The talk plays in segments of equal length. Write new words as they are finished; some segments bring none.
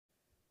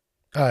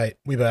Alright,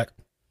 we back.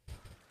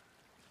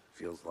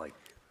 Feels like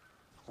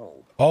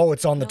home. Oh,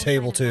 it's on the No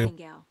table sign of too.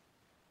 Nightingale,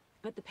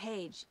 but the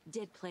page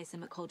did place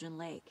him at Cauldron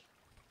Lake,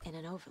 in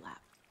an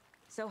overlap.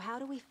 So how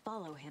do we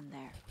follow him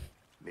there?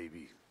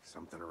 Maybe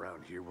something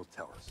around here will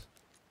tell us.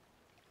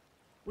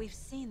 We've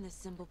seen this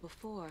symbol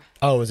before.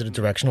 Oh, is it a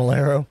directional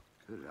arrow?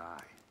 Good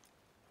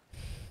eye.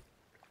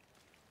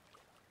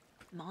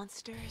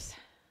 Monsters?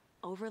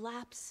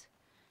 Overlaps?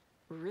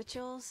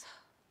 Rituals?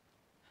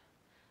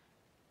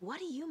 What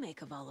do you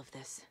make of all of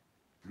this?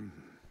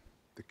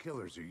 The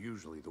killers are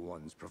usually the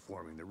ones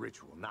performing the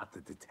ritual, not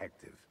the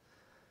detective.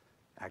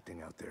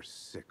 Acting out their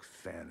sick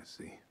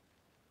fantasy.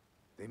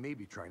 They may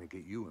be trying to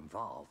get you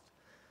involved,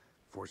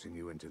 forcing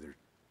you into their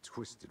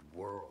twisted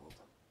world.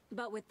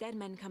 But with dead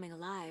men coming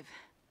alive,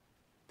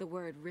 the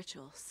word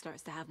ritual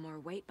starts to have more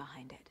weight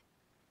behind it.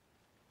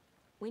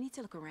 We need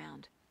to look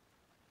around.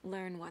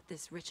 Learn what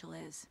this ritual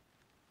is.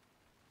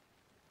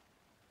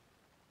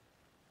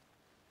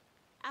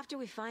 After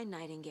we find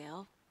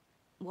Nightingale,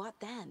 what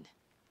then?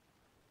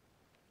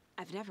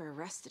 I've never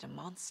arrested a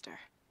monster.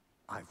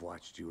 I've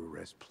watched you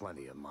arrest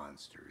plenty of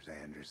monsters,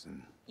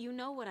 Anderson. You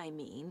know what I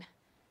mean.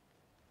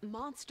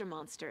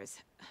 Monsters.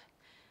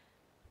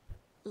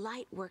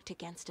 Light worked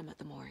against him at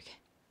the morgue.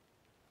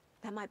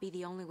 That might be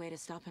the only way to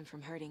stop him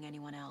from hurting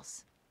anyone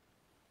else.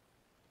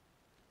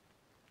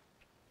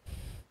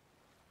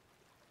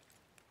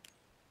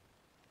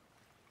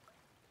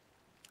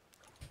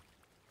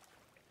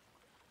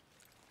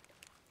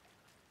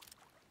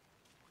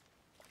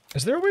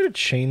 Is there a way to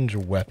change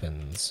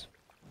weapons?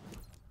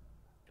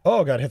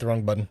 Oh god, hit the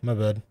wrong button. My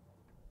bad.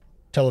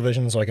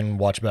 Television so I can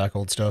watch back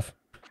old stuff.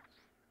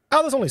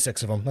 Oh, there's only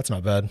 6 of them. That's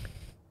not bad.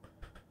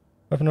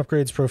 Weapon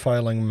upgrades,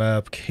 profiling,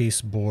 map,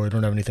 case board.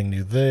 Don't have anything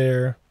new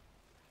there.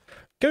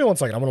 Give me 1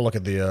 second. I'm gonna look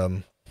at the,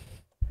 I'm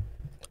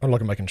gonna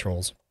look at my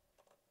controls.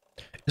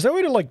 Is there a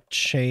way to, like,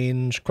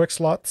 change quick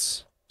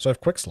slots? So I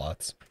have quick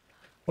slots.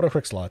 What are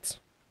quick slots?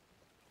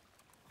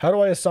 How do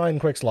I assign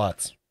quick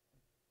slots?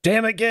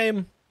 Damn it,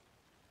 game!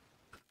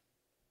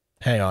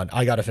 Hang on,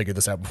 I gotta figure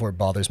this out before it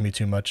bothers me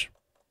too much.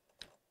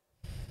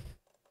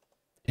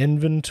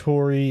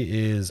 Inventory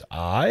is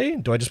I?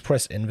 Do I just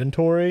press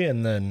inventory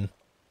and then...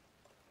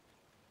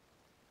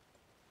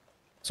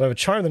 So I have a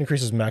charm that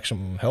increases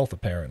maximum health,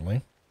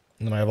 apparently.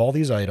 And then I have all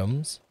these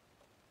items.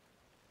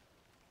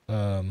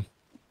 I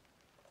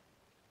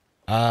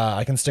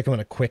can stick them in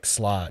a quick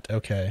slot.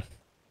 Okay.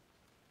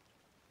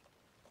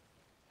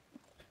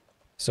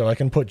 So I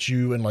can put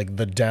you in, like,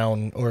 the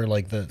down, or,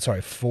 like, the...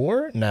 Sorry,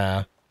 4?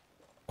 Nah.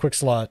 Quick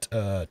slot,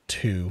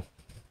 2.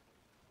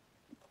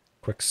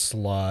 Quick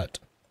slot...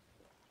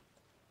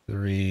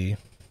 3.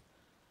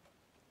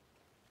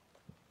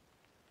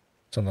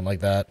 Something like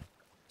that.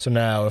 So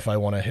now if I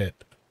want to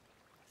hit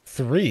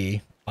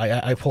 3,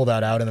 I pull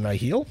that out and then I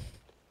heal?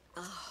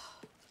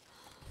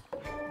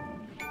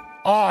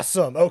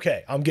 Awesome!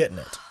 Okay, I'm getting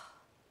it.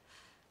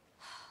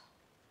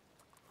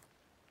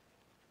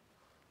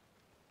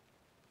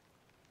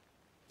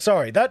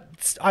 Sorry,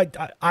 that's...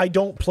 I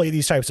don't play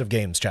these types of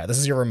games, chat. This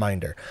is your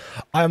reminder.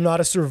 I'm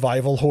not a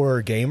survival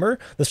horror gamer.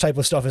 This type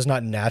of stuff is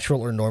not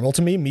natural or normal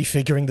to me. Me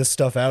figuring this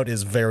stuff out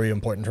is very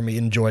important for me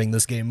enjoying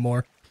this game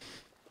more.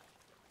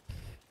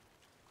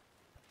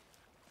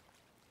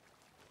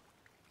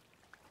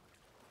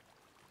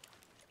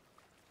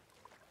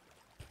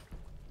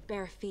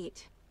 Bare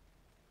feet.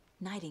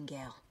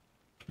 Nightingale.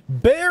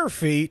 Bare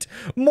feet?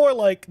 More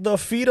like the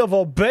feet of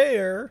a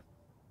bear.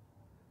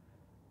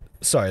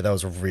 Sorry, that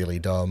was really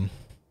dumb.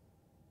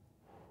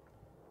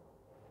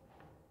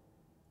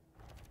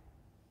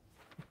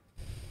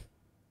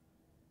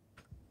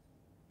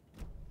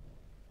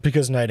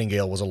 Because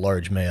Nightingale was a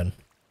large man.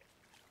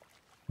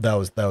 That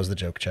was the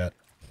joke, chat.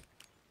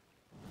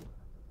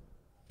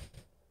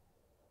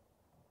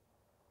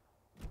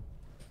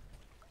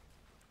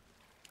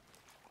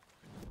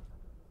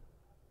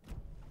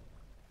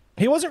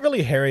 He wasn't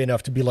really hairy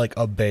enough to be like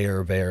a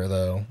bear,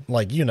 though.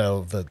 Like, you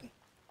know,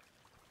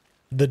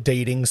 the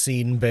dating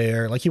scene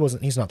bear. Like,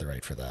 he's not the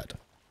right for that.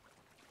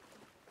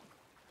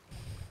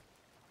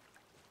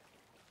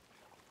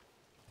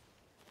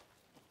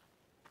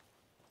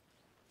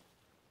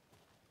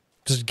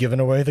 Just giving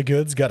away the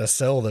goods? Gotta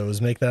sell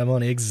those, make that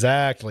money.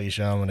 Exactly,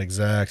 Shaman,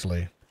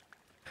 exactly.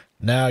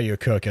 Now you're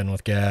cooking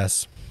with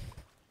gas.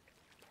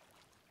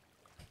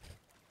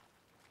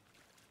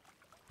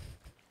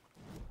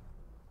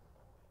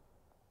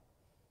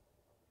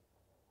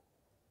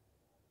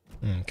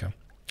 Okay.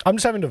 I'm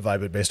just having to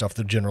vibe it based off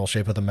the general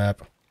shape of the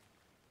map.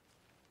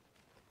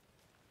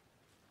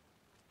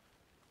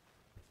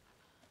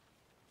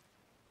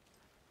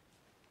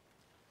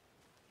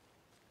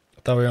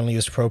 I thought we only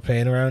used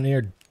propane around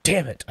here.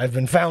 Damn it! I've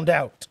been found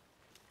out!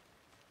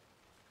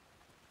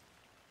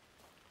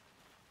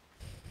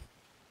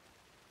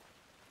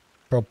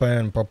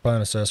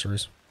 Propane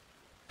accessories.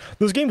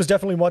 This game is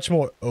definitely much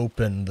more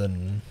open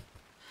than,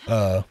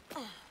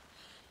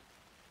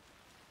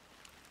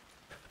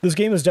 This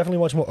game is definitely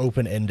much more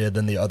open-ended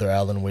than the other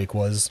Alan Wake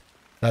was.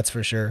 That's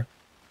for sure.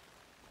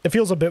 It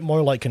feels a bit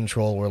more like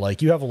Control, where,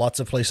 like, you have lots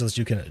of places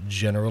you can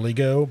generally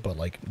go, but,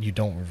 like, you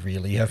don't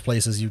really have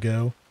places you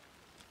go.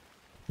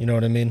 You know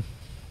what I mean?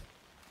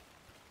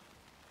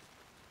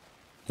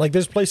 Like,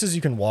 there's places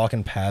you can walk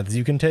and paths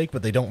you can take,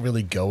 but they don't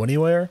really go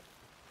anywhere.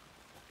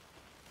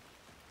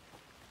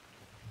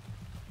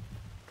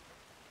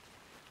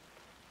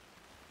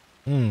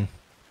 That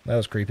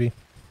was creepy.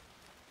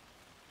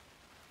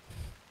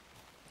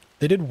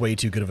 They did way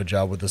too good of a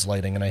job with this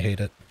lighting, and I hate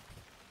it.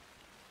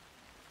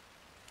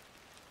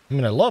 I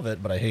mean, I love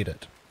it, but I hate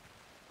it.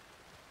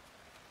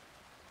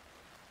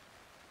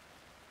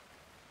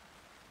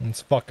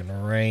 It's fucking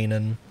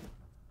raining.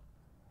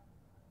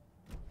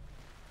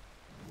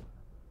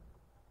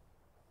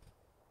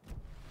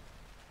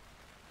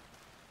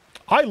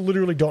 I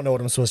literally don't know what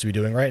I'm supposed to be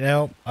doing right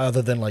now,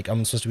 other than, like,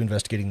 I'm supposed to be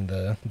investigating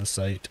the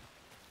site.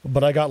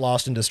 But I got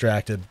lost and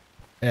distracted,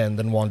 and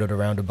then wandered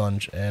around a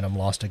bunch, and I'm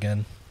lost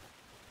again.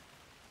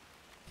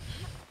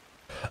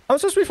 I'm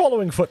supposed to be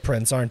following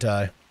footprints, aren't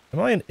I? Am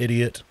I an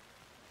idiot?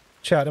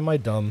 Chat, am I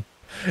dumb?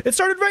 It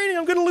started raining!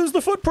 I'm gonna lose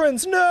the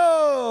footprints!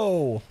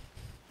 No!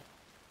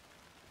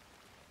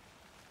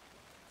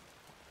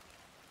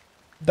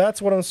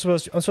 That's what I'm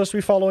supposed to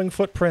be following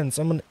footprints.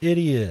 I'm an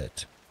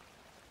idiot.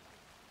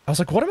 I was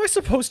like, what am I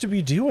supposed to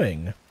be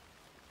doing?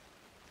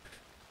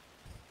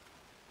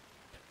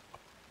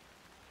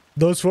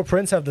 Those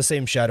footprints have the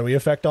same shadowy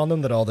effect on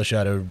them that all the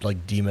shadow,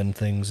 like, demon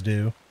things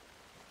do.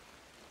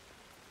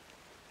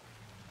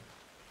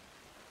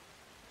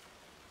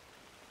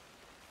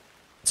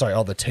 Sorry,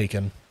 all the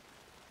Taken.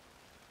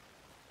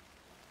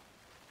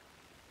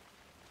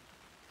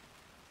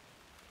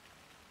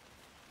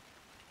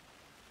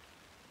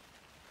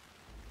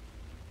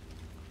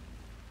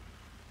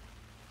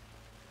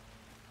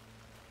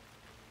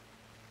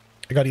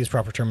 I gotta use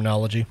proper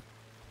terminology.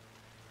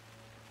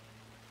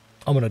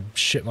 I'm gonna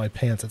shit my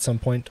pants at some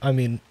point. I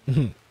mean,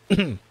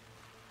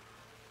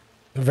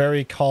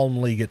 very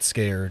calmly get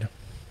scared.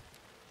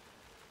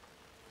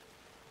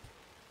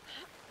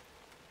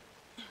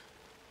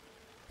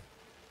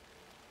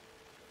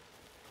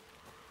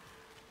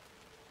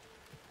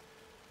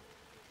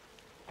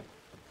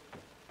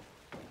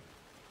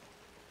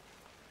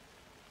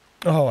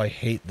 Oh, I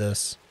hate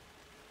this.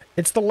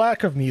 It's the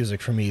lack of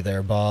music for me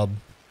there, Bob.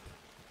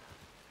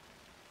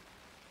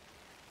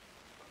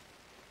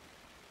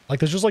 Like,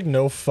 there's just, like,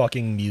 no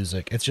fucking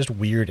music. It's just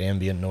weird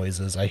ambient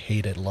noises. I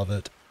hate it, love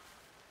it.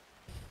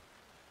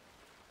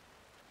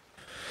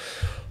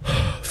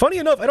 Funny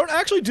enough, I don't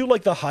actually do,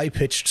 like, the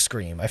high-pitched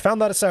scream. I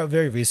found that out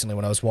very recently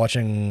when I was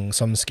watching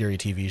some scary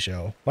TV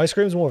show. My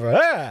scream's more of a,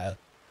 ah!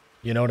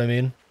 You know what I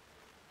mean?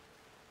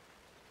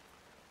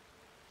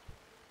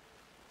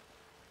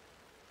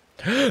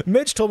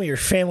 Midge told me your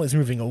family's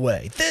moving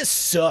away. This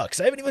sucks.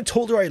 I haven't even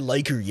told her I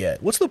like her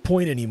yet. What's the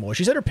point anymore?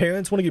 She said her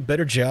parents want to get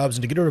better jobs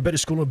and to get her a better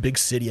school in a big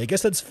city. I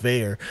guess that's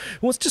fair.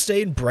 Who wants to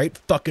stay in Bright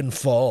fucking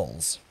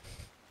Falls?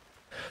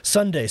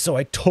 Sunday, so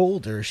I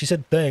told her. She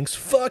said thanks.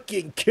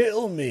 Fucking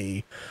kill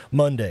me.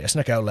 Monday, I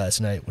snuck out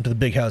last night. Went to the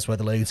big house by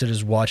the lake instead of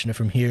just watching it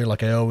from here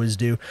like I always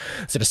do.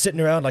 Instead of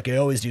sitting around like I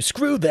always do.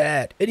 Screw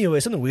that. Anyway,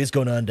 something weird's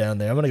going on down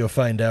there. I'm gonna go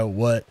find out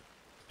what.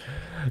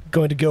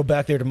 Going to go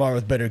back there tomorrow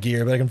with better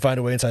gear, but I can find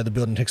a way inside the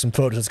building and take some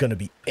photos. It's going to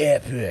be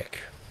epic.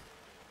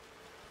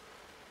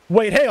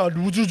 Wait, hang on.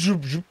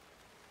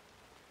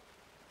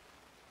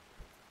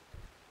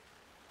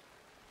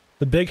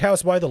 The big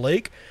house by the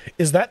lake?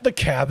 Is that the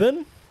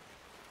cabin?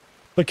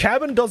 The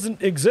cabin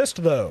doesn't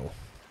exist, though.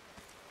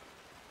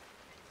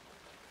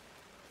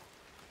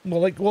 Well,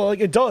 like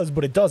it does,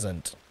 but it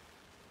doesn't.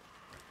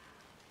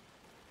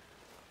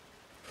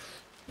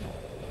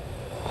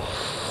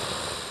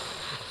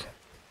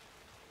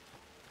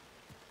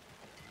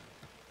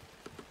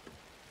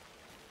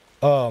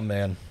 Oh,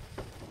 man.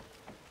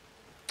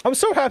 I'm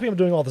so happy I'm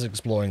doing all this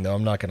exploring, though.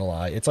 I'm not gonna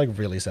lie. It's, like,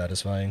 really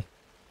satisfying.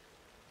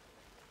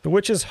 The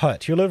Witch's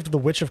Hut. Here lived the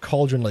Witch of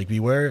Cauldron Lake.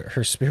 Beware,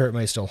 her spirit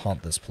may still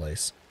haunt this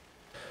place.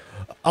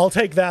 I'll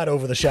take that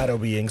over the shadow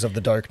beings of the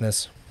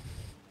darkness.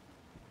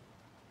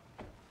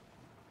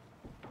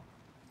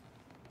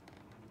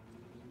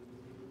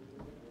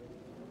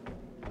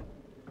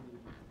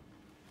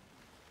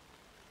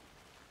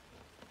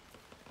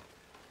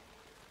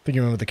 Think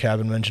you remember the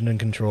cabin mentioned in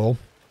Control?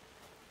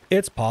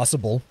 It's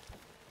possible.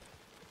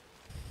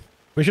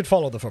 We should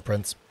follow the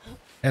footprints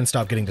and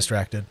stop getting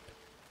distracted.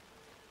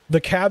 The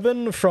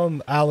cabin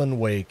from Alan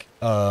Wake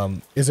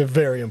is a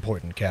very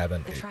important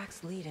cabin. The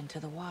tracks lead into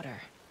the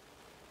water.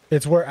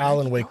 It's where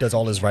Alan Wake does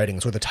all his writing.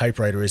 It's where the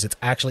typewriter is. It's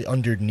actually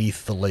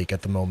underneath the lake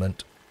at the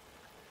moment.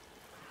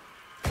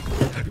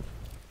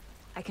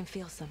 I can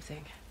feel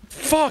something.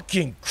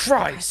 Fucking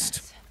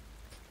Christ!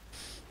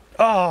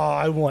 Oh,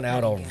 I want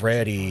out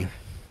already.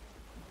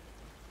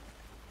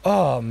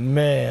 Oh,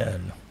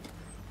 man.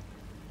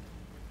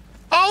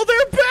 Oh,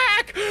 they're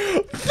back!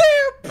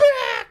 They're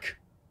back!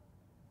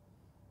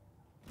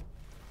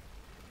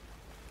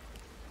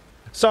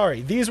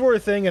 Sorry, these were a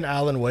thing in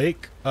Alan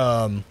Wake.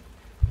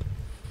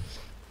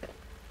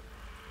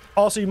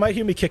 Also, you might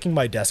hear me kicking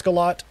my desk a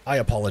lot. I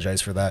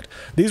apologize for that.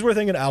 These were a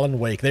thing in Alan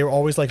Wake. They were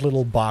always like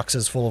little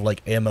boxes full of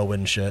like ammo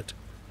and shit.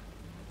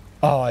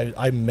 Oh,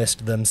 I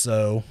missed them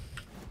so.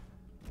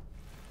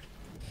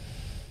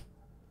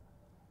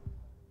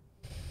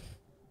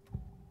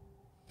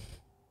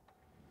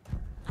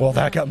 Well,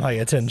 that got my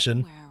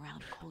attention.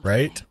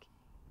 Right?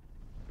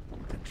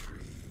 The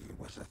tree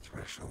was a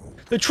threshold.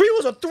 The tree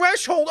was a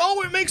threshold!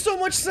 Oh, it makes so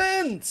much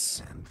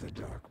sense! And the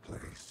dark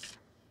place.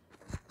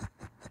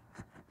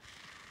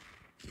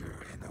 You're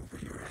in over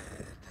your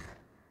head.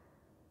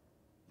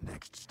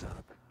 Next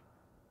stop.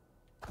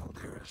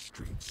 Caldera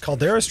Street.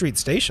 Caldera Street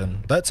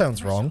Station? That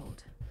sounds wrong.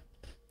 Threshold.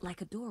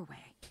 Like a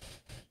doorway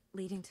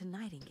leading to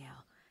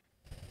Nightingale.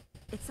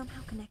 It's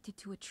somehow connected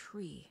to a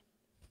tree.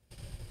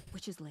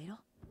 Witch's Ladle?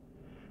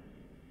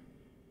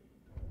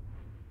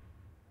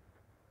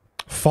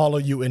 Follow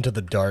You Into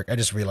the Dark. I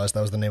just realized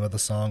that was the name of the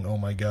song. Oh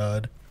my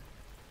god.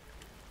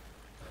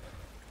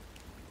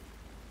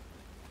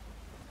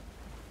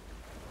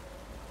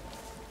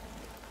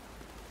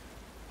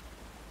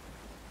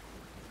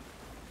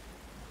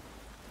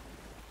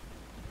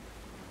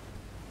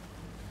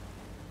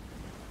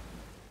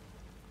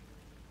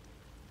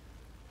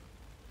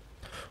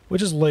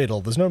 Witch's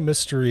Ladle. There's no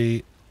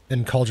mystery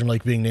in Cauldron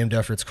Lake being named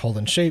after its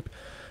cauldron shape,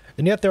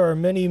 and yet there are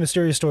many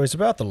mysterious stories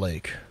about the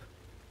lake.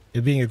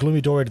 It being a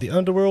gloomy doorway to the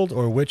underworld,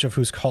 or a witch of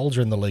whose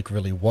cauldron the lake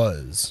really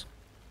was.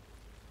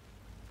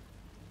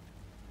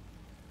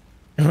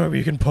 Remember,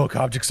 you can poke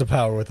objects of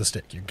power with a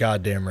stick. You're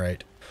goddamn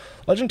right.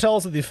 Legend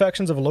tells that the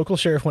affections of a local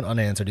sheriff went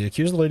unanswered. He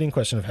accused the lady in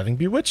question of having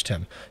bewitched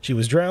him. She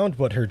was drowned,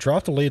 but her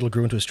dropped ladle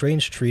grew into a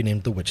strange tree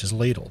named the Witch's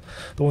Ladle.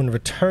 The woman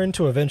returned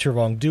to avenge her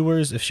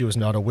wrongdoers if she was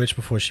not a witch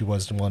before she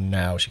was one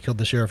now. She killed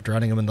the sheriff,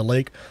 drowning him in the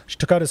lake. She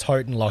took out his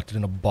heart and locked it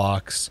in a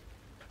box.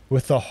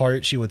 With the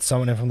heart, she would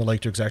summon him from the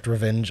lake to exact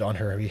revenge on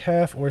her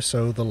behalf, or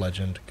so the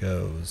legend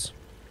goes.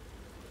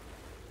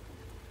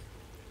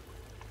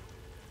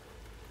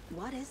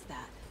 What is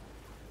that?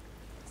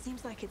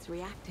 Seems like it's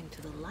reacting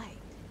to the light.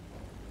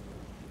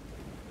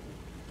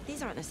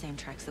 These aren't the same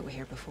tracks that were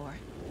here before.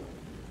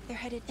 They're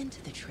headed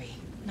into the tree,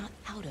 not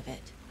out of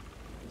it.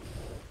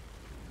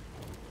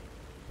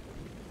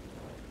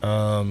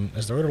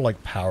 Is there a way to,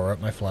 like, power up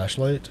my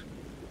flashlight?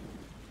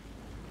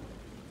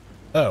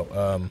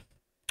 Oh,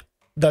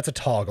 that's a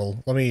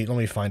toggle. Let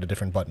me find a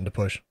different button to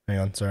push. Hang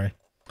on, sorry.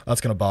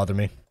 That's gonna bother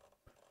me.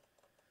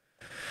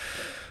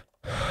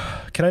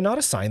 Can I not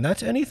assign that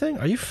to anything?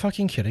 Are you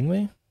fucking kidding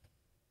me?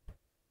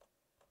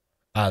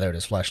 Ah, there it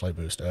is. Flashlight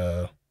boost.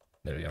 There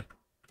we go.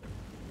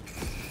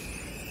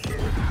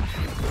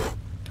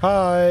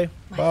 Hi.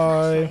 My Bye.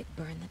 flashlight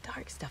burned the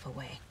dark stuff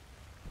away.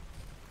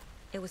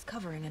 It was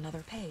covering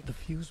another page. The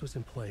fuse was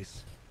in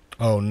place.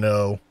 Oh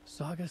no.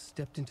 Saga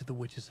stepped into the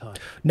witch's hut.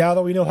 Now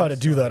that we know how to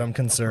do Outside, that, I'm a bright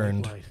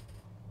concerned. light.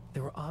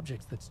 There were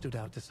objects that stood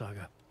out to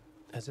Saga,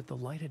 as if the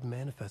light had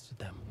manifested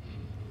them.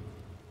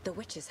 The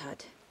witch's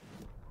hut.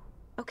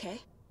 Okay.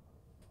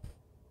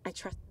 I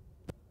trust.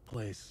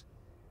 Place.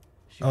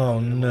 She Oh,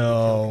 found it among the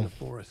no. junk in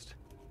the forest.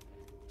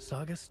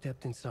 Saga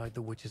stepped inside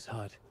the witch's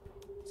hut.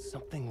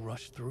 Something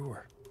rushed through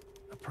her.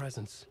 A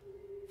presence.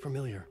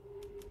 Familiar.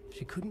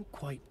 She couldn't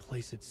quite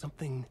place it.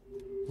 Something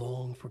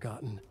long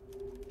forgotten.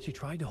 She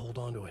tried to hold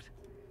on to it,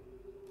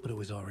 but it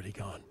was already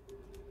gone.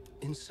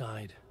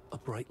 Inside, a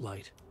bright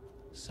light.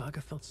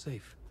 Saga felt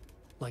safe,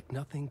 like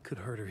nothing could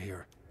hurt her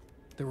here.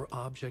 There were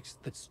objects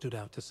that stood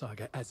out to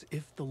Saga as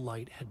if the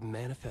light had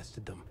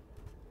manifested them,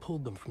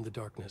 pulled them from the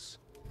darkness.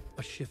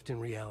 A shift in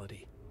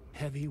reality,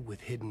 heavy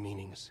with hidden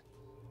meanings.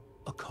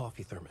 A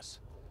coffee thermos.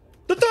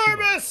 The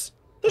thermos!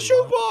 The A mop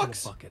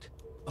shoebox! in a bucket.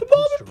 A The bomb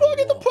poster and plug on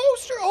in the wall.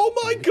 poster!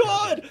 Oh my In the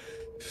god!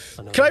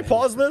 Another Can I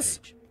pause manuscript this?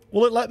 page.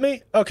 Will it let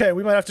me? Okay,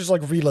 we might have to just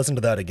like re-listen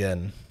to that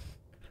again.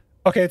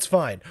 Okay, it's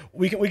fine.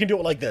 We can do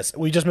it like this.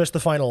 We just missed the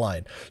final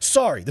line.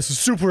 Sorry, this is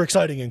super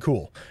exciting and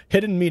cool.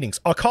 Hidden meanings.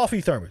 A coffee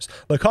thermos.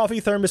 The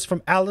coffee thermos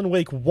from Alan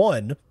Wake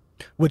 1,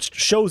 which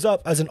shows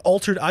up as an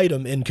altered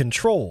item in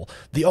Control.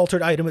 The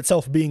altered item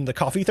itself being the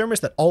coffee thermos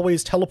that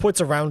always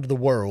teleports around the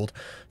world,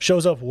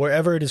 shows up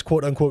wherever it is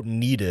quote-unquote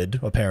needed,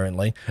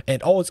 apparently,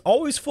 and it's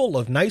always full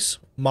of nice,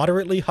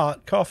 moderately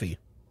hot coffee.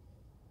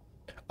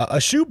 A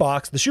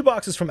shoebox. The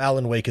shoebox is from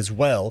Alan Wake as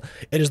well.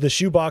 It is the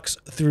shoebox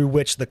through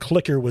which the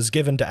clicker was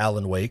given to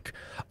Alan Wake.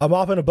 A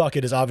mop in a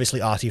bucket is obviously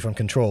Ahti from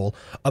Control.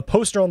 A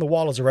poster on the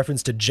wall is a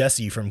reference to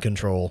Jessie from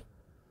Control,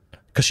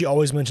 because she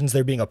always mentions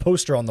there being a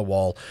poster on the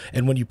wall,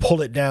 and when you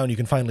pull it down, you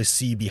can finally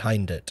see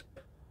behind it.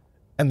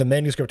 And the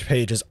manuscript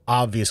page is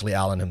obviously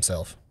Alan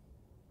himself.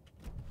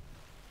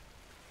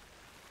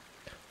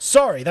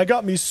 Sorry, that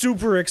got me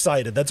super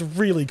excited. That's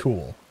really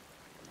cool.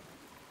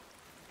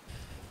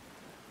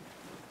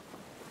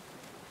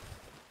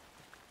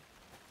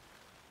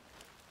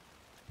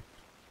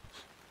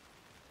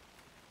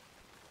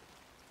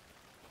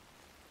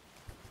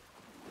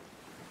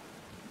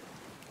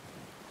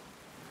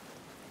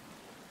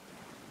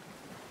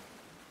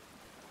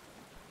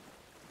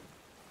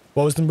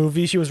 What was the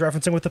movie she was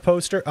referencing with the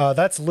poster?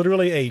 That's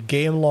literally a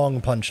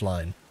game-long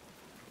punchline.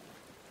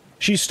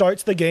 She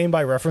starts the game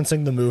by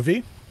referencing the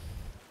movie,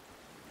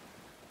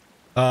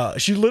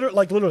 She literally,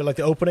 like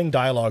the opening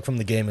dialogue from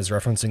the game is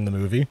referencing the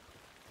movie.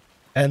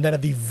 And then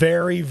at the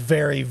very,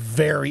 very,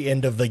 very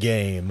end of the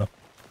game,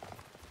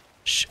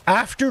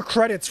 after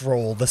credits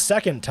roll, the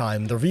second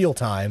time, the real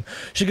time,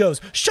 she goes,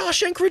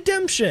 Shawshank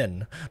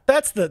Redemption!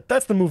 That's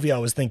the movie I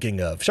was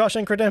thinking of.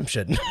 Shawshank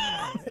Redemption.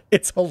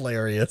 It's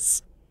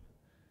hilarious.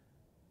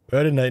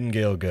 Where did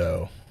Nightingale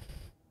go?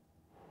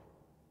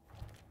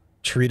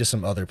 Tree to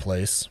some other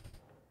place.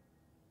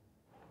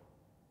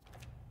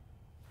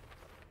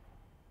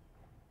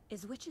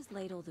 Is Witch's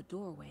Ladle the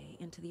doorway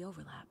into the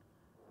overlap?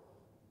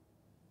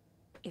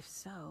 If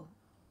so,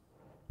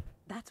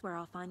 that's where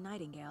I'll find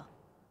Nightingale.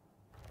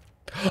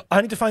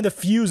 I need to find the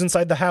fuse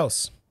inside the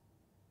house.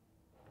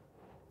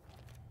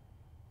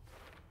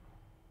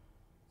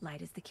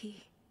 Light is the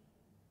key.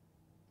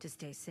 To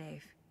stay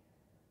safe.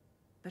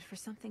 But for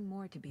something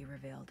more to be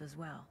revealed as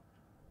well.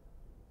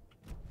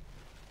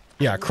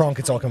 Yeah, Kronk,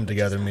 it's all coming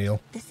together,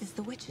 Neil. This is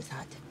the witch's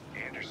hut.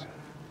 Anderson,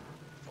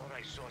 thought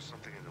I saw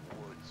something in the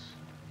woods.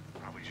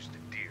 Probably just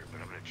a deer,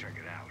 but I'm gonna check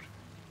it out.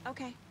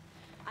 Okay.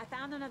 I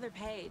found another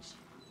page.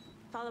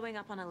 Following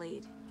up on a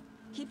lead.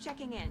 Keep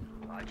checking in.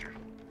 Roger.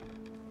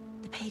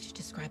 The page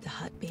described the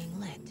hut being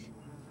lit.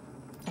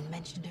 And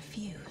mentioned a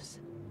fuse.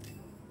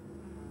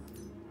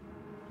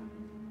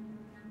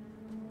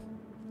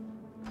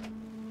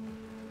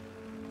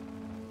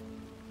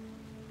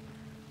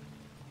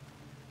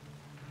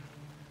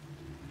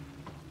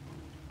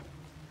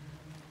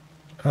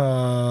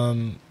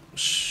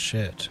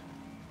 Shit.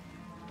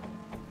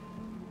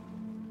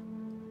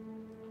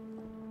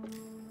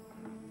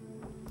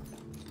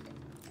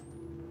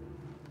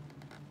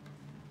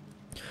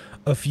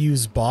 A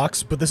fuse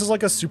box, but this is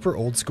like a super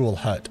old school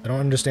hut. I don't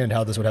understand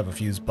how this would have a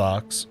fuse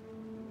box.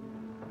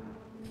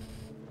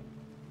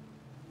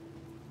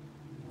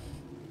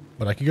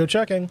 But I could go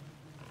checking.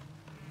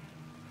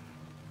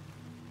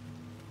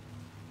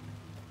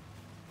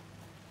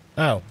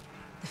 Oh.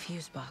 The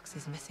fuse box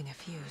is missing a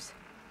fuse.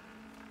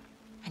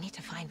 I need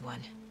to find one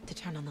to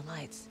turn on the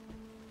lights.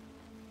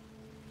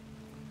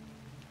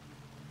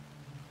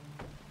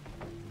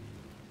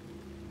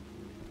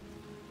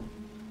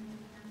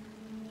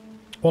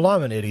 Well,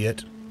 I'm an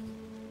idiot.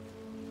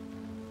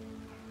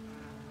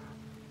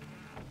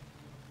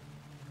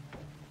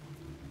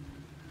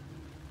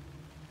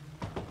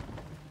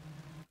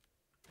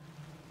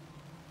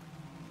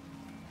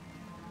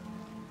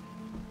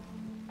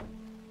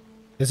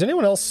 Does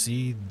anyone else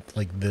see,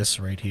 like, this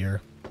right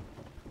here?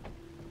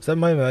 Is that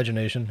my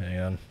imagination? Hang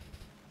on.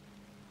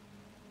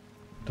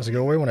 Does it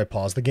go away when I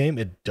pause the game?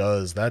 It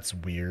does. That's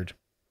weird.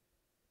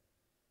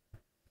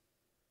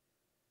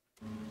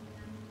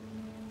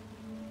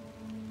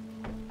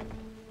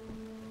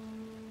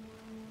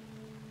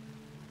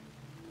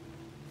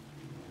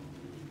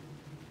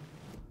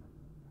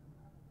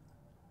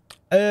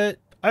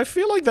 I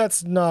feel like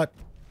that's not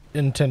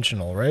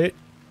intentional, right?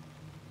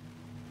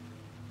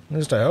 At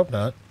least I hope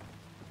not.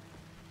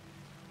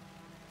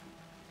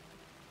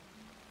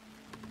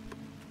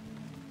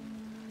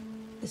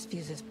 This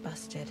fuse is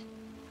busted.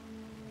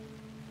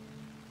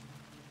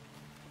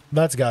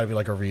 That's gotta be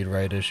like a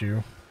read-write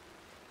issue.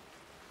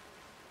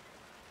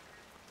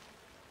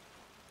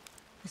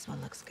 This one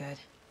looks good.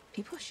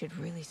 People should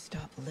really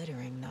stop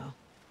littering, though.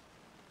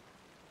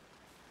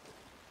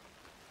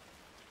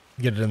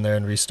 Get it in there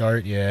and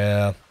restart?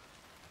 Yeah.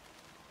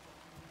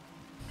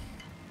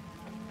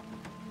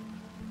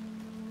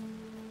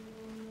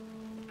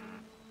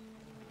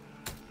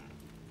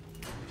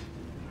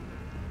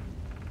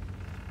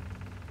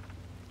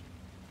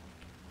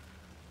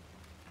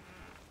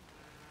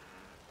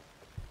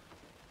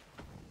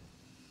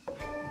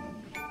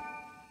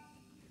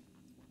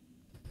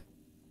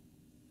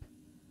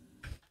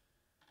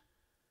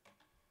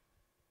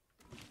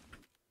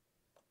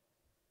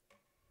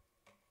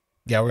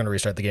 Yeah, we're gonna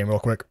restart the game real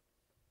quick.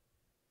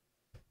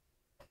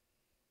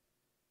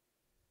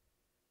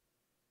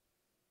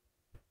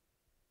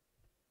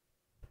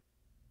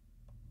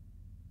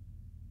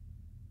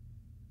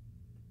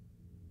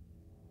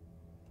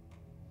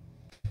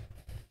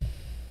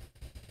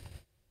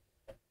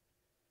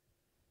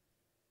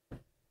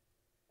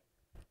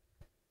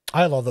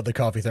 I love that the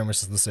coffee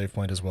thermos is the save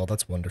point as well.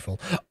 That's wonderful.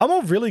 I'm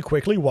gonna really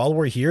quickly, while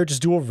we're here,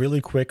 just do a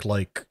really quick,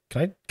 like,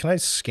 can I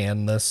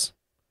scan this?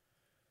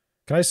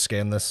 Can I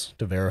scan this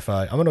to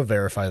verify? I'm gonna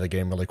verify the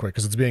game really quick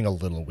because it's being a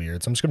little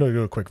weird. So I'm just gonna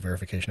do a quick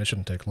verification. It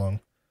shouldn't take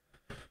long.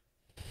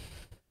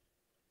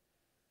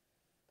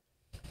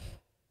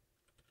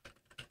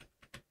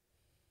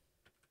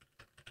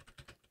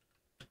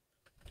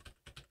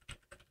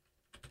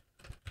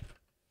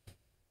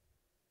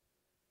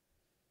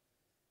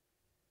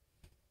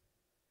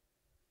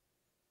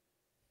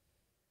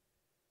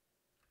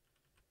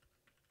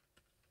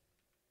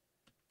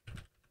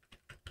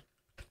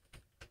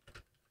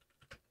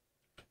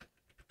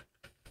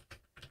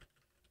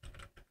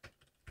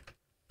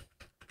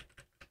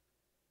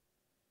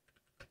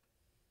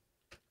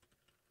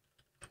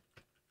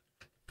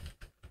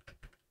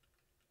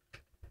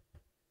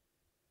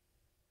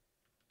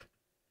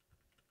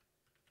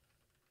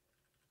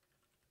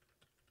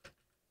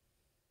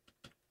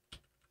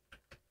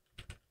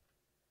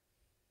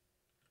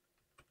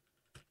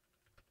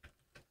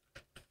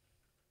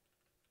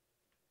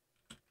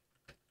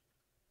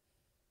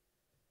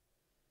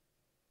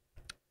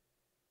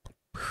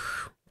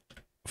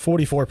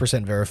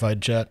 44%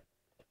 verified, chat.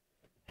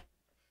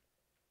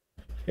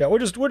 Yeah, we're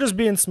just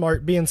being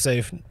smart, being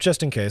safe,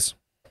 just in case.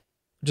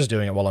 Just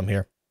doing it while I'm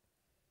here.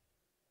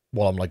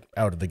 While I'm, like,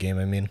 out of the game,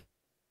 I mean.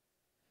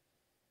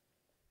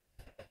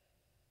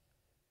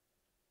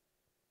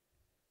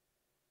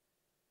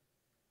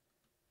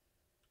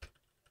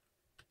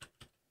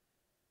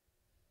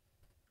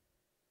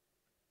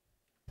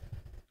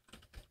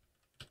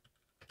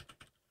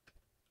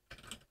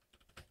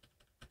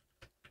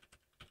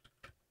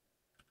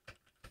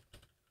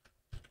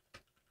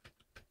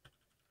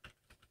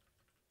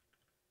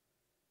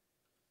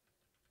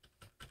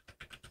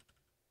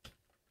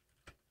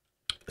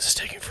 This is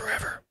taking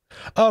forever.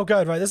 Oh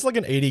god, right, this is like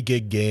an 80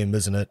 gig game,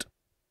 isn't it?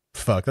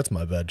 Fuck, that's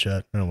my bad,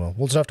 chat. Oh well,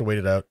 we'll just have to wait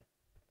it out.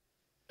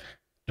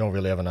 Don't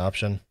really have an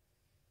option.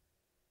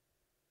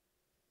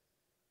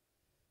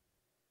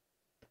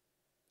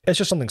 It's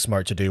just something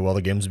smart to do while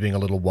the game's being a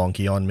little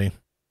wonky on me.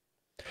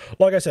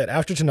 Like I said,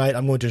 after tonight,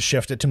 I'm going to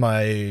shift it to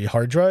my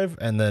hard drive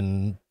and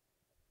then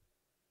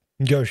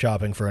go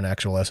shopping for an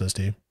actual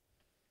SSD.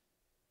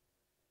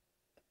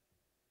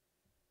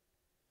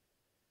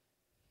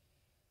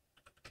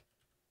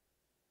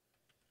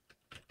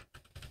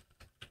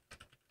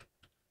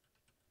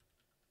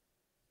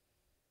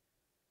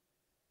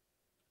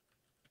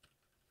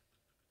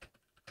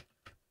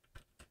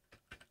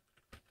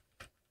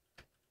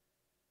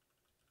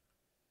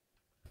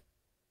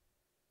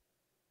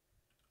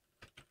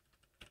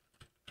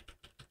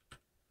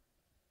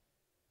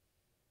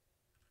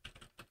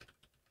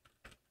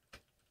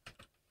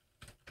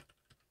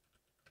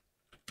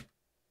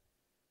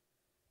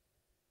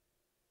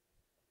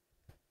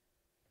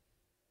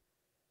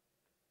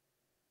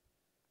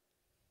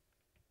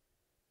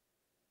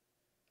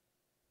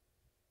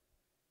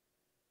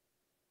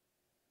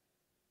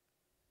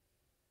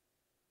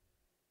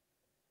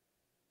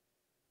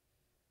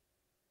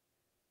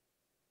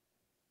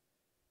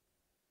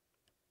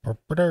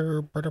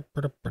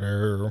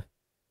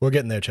 We're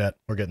getting there, chat.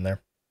 We're getting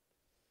there.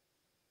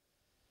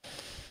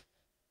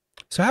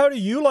 So how do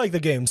you like the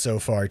game so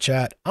far,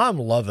 chat? I'm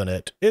loving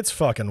it. It's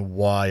fucking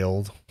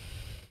wild.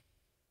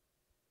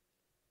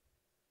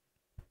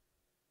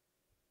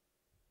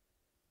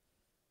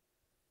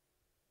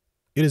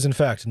 It is in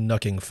fact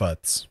knucking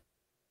futs.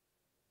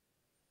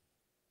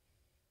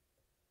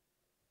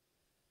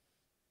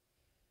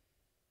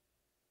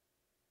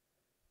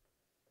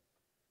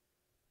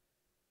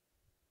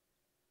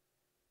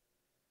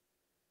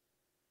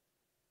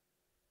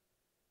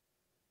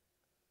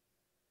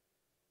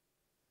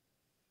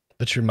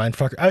 The true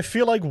mindfucker. I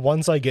feel like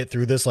once I get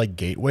through this like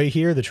gateway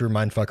here, the true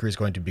mindfucker is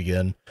going to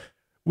begin.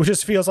 Which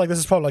just feels like this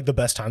is probably like the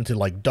best time to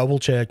like double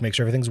check, make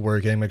sure everything's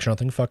working, make sure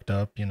nothing fucked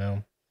up, you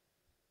know.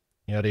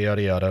 Yada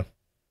yada yada.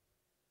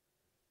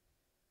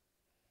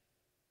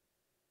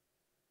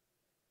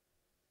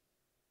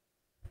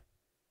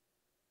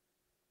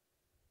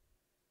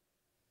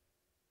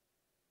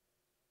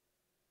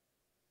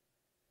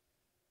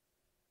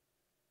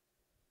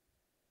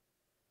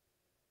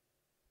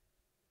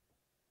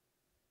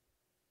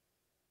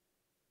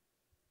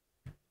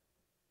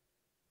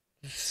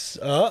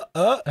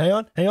 Hang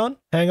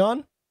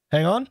on.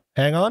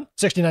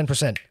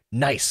 69%.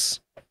 Nice.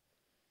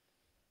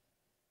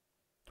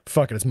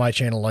 Fuck it, it's my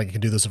channel, I can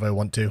do this if I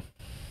want to.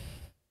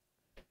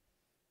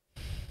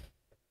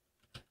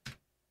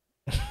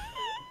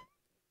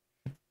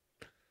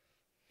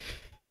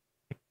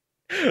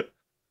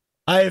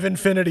 I have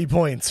infinity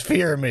points,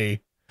 fear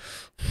me.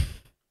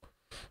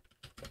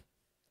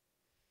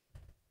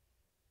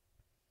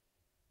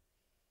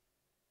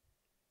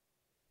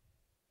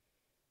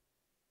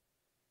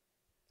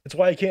 It's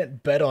why I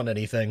can't bet on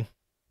anything.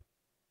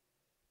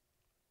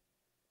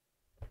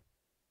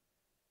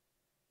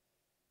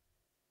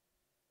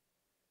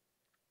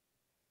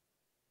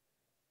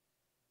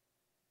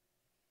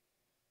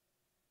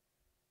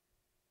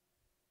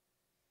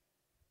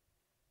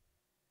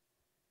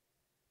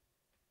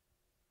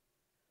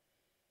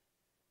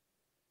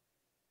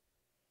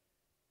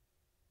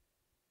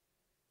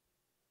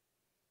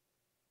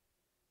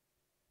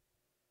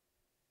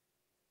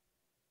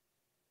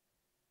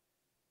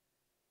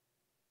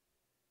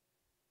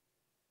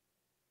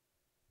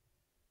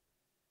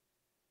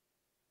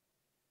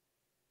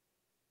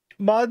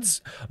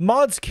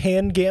 Mods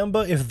can gamba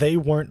if they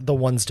weren't the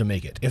ones to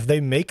make it. If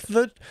they make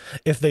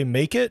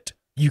it,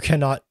 you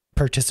cannot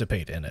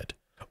participate in it.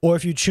 Or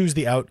if you choose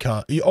the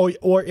outcome,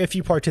 or if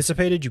you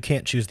participated, you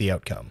can't choose the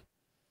outcome.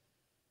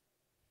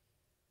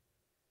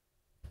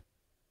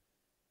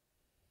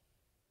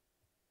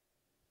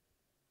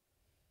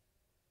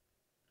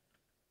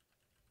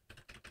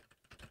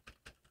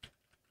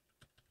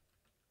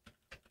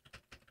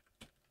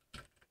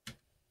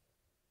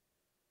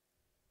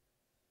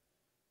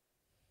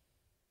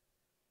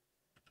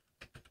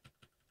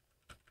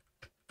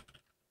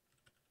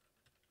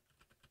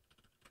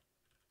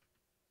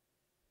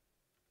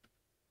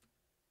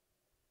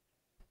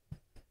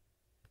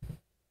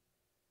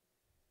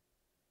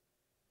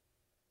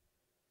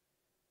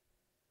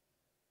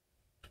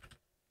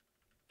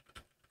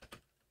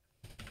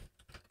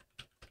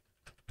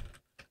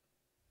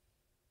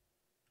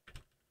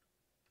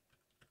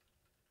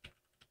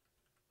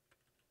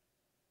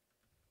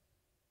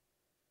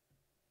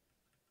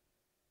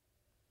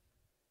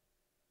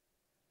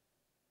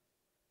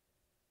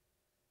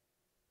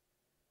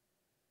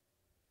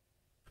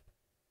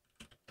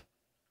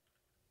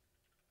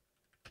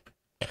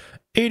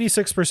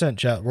 86%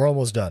 chat. We're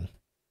almost done.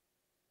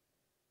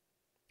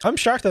 I'm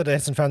shocked that it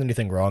hasn't found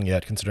anything wrong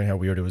yet, considering how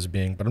weird it was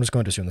being, but I'm just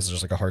going to assume this is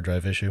just like a hard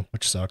drive issue,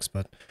 which sucks,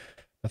 but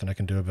nothing I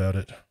can do about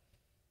it.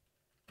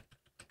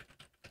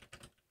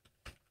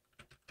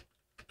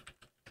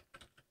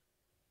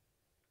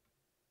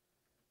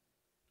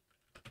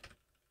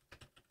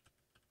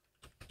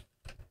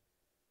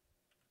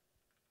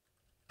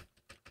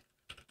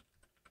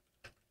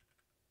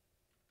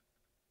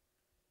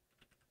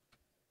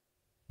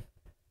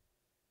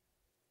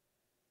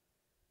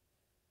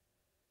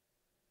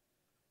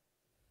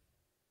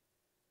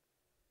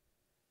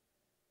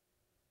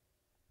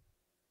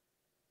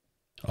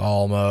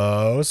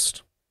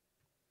 Almost.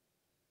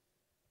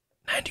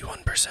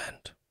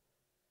 91%.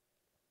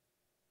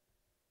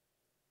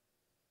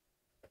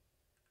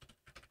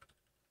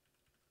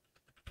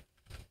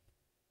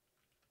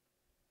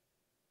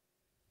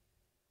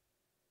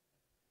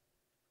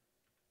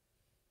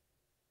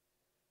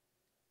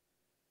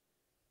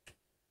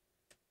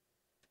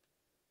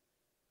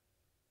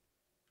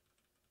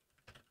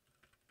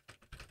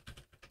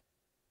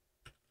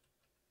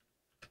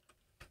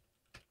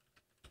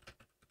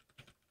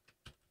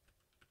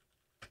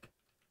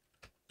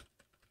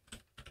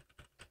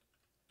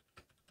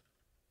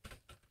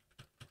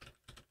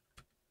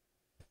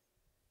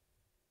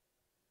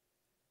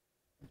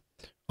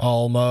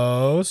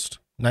 Almost.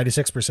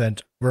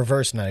 96%.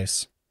 Reverse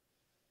nice.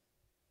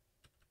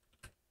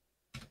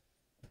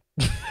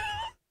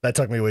 That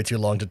took me way too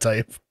long to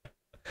type.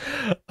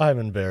 I'm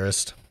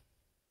embarrassed.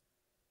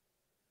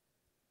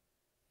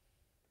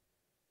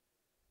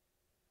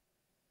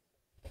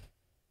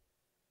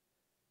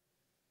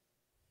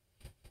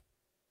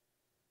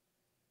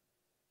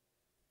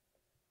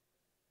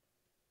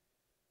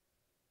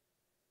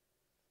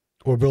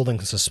 We're building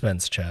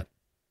suspense, chat.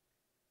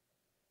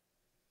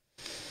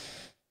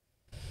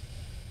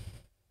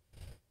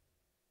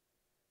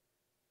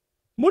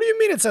 What do you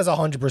mean it says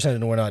 100%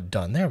 and we're not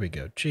done? There we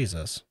go.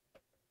 Jesus.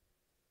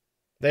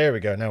 There we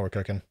go. Now we're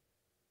cooking.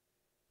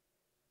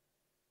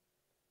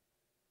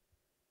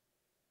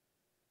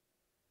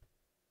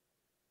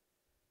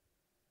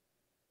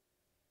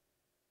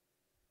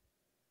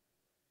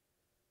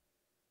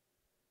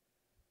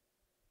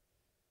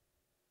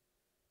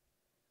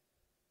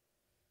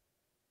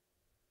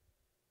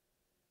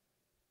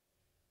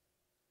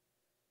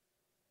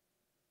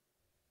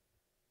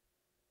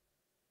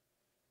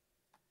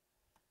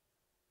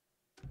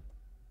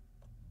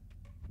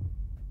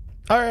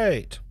 All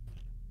right.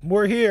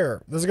 We're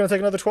here. This is going to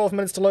take another 12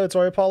 minutes to load,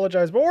 so I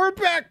apologize, but we're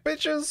back,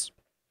 bitches.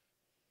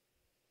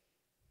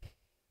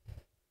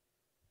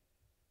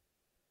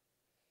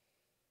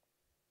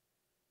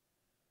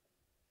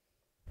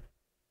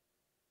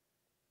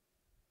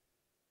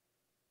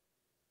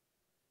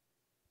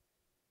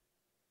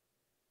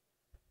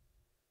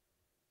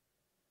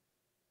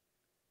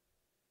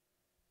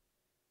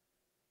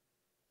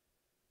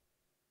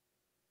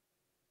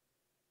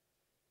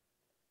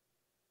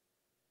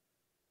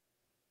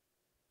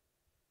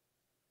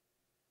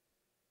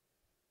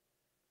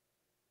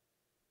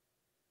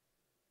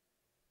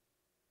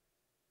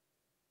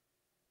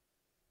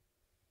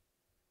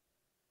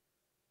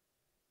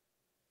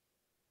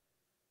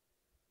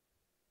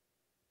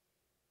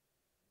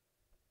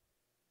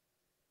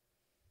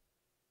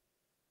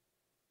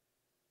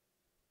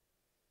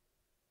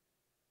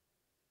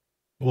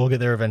 We'll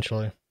get there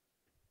eventually.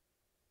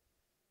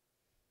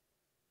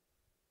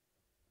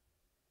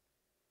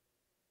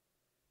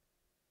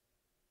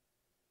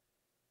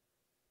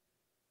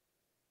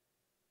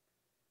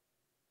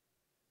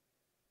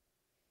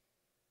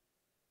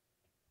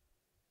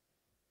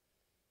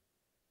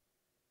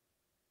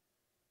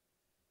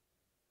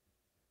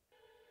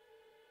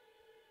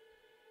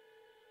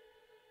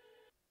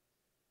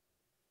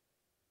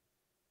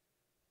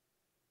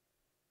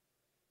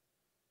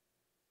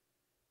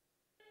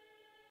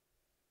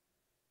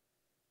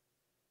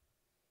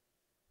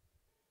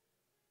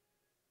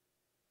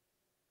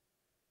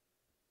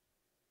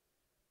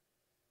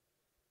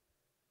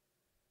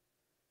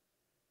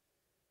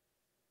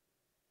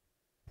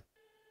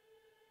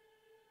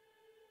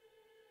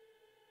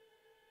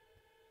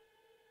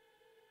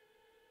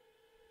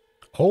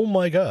 Oh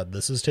my god,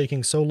 this is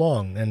taking so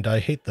long, and I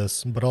hate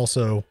this, but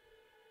also,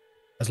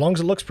 as long as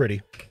it looks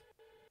pretty.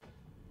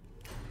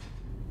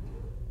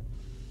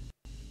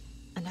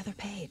 Another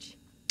page.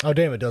 Oh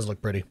damn, it does look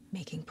pretty.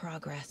 Making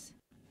progress.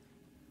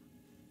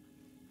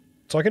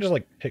 So I can just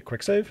like hit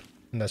quick save,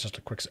 and that's just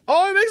a quick save.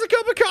 Oh, it makes a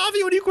cup of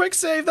coffee when you quick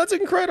save! That's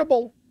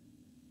incredible!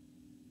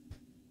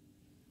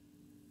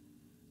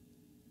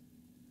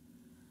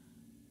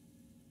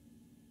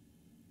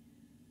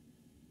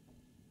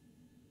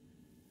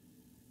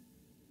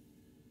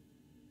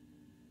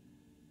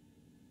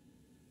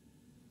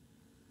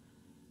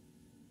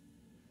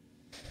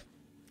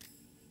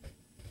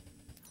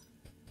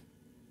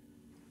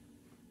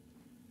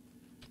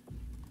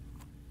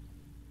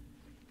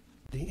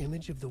 The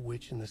image of the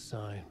witch in the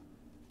sign.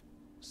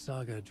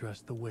 Saga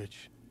addressed the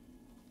witch.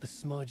 The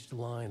smudged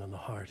line on the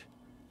heart.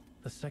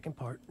 The second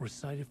part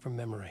recited from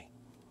memory.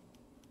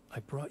 I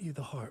brought you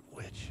the heart,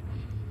 witch.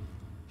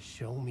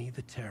 Show me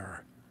the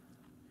terror.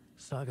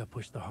 Saga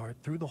pushed the heart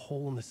through the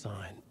hole in the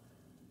sign.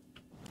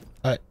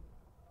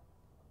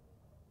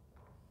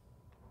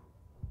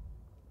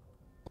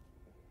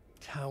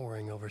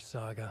 Towering over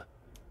Saga,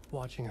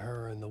 watching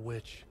her and the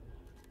witch.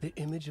 The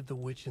image of the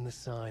witch in the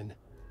sign.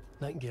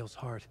 Nightingale's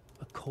heart,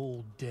 a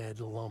cold,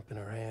 dead lump in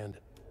her hand.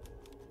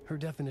 Her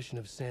definition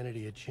of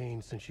sanity had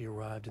changed since she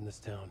arrived in this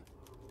town.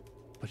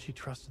 But she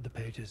trusted the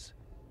pages.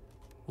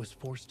 Was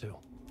forced to.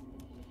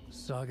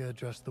 Saga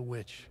addressed the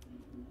witch.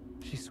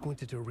 She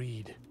squinted to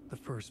read the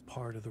first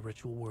part of the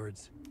ritual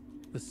words.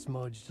 The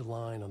smudged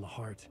line on the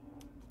heart.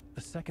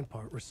 The second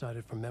part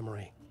recited from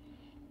memory.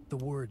 The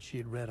words she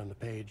had read on the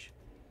page.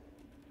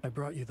 I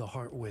brought you the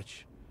heart,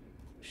 witch.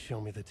 Show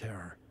me the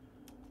terror.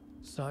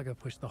 Saga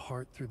pushed the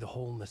heart through the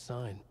hole in the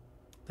sign.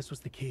 This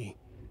was the key.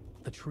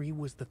 The tree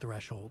was the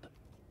threshold.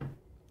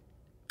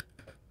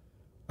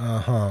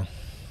 Uh-huh.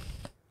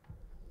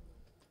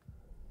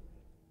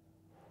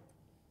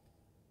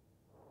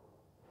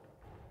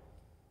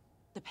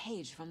 The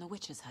page from the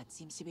witch's hut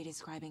seems to be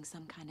describing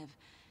some kind of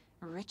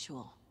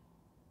ritual.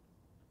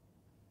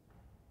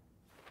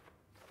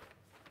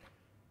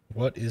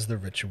 What is the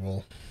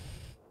ritual?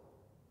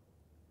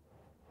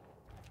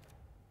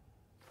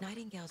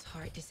 Nightingale's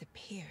heart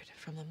disappeared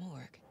from the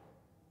morgue.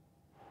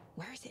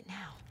 Where is it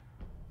now?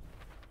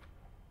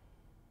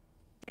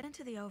 Get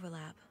into the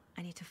overlap.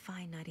 I need to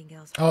find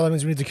Nightingale's heart. Oh, that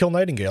means we need to kill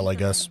Nightingale, I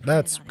guess.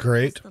 That's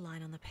great. Press the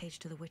line on the page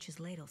to the witch's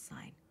ladle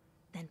sign.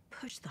 Then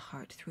push the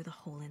heart through the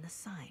hole in the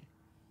sign.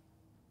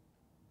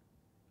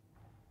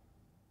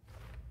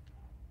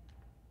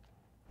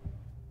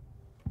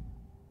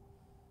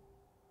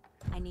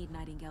 I need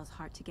Nightingale's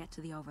heart to get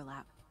to the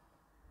overlap.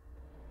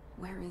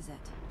 Where is it?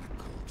 The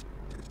cult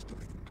is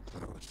doing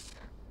close.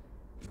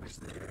 He was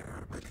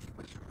there, but he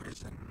was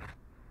risen.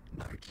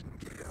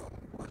 Nightingale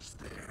was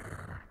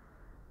there.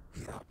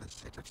 The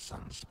opposite of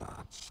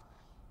sunspots.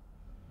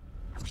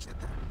 Who said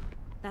that?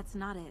 That's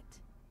not it.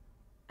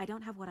 I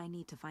don't have what I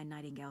need to find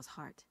Nightingale's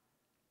heart.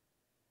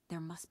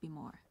 There must be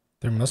more.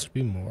 There must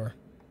be more.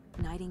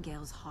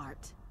 Nightingale's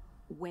heart.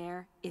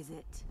 Where is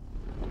it?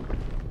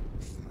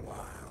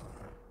 Meanwhile,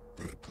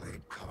 they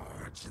played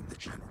cards in the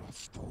general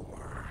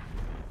store.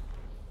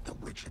 The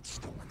witch had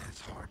stolen his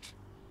heart.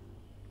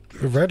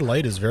 The red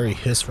light is very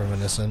hiss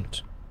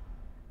reminiscent.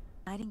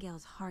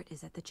 Nightingale's heart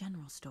is at the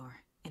general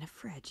store, in a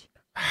fridge.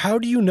 How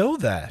do you know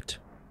that?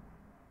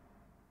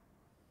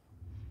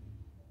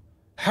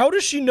 How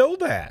does she know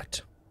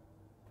that?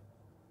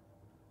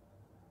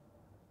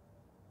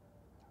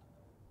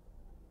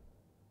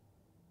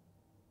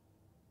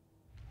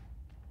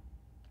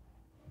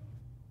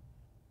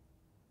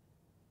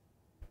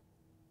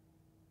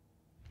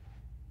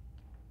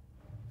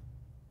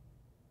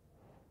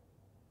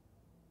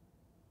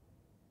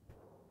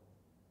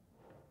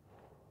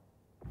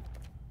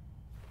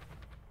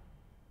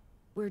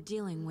 We're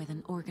dealing with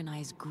an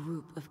organized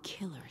group of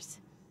killers,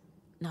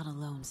 not a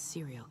lone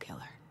serial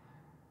killer.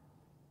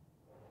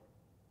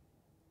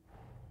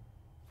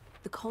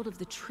 The cult of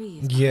the tree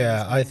is...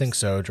 Yeah, I think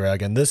so,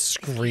 Dragon. This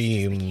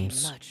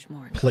screams much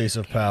more place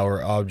of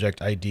power,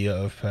 object, idea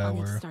of I'll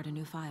need to power. start a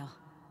new file.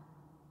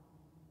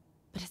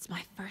 But it's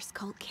my first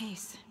cult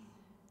case.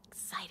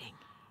 Exciting.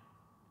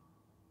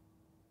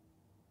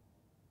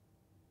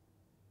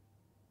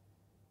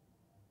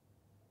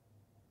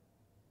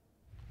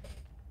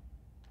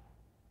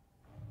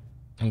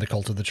 And the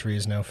Cult of the Tree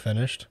is now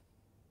finished.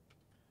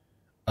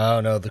 Oh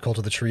no, the Cult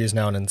of the Tree is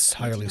now an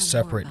entirely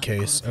separate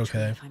case.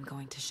 Okay. If I'm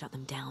going to shut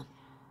them down.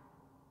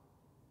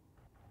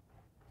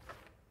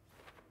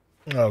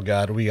 Oh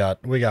god, we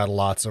got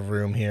lots of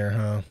room here,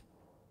 huh?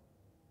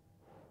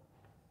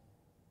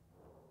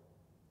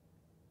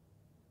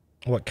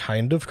 What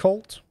kind of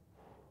cult?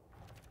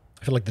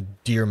 I feel like the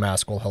deer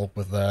mask will help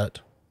with that.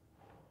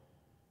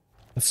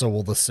 And so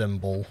will the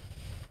symbol.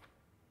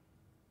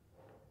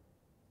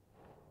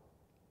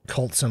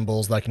 Cult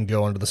symbols that can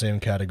go under the same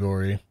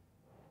category.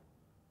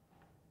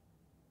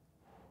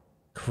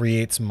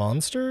 Creates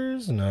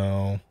monsters?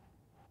 No.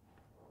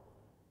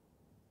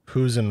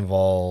 Who's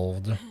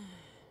involved?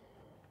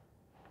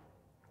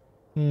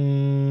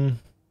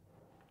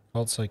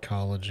 Cult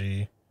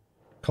psychology.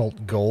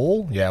 Cult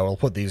goal? Yeah, we'll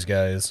put these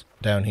guys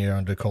down here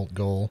under cult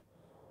goal.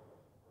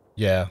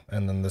 Yeah,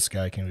 and then this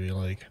guy can be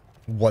like,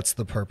 what's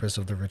the purpose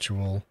of the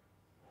ritual?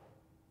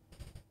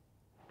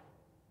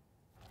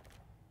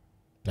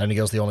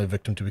 Nightingale's the only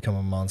victim to become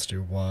a monster.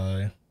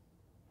 Why?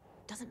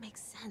 Doesn't make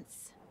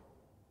sense.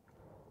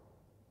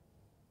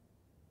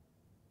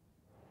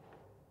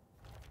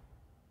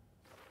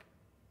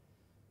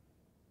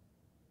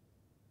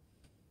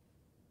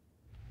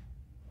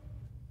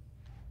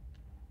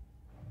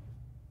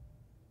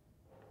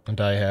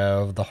 And I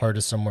have the heart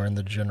is somewhere in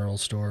the general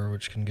store,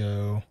 which can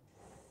go...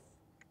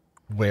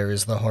 Where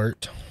is the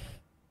heart?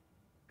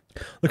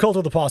 The Cult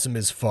of the Possum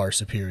is far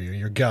superior.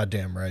 You're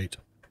goddamn right.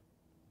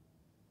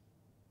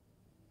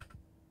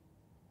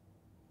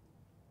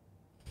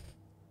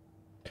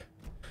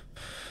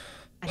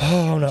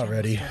 Oh, I'm not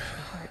ready.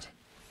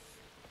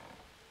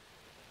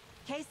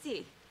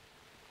 Casey,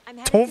 I'm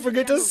headed Don't the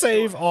forget to general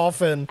save store.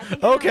 often. I think I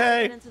might have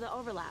Okay. run into the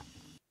overlap.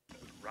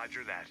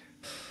 Roger that.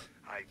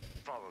 I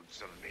followed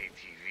some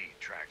ATV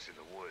tracks in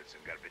the woods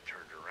and got a bit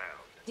turned around.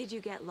 Did you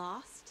get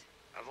lost?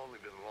 I've only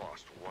been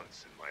lost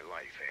once in my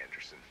life,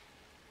 Anderson.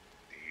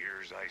 The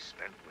years I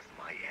spent with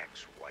my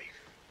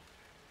ex-wife.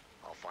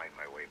 I'll find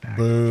my way back.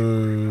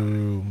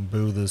 Boo.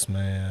 Boo this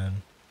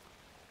man.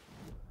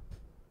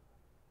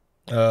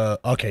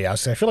 Okay, yeah,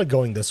 so I feel like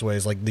going this way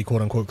is like the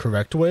quote-unquote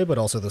correct way, but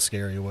also the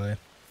scary way.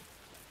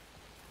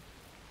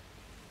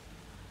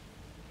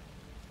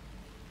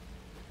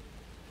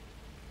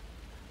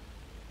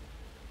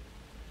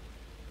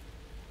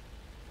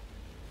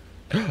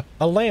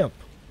 A lamp.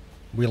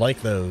 We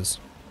like those.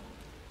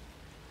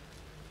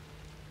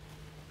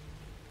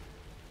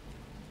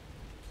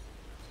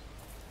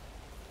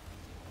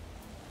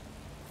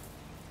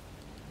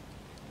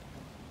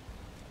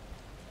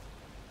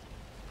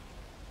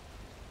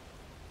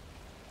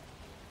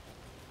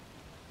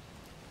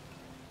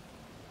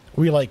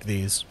 We like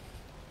these.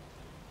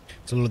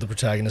 It's a little the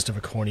protagonist of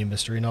a corny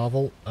mystery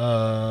novel.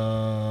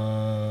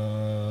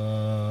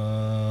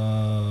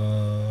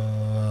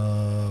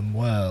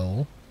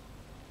 Well.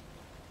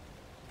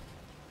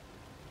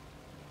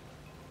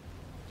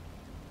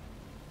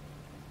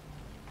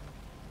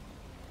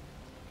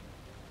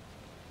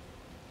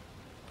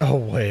 Oh,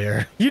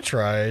 where? You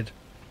tried.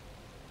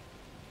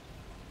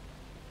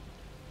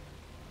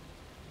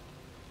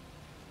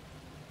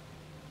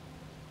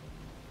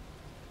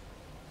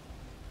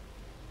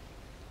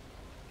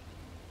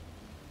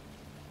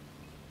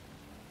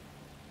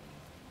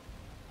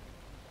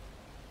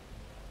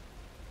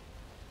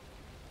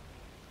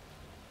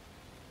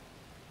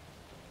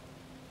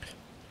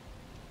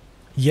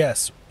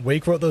 Yes,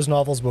 Wake wrote those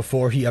novels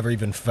before he ever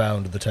even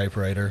found the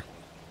typewriter.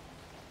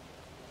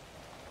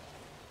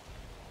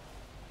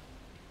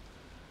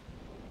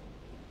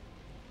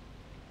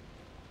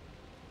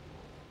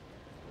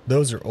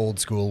 Those are old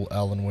school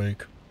Alan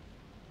Wake.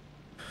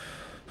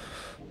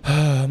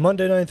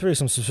 Monday 9/3,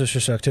 some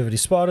suspicious activity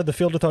spotted. The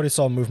fielder thought he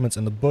saw movements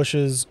in the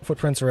bushes.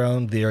 Footprints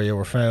around the area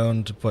were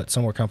found, but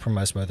some were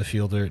compromised by the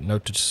fielder.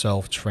 Note to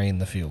self, train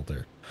the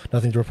fielder.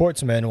 Nothing to report,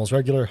 some manuals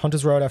regular.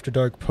 Hunters were out after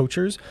dark,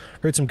 poachers.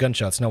 Heard some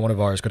gunshots, not one of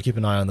ours. Gotta keep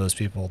an eye on those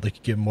people. They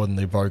could get more than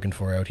they bargained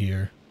for out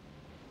here.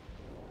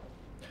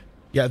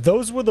 Yeah,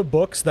 those were the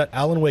books that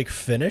Alan Wake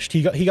finished.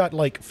 He got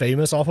like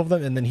famous off of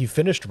them, and then he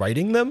finished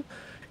writing them,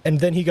 and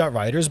then he got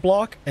writer's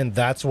block, and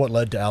that's what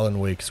led to Alan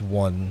Wake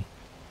 1's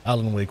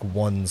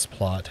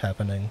plot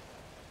happening.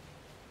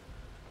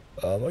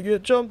 I'm gonna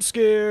get jump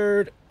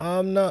scared.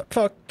 I'm not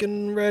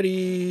fucking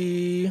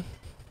ready.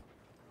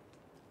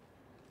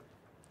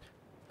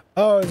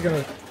 Oh,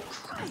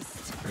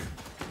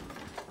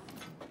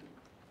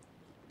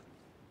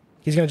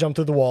 he's gonna jump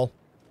through the wall.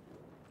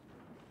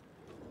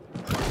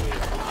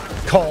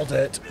 Called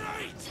it.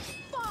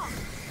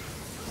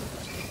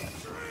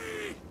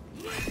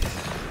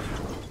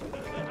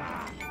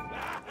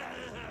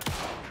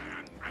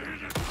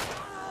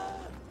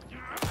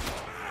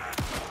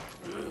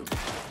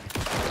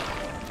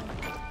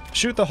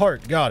 Shoot the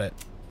heart. Got it.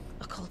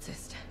 A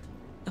cultist.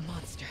 A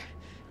monster.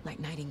 Like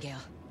Nightingale.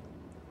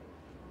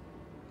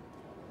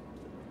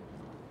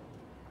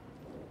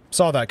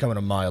 Saw that coming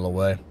a mile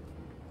away.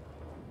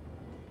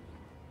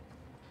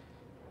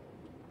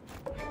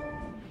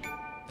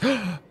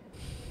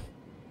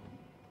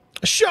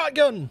 A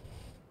shotgun!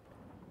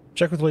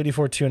 Check with Lady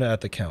Fortuna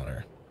at the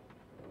counter.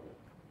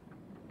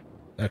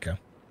 Okay.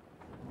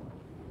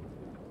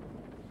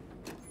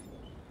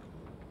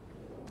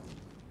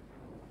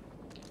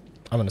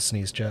 I'm gonna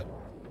sneeze, chat.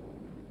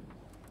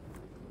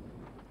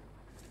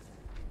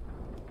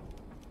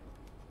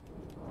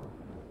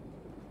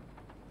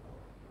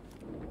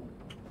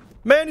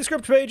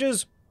 Manuscript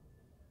pages!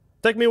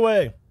 Take me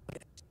away.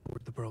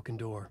 Toward the broken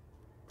door,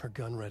 her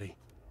gun ready,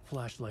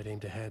 flashlight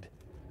aimed ahead.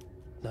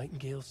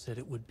 Nightingale said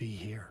it would be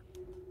here.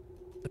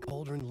 The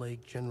Cauldron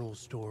Lake General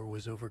Store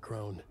was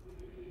overgrown,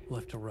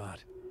 left to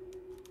rot.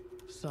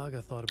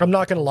 Saga thought about I'm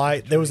not gonna lie,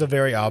 there was a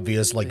very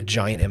obvious, like,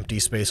 giant empty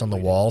space on the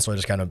wall, so I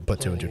just kind of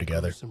put two and two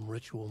together. Some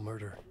ritual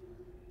murder.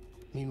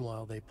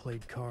 Meanwhile, they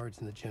played cards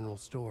in the general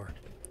store.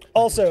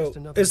 Also,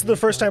 this is the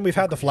first time we've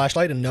had the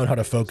flashlight and known how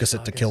to focus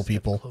it to kill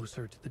people.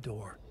 Closer to the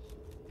door.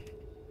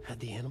 Had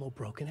the animal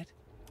broken it?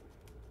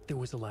 There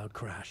was a loud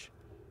crash.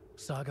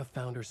 Saga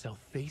found herself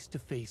face to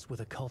face with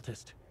a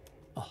cultist,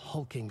 a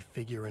hulking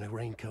figure in a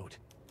raincoat.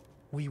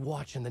 We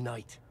watch in the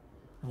night,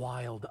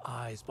 wild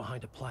eyes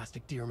behind a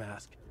plastic deer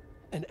mask,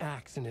 an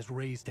axe in his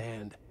raised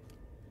hand.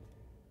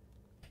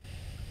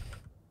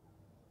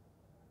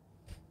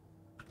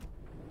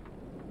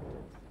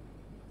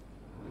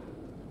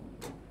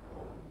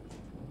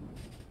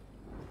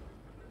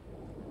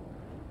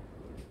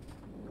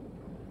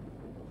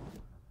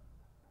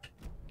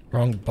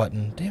 Wrong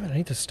button. Damn it, I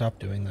need to stop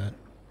doing that.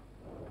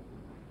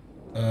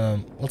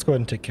 Let's go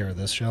ahead and take care of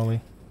this, shall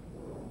we?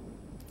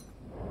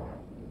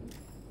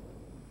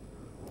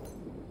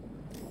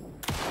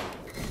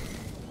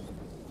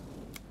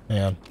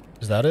 Man,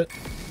 is that it?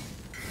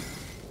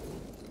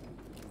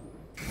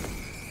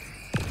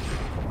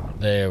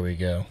 There we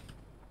go.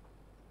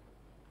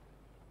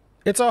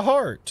 It's a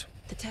heart.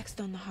 The text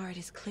on the heart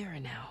is clearer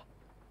now.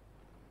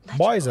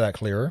 Why is that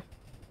clearer?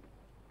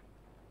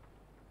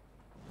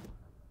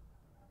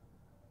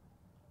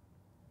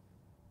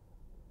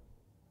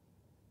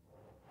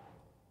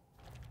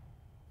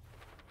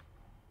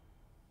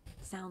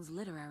 Sounds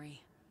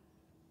literary.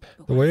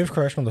 But The what wave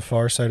crashed on the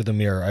far side of the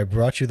mirror. I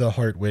brought you the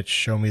heart which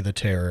show me the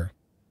terror.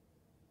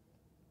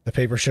 The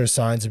paper shows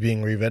signs of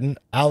being rewritten.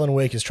 Alan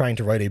Wake is trying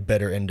to write a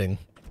better ending.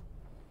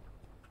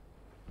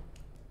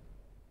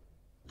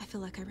 I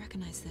feel like I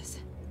recognize this.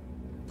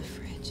 The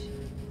fridge.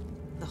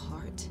 The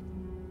heart.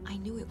 I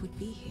knew it would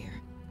be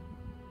here.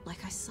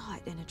 Like I saw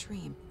it in a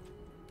dream.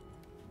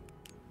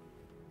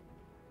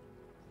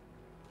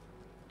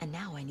 And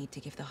now I need to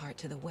give the heart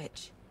to the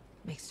witch.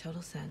 Makes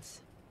total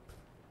sense.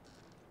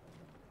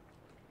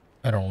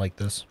 I don't like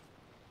this.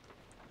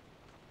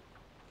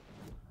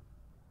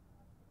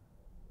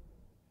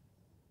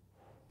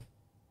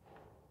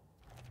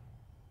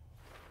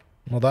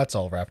 Well, that's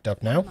all wrapped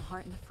up now. Found the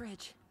heart in the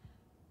fridge.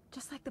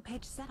 Just like the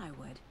page said I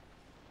would.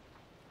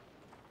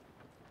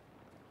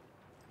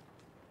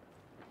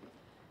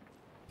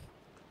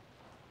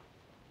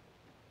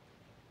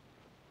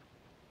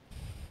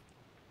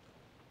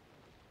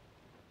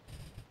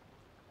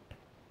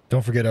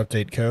 Don't forget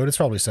update code. It's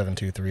probably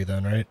 723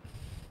 then, right?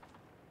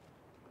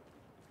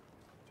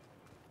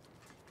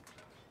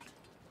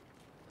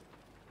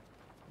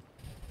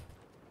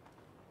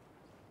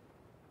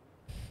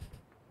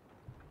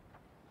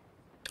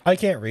 I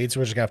can't read, so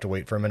we're just gonna have to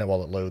wait for a minute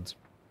while it loads.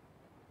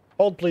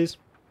 Hold, please.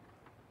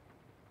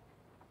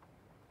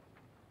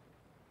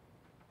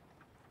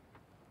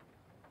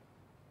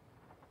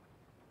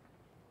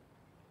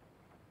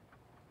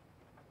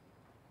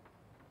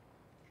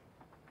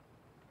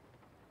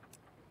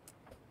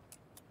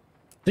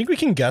 Think we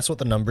can guess what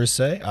the numbers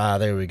say? Ah,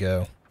 there we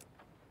go.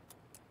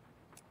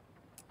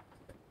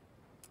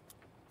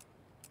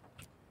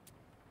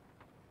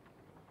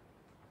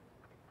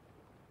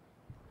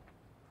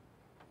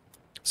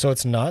 So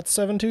it's not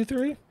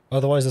 723?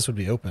 Otherwise this would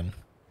be open.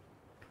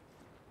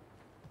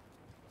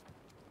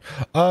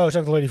 Oh,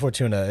 Chocolate Lady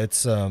Fortuna.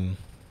 It's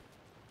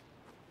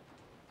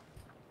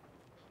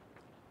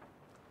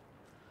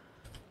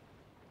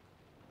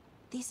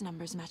These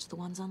numbers match the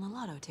ones on the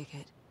lotto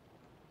ticket.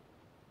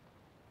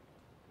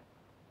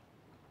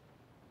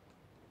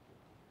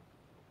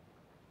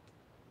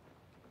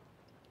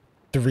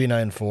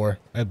 $394,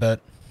 I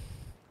bet.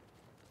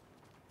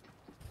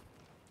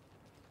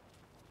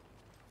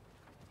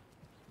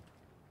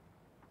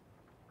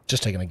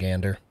 Just taking a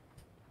gander.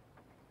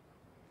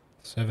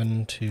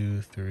 7,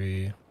 2,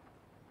 3,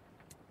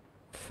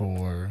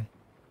 4.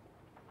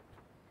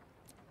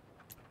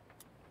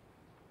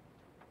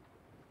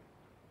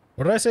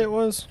 What did I say it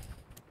was?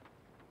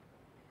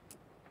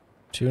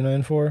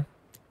 294?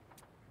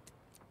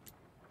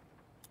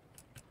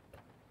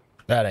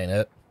 That ain't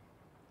it.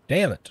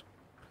 Damn it.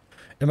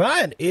 Am I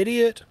an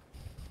idiot?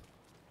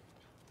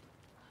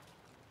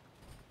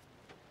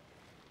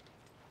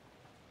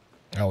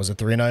 Oh, was it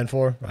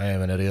 394? I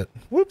am an idiot.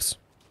 Whoops.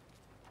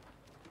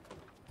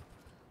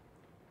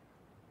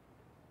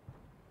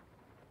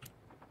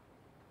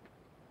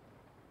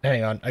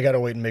 Hang on, I gotta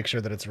wait and make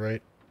sure that it's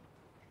right.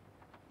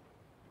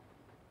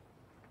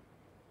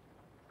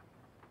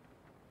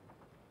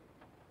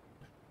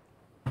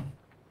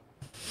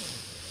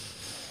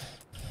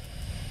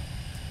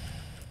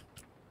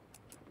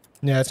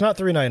 Yeah, it's not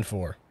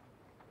 394.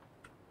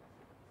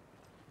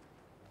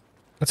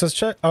 It says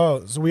check.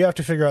 Oh, so we have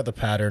to figure out the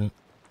pattern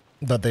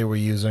that they were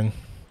using.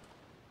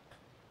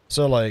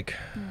 So, like...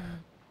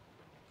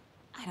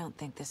 I don't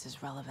think this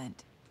is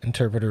relevant.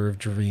 Interpreter of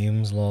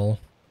dreams, lol.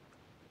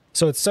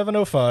 So it's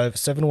 705,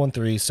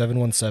 713,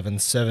 717,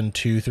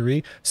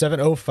 723,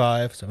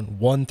 705,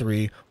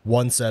 713,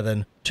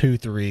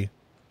 1723.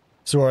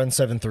 So we're on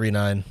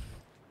 739.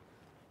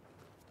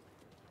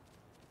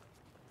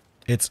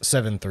 It's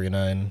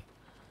 739.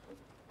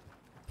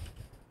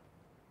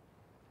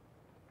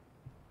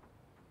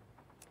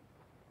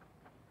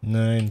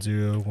 Nine,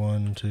 0,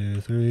 1, 2,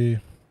 3,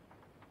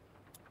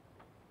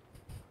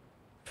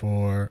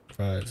 4,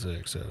 5,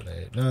 6, 7,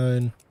 8,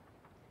 9.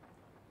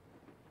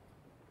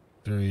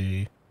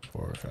 3,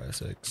 4, 5,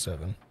 6,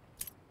 7.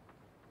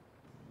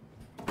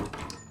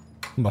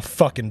 I'm a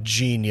fucking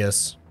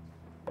genius.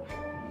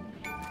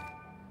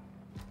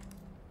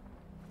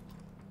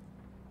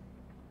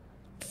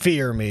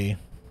 Fear me.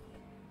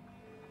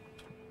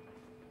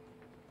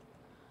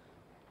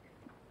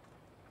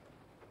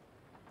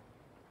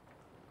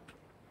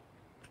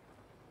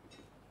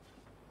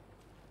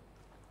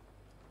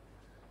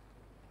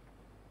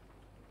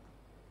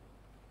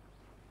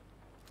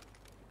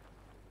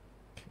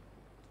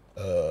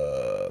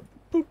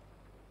 Boop,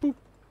 boop,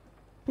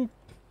 boop.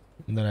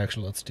 And then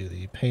actually let's do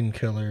the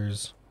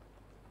painkillers.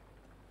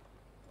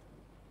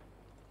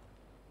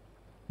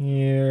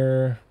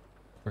 Here.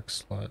 Quick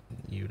slot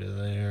you to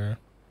there.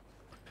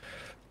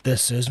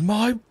 This is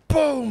my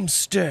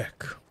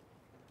boomstick!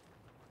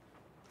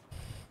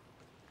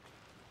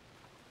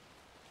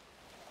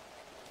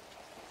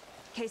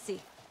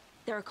 Casey,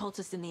 there are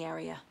cultists in the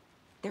area.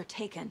 They're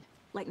taken,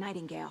 like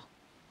Nightingale.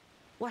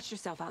 Watch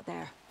yourself out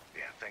there.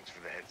 Yeah, thanks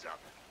for the heads up.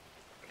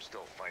 I'm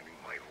still finding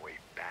my way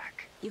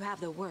back. You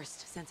have the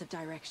worst sense of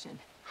direction.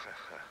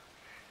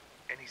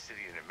 Any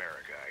city in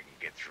America I can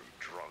get through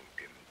drunk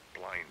and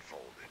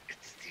blindfolded.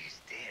 It's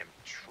these damn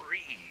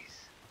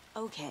trees.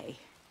 Okay,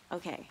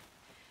 okay.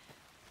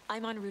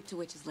 I'm en route to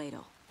Witch's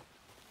Ladle.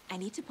 I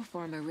need to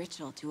perform a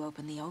ritual to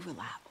open the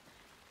overlap.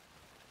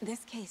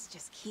 This case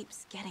just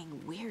keeps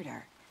getting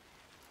weirder.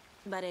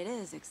 But it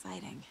is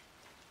exciting.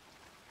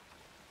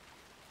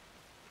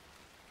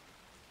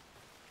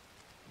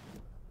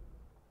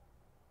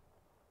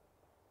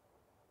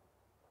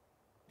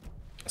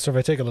 So if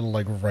I take a little,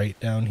 like, right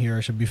down here, I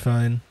should be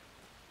fine.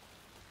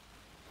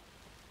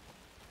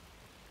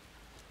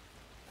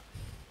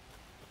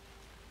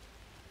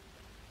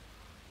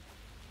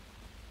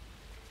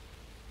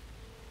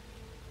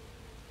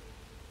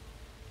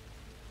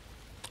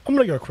 I'm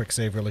gonna go quick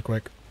save really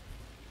quick.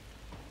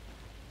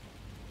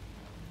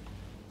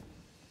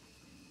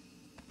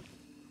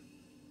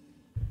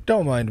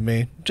 Don't mind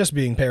me, just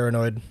being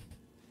paranoid.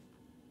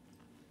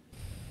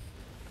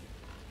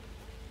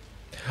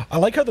 I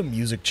like how the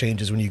music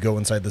changes when you go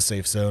inside the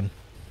safe zone.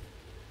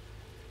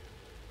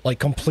 Like,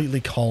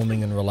 completely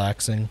calming and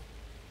relaxing.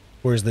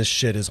 Whereas this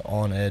shit is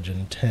on edge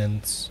and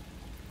tense.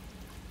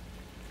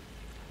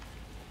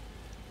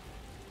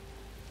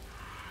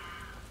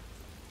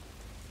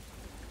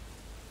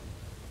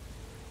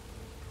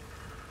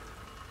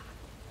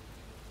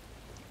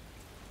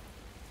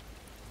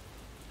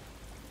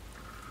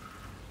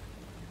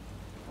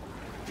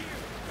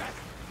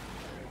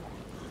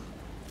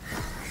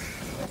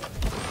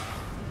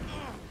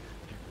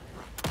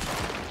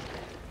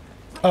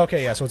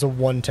 Okay, yeah, so it's a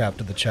one tap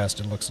to the chest,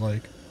 it looks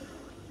like.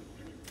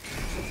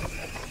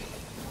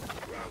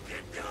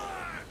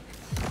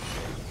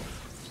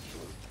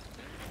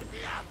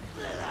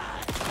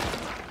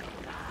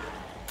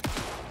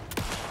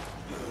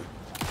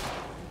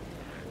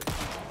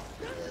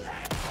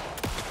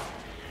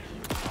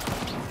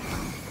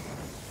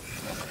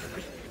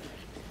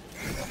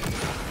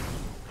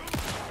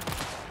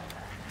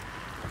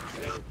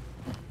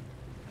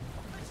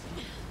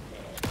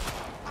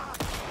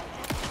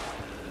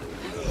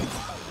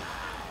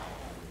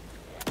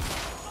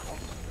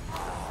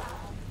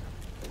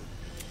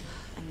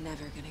 I'm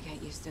never gonna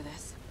get used to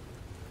this.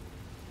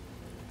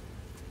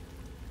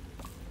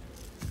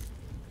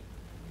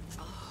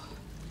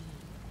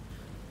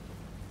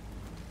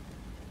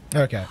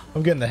 Okay,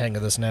 I'm getting the hang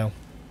of this now.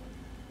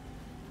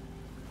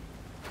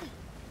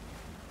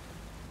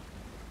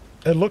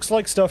 It looks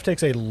like stuff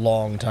takes a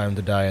long time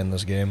to die in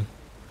this game.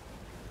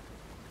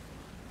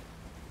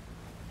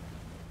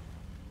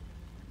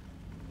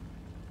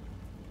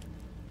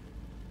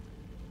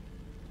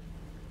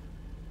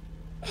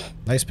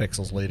 Nice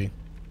pixels, lady.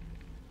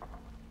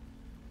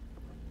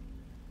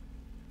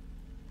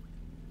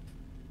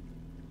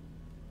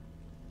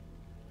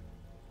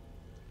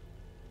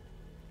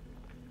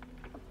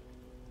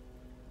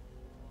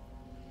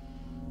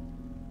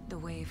 The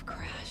wave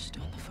crashed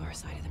on the far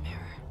side of the mirror.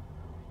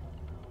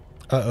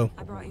 Uh-oh.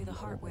 I brought you the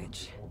Heart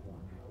Witch.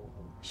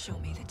 Show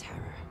me the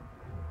terror.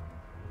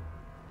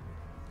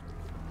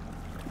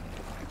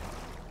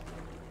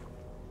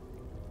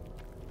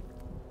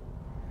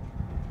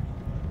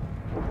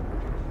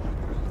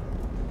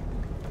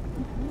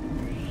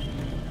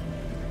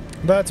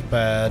 That's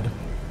bad.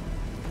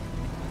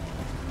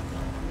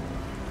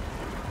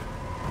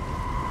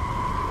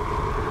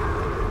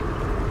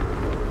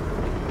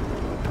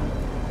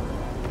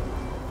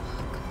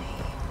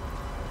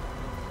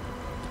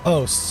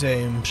 Oh,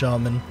 same,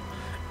 Shaman.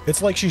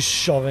 It's like she's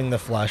shoving the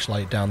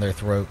flashlight down their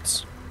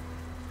throats.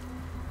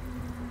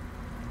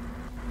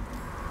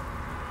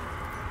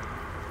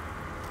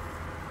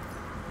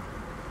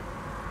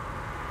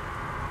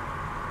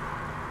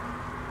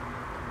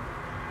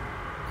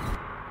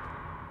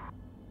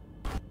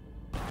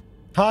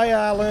 Hi,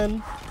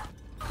 Alan.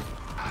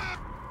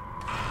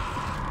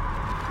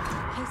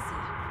 Casey,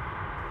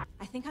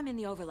 I think I'm in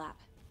the overlap.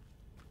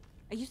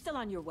 Are you still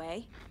on your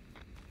way?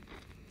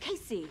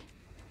 Casey!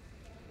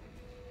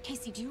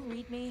 Casey, do you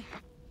read me?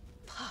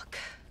 Fuck.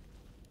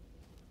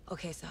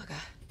 Okay, Saga.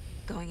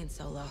 Going in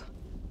solo.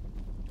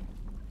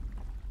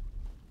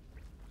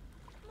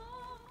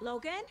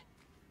 Logan?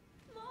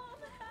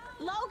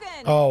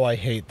 Logan! Oh, I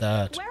hate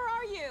that. Where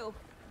are you?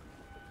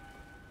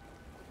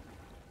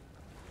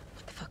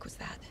 What the fuck was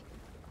that?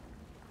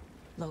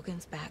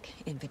 Logan's back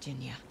in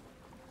Virginia.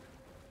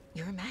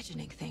 You're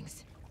imagining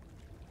things.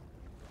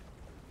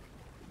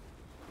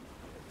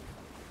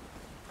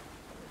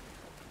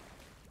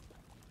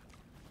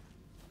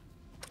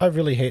 I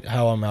really hate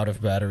how I'm out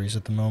of batteries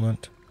at the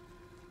moment.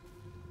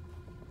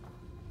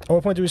 At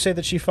what point do we say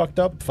that she fucked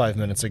up 5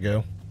 minutes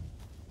ago?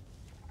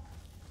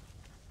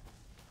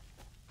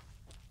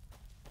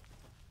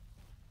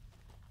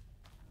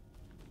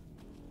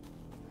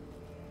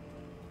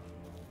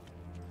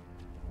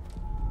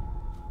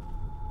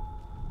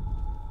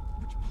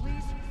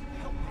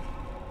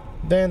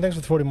 Dan, thanks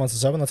for the 40 months of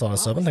 7. That's all of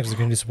 7. Thanks for the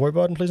community support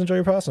button. Please enjoy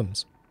your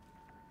possums.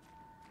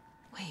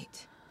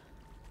 Wait.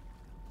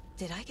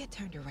 Did I get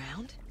turned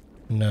around?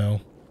 No.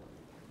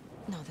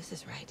 No, this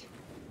is right.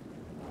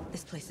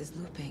 This place is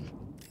looping.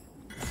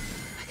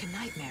 Like a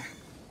nightmare.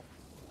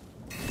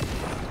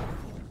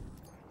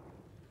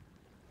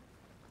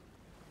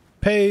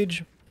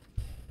 Page.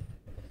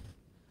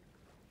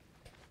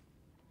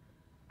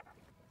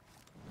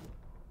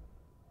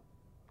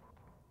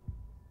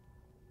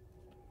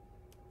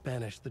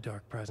 Banished the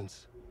dark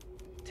presence.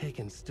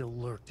 Taken still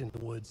lurked in the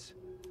woods.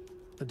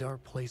 The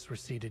dark place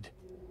receded.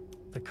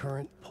 The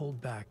current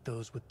pulled back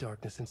those with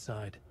darkness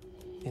inside.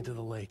 Into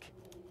the lake.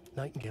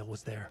 Nightingale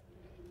was there.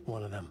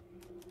 One of them.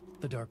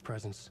 The dark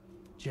presence.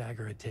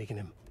 Jagger had taken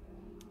him.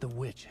 The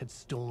witch had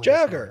stolen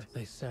Jagger! his heart.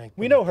 They sank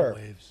We know beneath the her.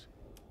 waves.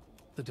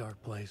 The dark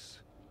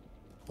place.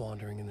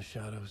 Wandering in the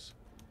shadows.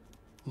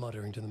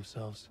 Muttering to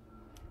themselves.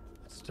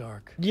 It's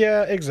dark.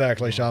 Yeah,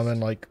 exactly, Shaman.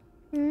 Like,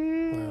 Where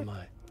am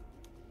I?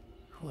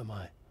 Who am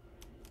I?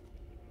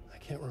 I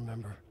can't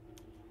remember.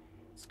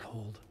 It's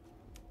cold.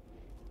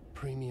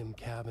 Premium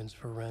cabins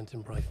for rent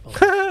in Bright Falls.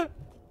 Who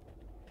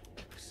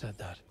said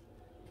that?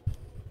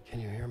 Can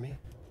you hear me?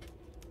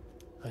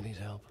 I need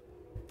help.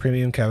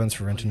 premium cabins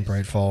for rent in Please.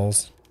 Bright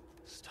Falls.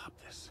 Stop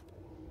this.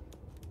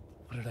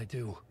 What did I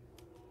do?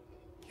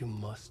 You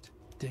must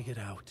dig it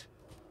out.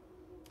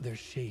 Their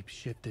shape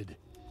shifted.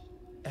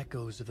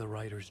 Echoes of the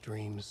writer's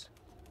dreams.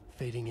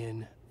 Fading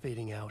in,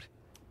 fading out.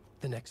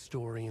 The next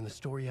story and the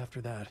story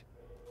after that.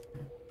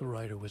 The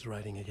writer was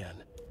writing again.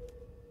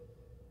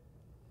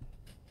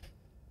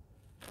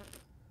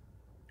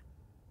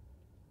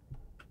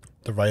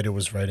 The writer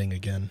was writing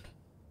again.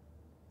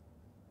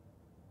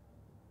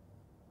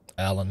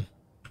 Alan.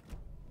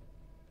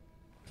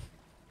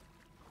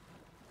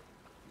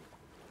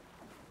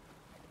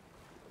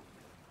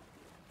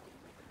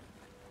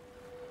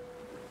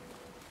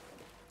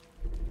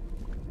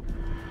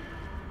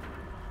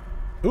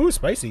 Ooh,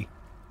 spicy.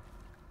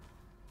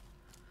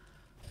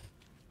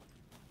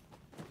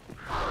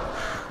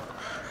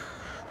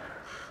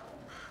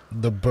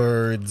 The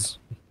birds.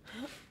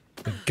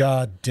 The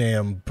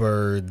goddamn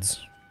birds.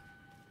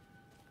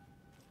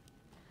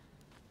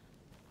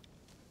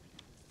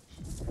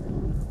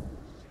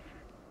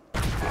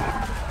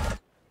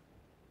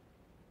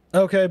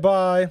 Okay,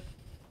 bye.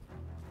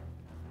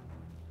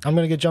 I'm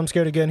gonna get jump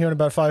scared again here in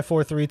about 5,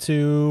 4, 3,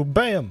 2,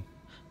 bam!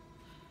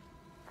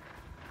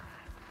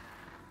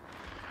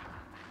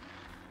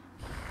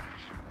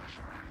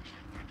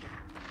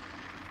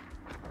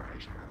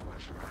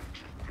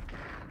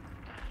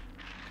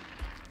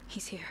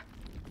 He's here.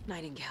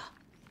 Nightingale.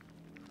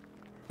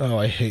 Oh,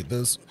 I hate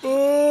this.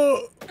 Ugh.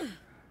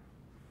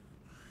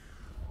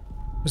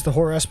 Is the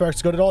horror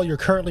aspects good at all? You're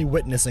currently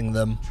witnessing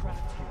them.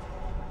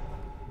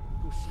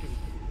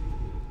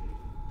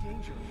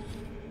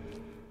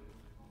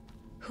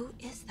 Who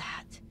is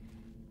that?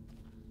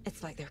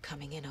 It's like they're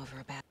coming in over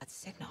a bad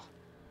signal.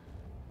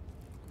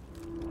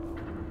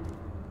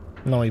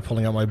 I'm only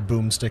pulling out my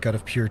boomstick out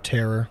of pure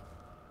terror.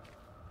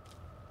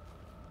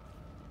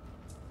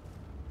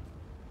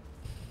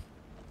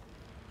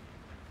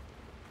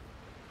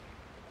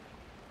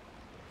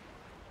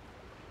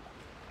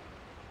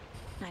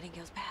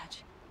 Nightingale's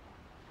badge.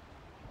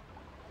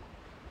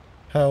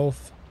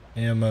 Health,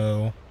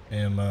 ammo,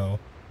 ammo,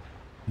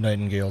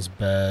 Nightingale's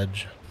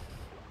badge.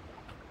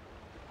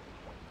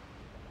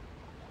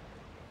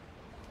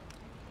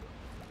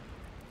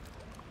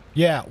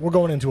 Yeah, we're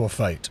going into a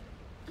fight.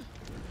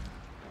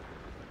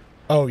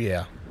 Oh,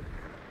 yeah.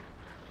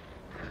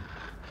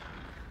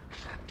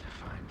 Sent to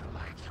find the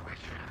light switch.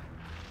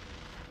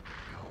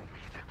 Show me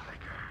the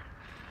clicker.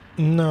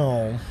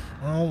 No,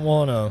 I don't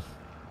wanna.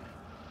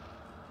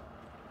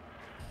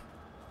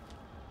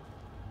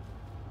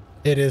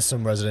 It is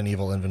some Resident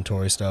Evil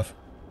inventory stuff.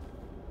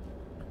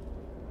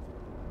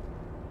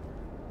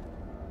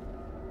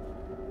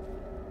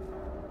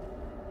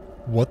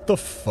 What the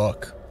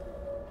fuck?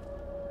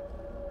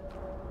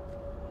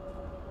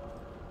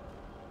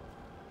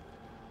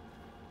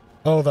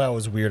 Oh, that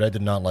was weird. I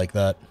did not like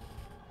that.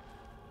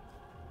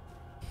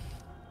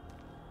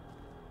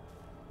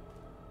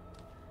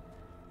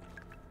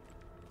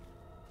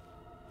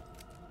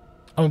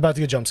 I'm about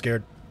to get jump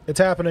scared. It's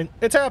happening.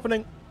 It's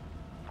happening.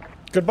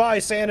 Goodbye,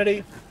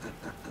 sanity.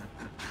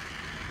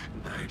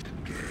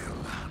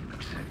 Nightingale.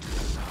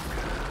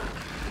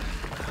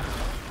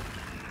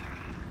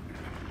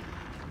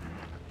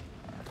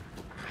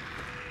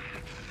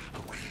 A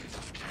wave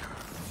of terror.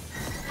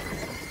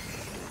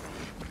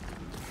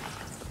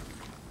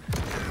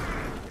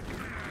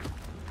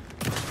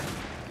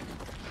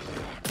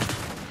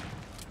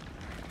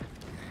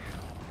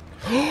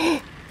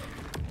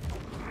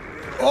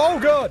 Oh,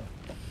 God.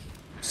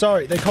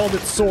 Sorry, they called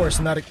it source,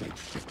 and that...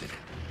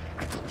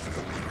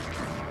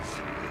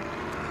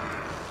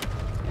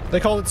 They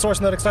called it source,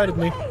 and that excited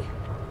me.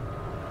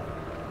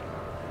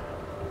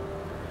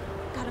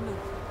 Gotta move.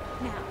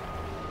 Now.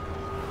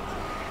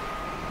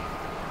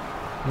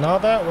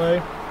 Not that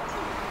way.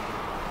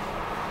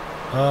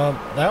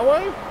 That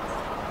way?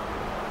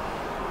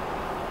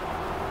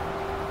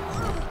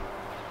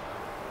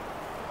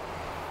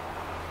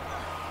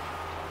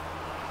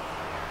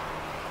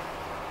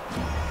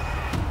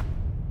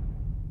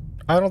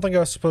 I don't think I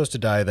was supposed to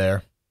die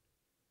there.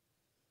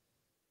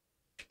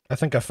 I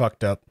think I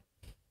fucked up.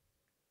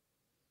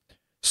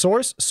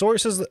 Source?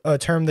 Source is a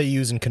term they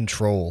use in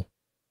Control.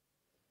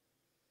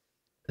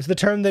 It's the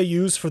term they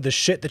use for the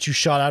shit that you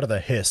shot out of the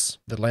hiss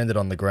that landed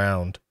on the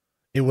ground.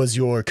 It was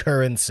your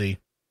currency.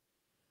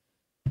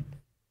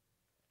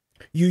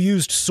 You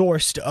used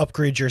Source to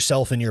upgrade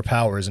yourself and your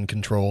powers in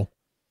Control.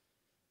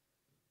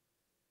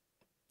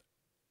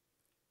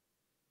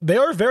 They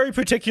are very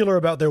particular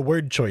about their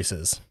word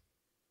choices.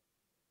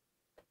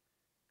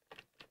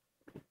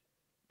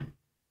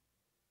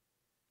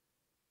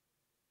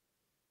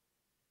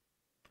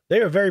 They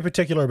are very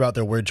particular about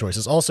their word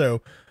choices.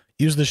 Also,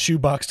 use the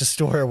shoebox to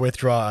store or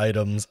withdraw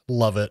items.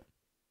 Love it.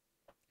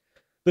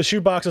 The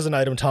shoebox is an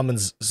item Tom and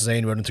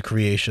Zane wrote into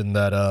creation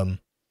that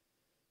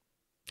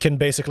can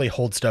basically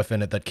hold stuff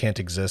in it that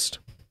can't exist.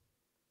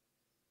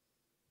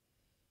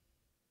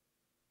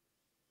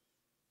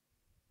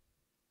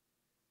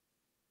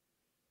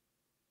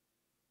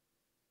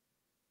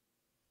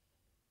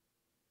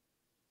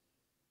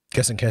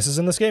 Guessing kisses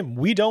in this game?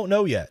 We don't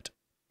know yet.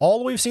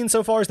 All we've seen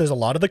so far is there's a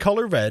lot of the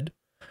color red,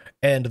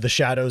 and the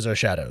shadows are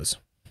shadows.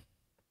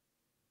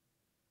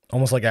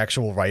 Almost like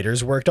actual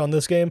writers worked on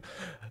this game.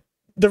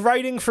 The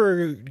writing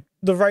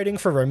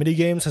for Remedy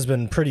games has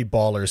been pretty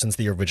baller since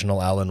the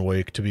original Alan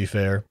Wake, to be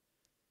fair.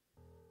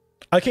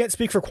 I can't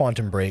speak for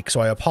Quantum Break, so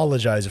I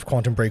apologize if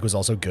Quantum Break was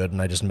also good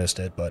and I just missed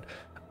it, but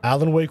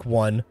Alan Wake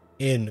 1,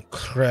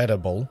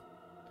 incredible.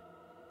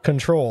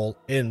 Control,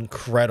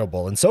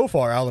 incredible. And so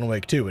far, Alan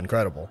Wake 2,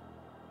 incredible.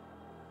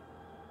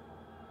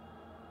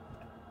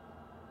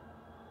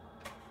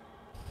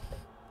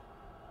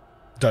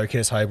 Dark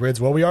Hiss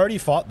hybrids. Well, we already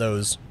fought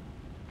those.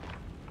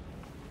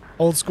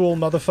 Old school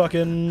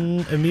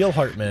motherfucking Emil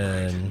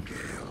Hartman.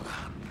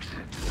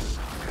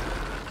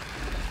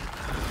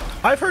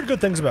 I've heard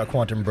good things about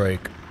Quantum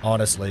Break,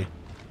 honestly.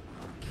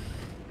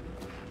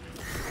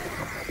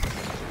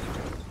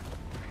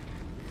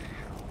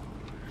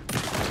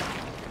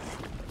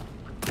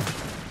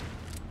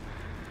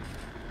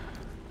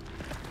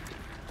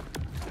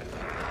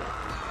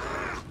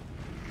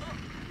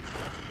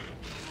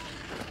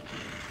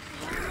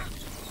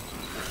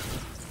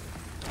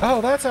 Oh,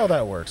 that's how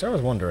that works. I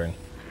was wondering.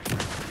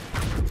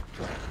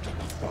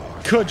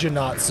 Could you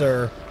not,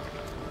 sir?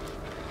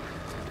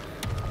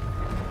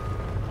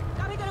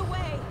 Gotta get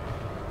away.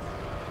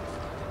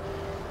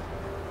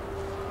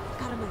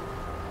 Gotta move.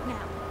 Now.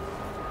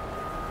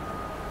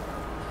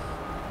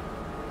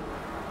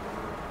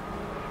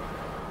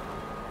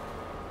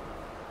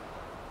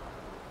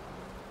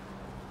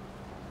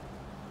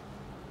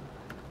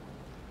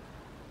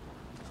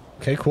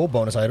 Okay, cool.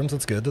 Bonus items.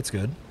 That's good. That's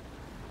good.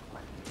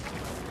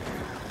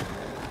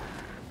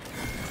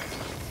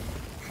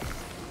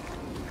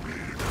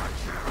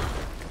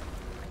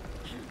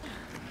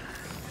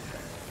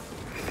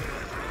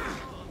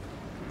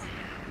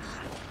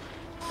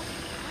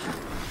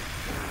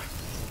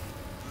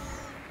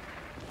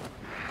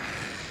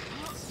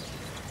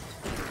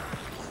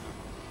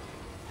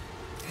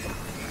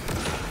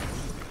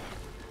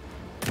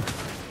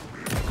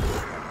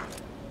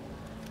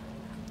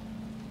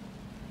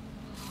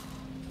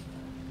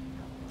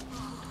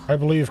 I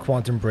believe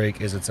Quantum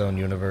Break is its own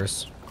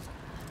universe,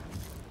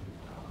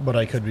 but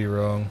I could be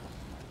wrong.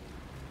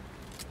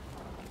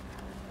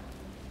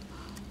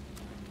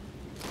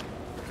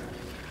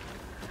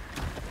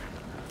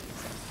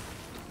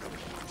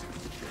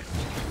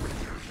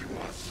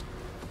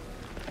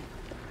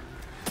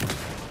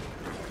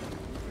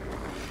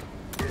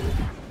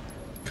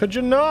 Could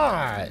you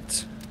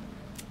not?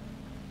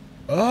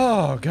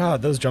 Oh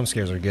god, those jump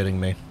scares are getting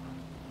me.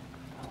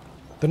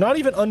 They're not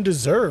even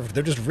undeserved,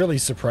 they're just really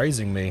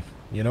surprising me.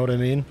 You know what I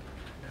mean?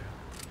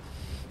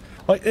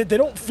 Like, they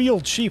don't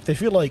feel cheap, they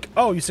feel like,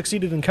 oh, you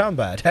succeeded in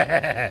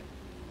combat.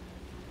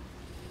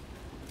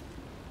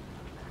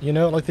 You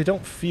know, like, they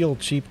don't feel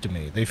cheap to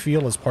me. They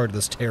feel as part of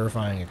this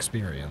terrifying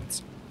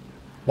experience.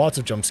 Lots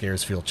of jump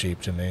scares feel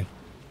cheap to me.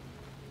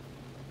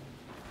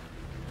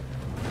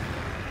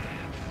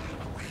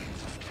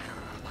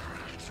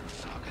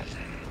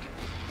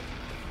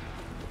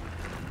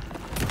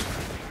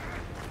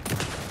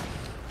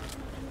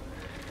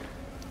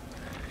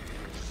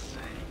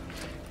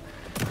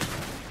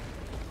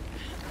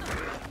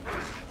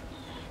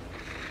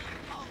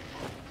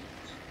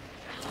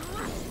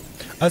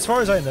 As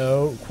far as I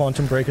know,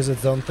 Quantum Break is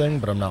its own thing,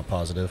 but I'm not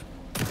positive.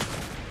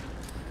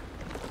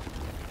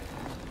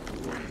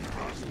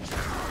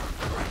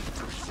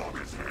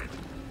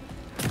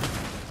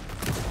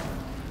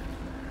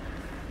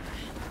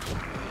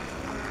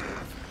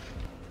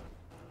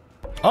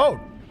 Oh!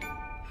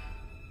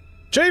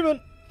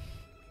 Achievement!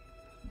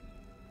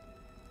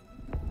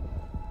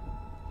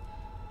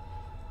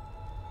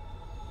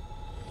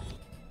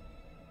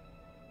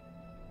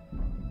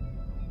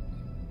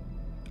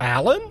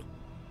 Alan?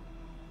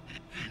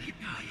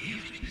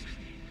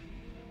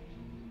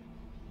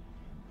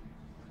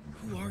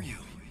 Who are you?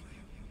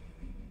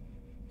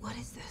 What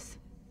is this?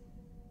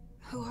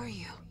 Who are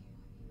you?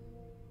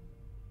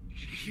 Did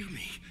you hear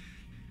me?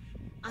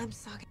 I'm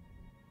Saga.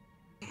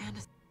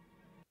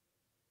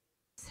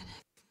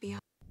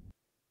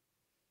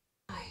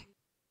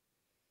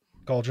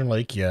 Cauldron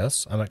Lake,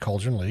 yes. I'm at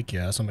Cauldron Lake,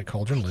 yes. I'm at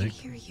Cauldron I can Lake.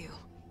 hear you.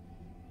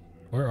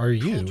 Where are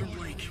you? Cauldron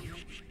Lake.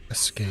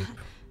 Escape.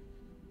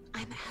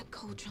 I'm at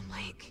Cauldron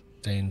Lake.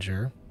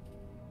 Danger.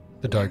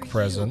 The Where Dark are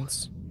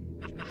Presence.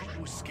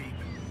 To escape.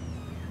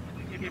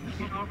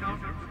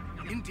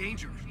 In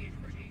danger.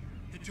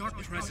 The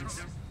Dark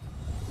Presence.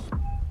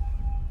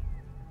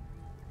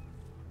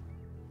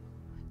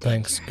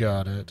 Thanks,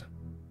 got it.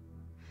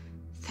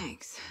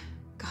 Thanks.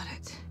 Got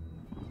it.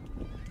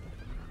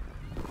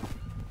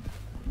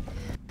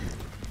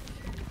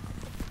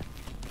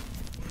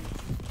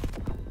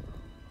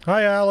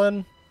 Hi,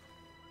 Alan.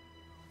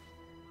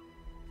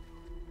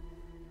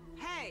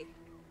 Hey!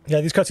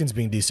 Yeah, these cutscenes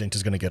being desynced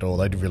is gonna get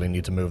old. I really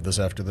need to move this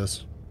after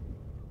this.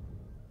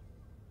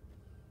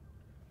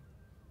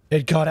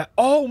 It got out.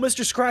 Oh,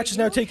 Mr. Scratch is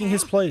now taking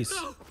his place.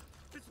 No!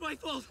 It's my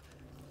fault!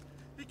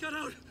 It got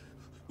out!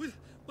 With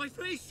my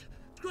face!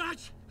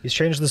 Scratch! He's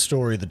changed the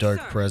story, the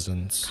Dark Sir,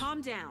 Presence.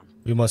 Calm down.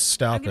 We must I'm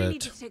stop gonna need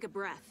it. you to take a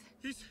breath.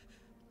 He's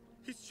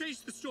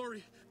changed the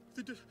story.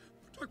 The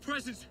Dark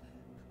Presence.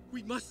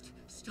 We must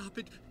stop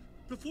it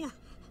before...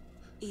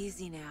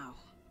 Easy now.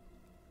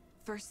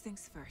 First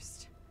things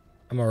first.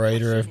 I'm a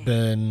writer. What's I've your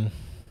been...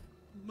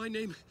 My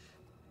name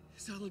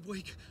is Alan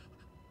Wake.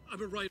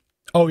 I'm a writer.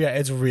 Oh yeah,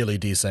 it's really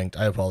desynced.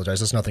 I apologize.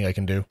 There's nothing I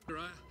can do.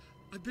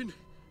 I've been...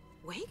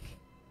 Wake?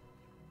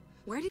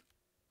 Where did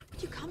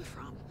you come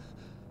from?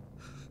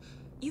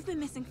 You've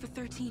been missing for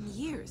 13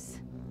 years.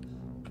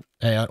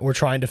 Hang on, we're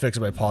trying to fix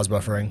it by pause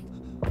buffering.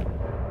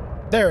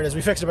 There it is.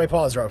 We fixed it by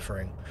pause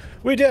buffering.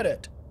 We did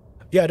it.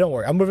 Yeah, don't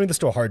worry. I'm moving this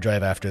to a hard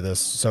drive after this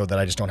so that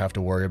I just don't have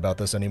to worry about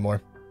this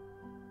anymore.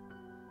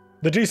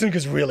 The desync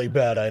is really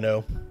bad, I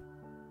know.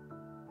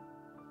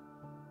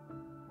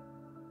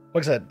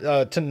 Like I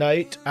said,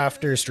 tonight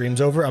after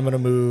stream's over, I'm gonna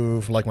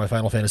move like my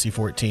Final Fantasy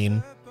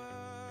XIV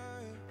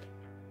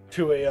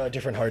to a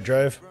different hard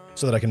drive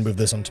so that I can move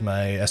this onto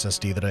my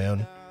SSD that I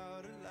own.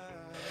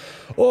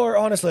 Or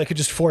honestly, I could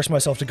just force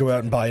myself to go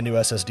out and buy a new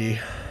SSD,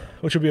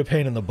 which would be a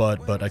pain in the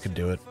butt, but I could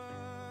do it.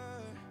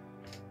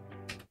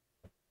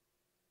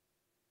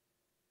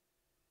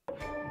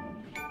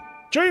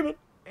 Jamin!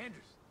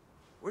 Anders,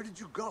 where did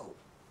you go?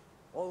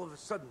 All of a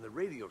sudden, the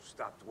radio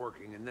stopped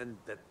working, and then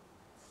that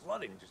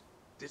flooding just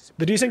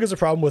disappeared. The desync is a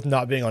problem with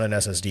not being on an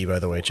SSD, by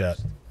the way,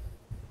 chat.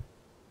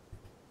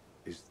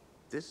 Is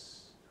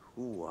this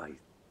who I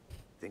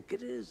think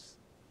it is?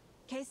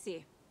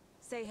 Casey,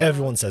 say hello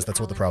Everyone says to that's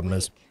what the Alan problem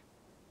is. Wake.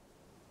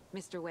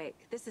 Mr.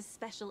 Wake, this is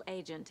Special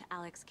Agent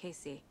Alex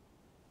Casey.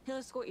 He'll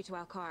escort you to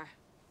our car.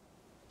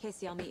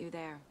 Casey, I'll meet you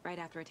there, right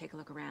after I take a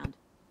look around.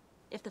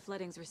 If the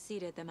flooding's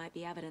receded, there might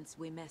be evidence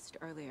we missed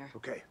earlier.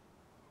 Okay.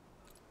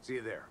 See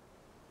you there.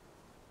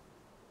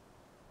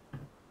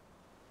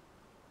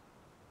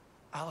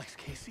 Alex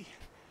Casey?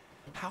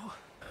 How?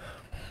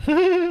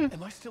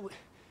 Am I still...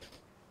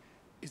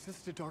 Is this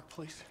the dark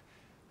place?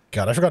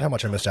 God, I forgot how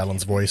much I missed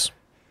Alan's voice.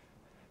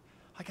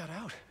 I got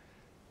out.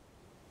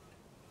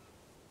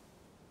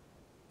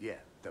 Yeah,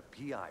 the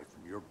PI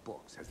from your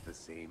books has the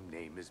same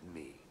name as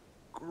me.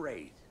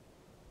 Great.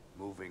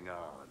 Moving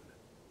on.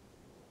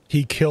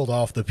 He killed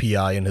off the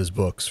PI in his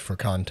books, for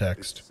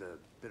context. It's a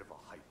bit of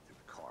a hike to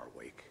the car,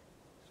 Wake.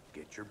 So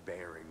get your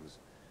bearings,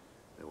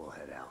 then we'll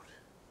head out.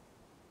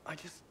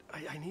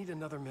 I need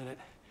another minute.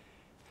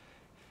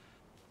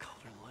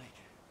 Cauldron Lake.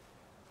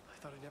 I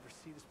thought I'd never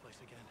see this place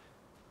again.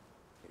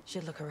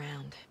 Should look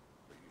around.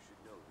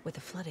 With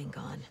the flooding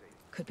gone,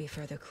 could be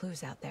further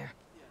clues out there.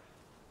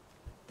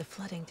 The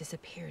flooding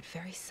disappeared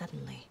very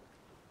suddenly.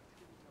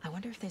 I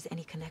wonder if there's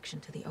any connection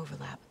to the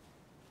overlap.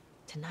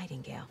 To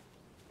Nightingale.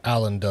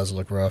 Alan does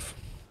look rough.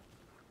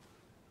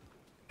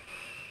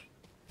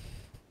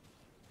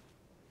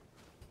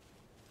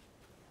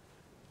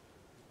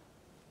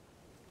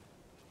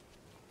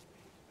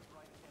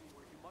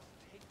 You must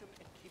take them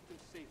and keep them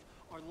safe.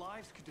 Our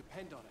lives could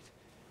depend on it.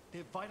 They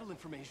have vital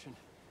information.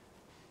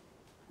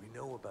 We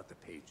know about the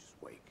pages,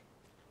 Wake.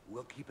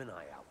 We'll keep an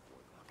eye out for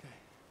them. Okay.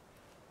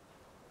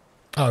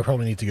 Oh, I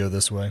probably need to go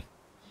this way.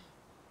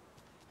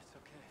 It's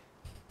okay.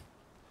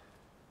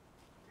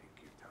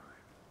 Take your time.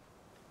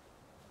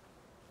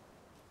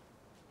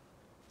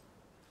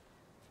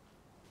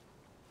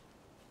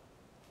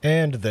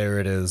 And there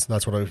it is.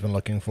 That's what I've been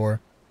looking for.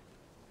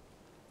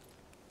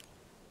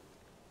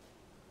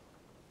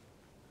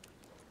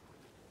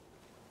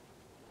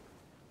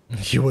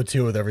 You would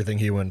too with everything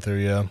he went through,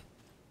 yeah.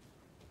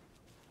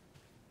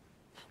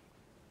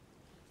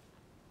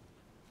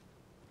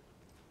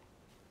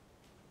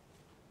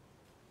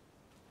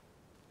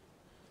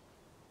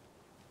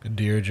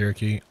 Deer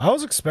jerky. I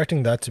was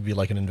expecting that to be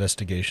like an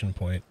investigation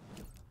point.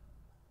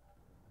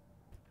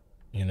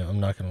 You know, I'm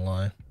not gonna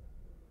lie.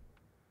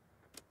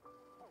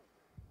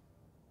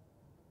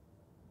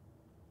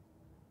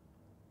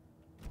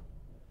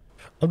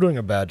 I'm doing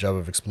a bad job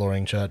of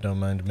exploring, chat, don't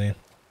mind me.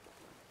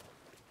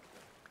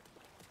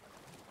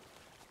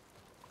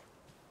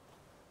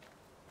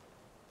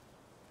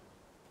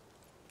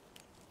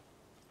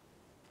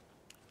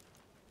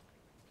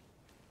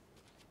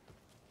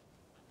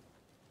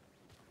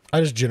 I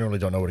just generally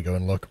don't know where to go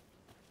and look.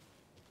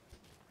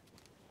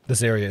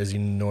 This area is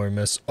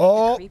enormous. The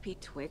Oh! creepy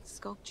twig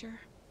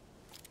sculpture?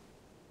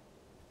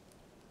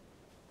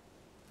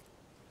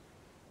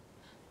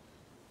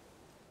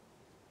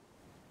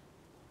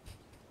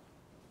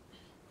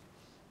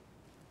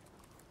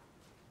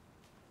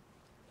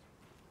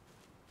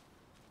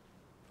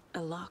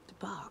 A locked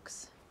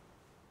box.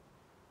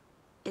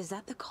 Is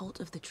that the cult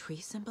of the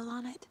tree symbol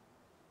on it?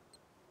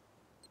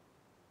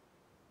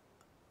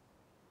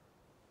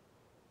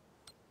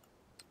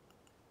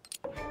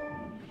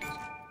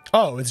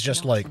 Oh, it's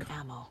just Notes like...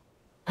 and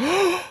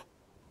ammo.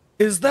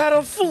 Is that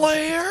a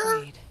flare?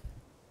 Trade.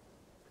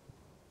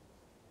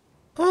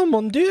 Oh,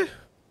 mon dieu.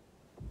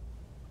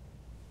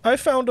 I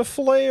found a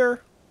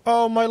flare.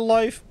 Oh, my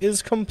life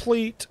is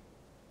complete.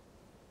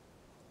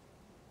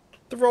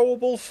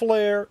 Throwable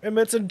flare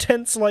emits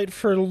intense light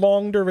for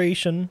long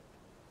duration.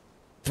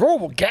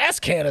 Throwable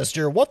gas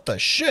canister? What the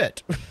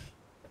shit?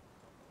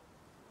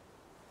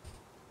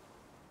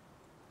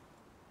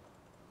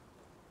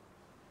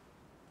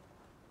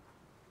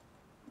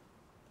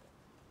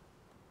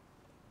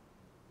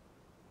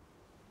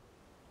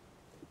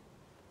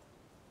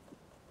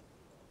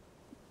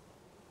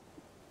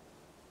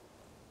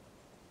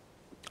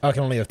 I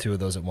can only have 2 of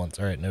those at once.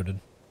 Alright, noted.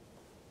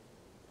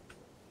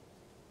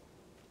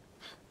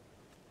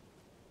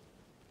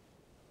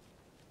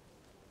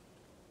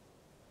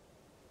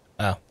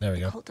 Oh, there we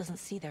The go. cult doesn't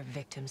see their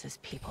victims as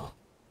people.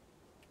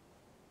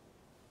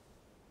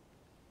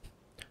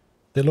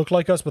 They look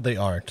like us, but they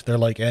aren't. They're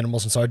like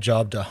animals, and it's our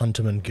job to hunt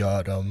them and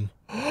gut them.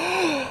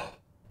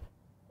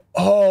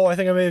 Oh, I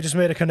think I may have just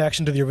made a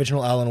connection to the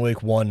original Alan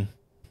Wake 1.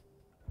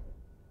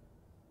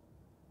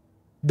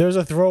 There's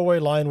a throwaway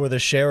line where the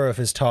sheriff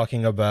is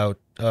talking about,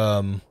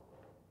 Nightingale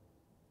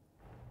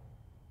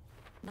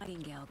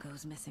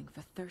goes missing for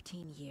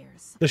 13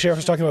 years. the sheriff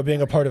is talking about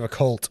being a part of a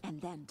cult.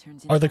 And then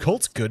turns Are the into a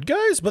cults good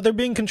guys? But they're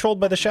being controlled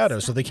by the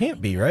shadows, so they can't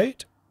be,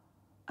 right?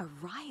 A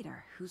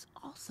writer who's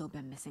also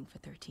been missing for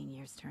 13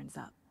 years turns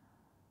up.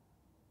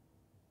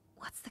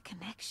 What's the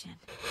connection?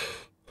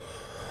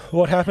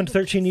 What happened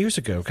 13 years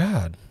ago?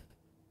 God.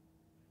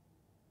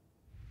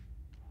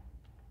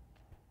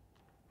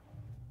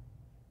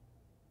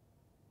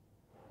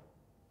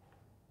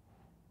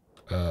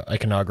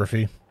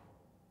 Iconography.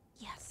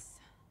 Yes.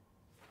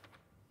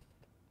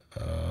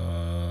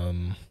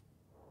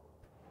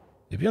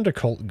 Maybe under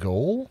cult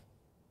goal?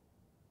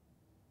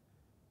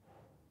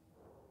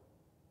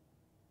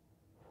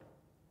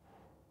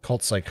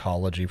 Cult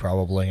psychology,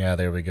 probably. Yeah,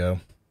 there we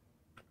go.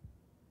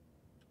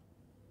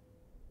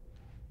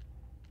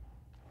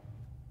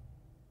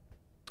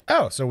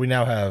 Oh, so we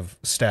now have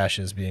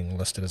stashes being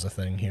listed as a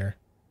thing here.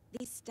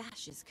 These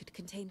stashes could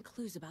contain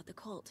clues about the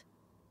cult.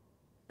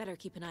 Better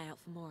keep an eye out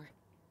for more.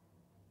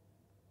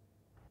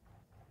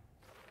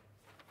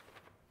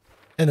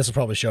 And this will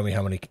probably show me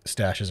how many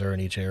stashes are in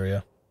each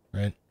area,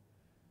 right?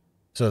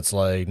 So it's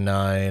like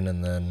 9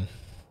 and then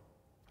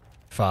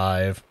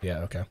 5. Yeah,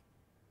 okay.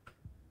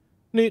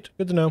 Neat.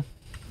 Good to know.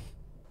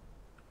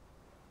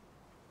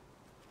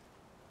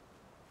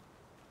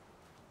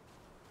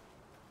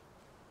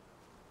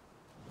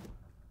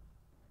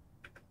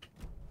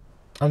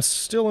 I'm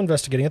still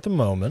investigating at the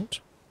moment.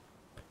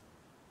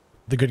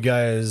 The good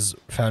guys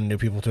found new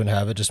people to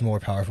inhabit, just more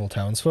powerful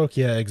townsfolk.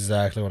 Yeah,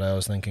 exactly what I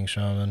was thinking,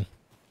 Shaman.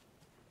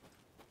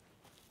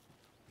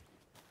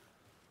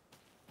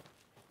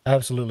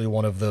 Absolutely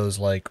one of those,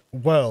 like,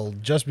 well,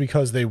 just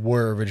because they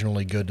were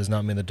originally good does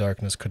not mean the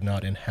darkness could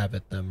not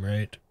inhabit them,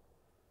 right?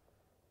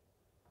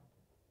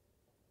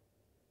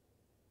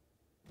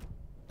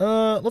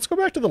 Let's go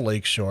back to the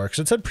lakeshore, because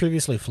it said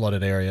previously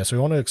flooded area, so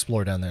we want to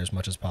explore down there as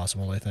much as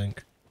possible, I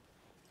think.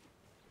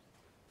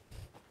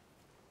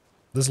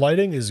 This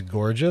lighting is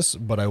gorgeous,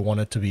 but I want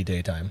it to be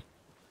daytime.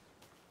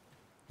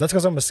 That's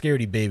because I'm a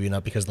scaredy baby,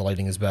 not because the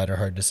lighting is bad or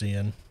hard to see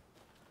in.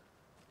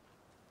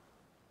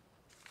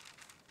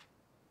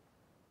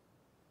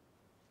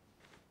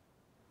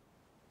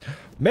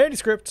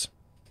 Manuscript!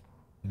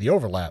 The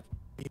overlap.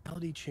 The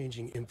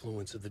reality-changing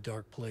influence of the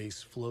dark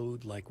place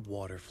flowed like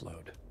water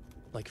flowed,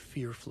 like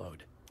fear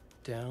flowed,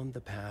 down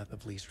the path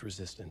of least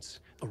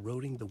resistance,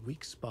 eroding the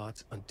weak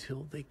spots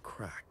until they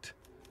cracked.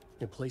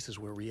 In places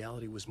where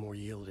reality was more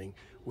yielding,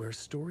 where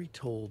story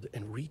told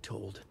and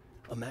retold,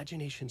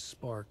 imagination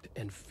sparked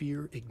and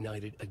fear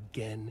ignited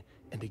again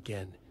and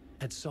again,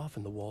 had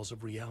softened the walls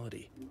of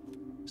reality.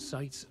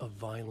 Sites of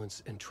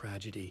violence and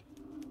tragedy,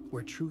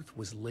 where truth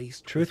was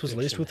laced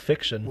with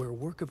fiction. Where a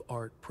work of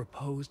art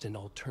proposed an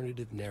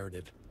alternative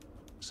narrative,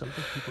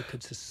 something people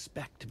could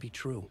suspect to be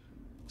true,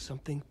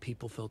 something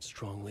people felt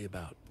strongly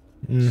about.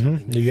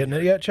 Mm-hmm. You getting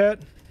it yet, chat?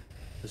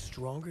 The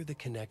stronger the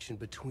connection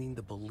between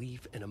the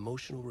belief and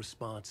emotional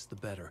response, the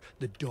better.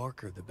 The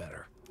darker, the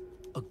better.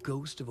 A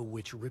ghost of a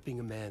witch ripping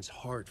a man's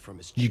heart from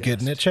his chest. You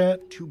getting it,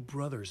 chat? 2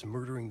 brothers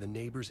murdering the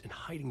neighbors and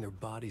hiding their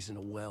bodies in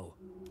a well.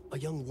 A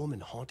young woman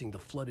haunting the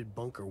flooded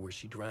bunker where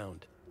she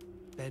drowned.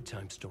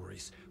 Bedtime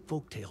stories,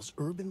 folktales,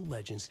 urban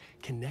legends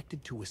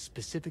connected to a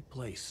specific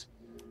place.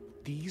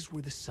 These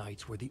were the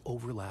sites where the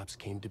overlaps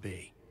came to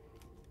be.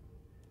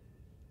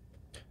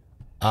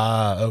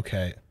 Ah,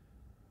 okay.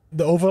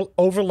 The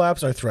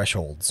overlaps are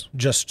thresholds.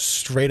 Just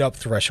straight up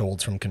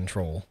thresholds from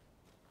Control.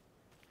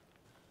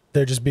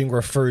 They're just being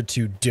referred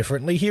to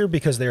differently here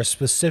because they are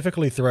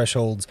specifically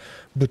thresholds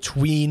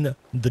between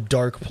the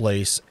dark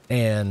place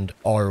and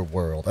our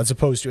world, as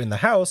opposed to in the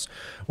house,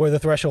 where the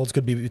thresholds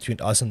could be between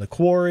us and the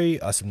quarry,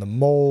 us and the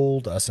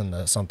mold, us and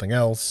the something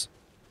else.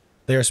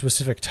 They are a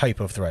specific type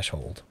of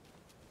threshold.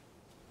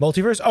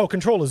 Multiverse? Oh,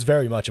 Control is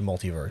very much a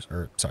multiverse.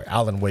 Or, sorry,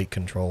 Alan Wake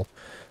Control.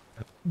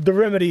 The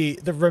Remedy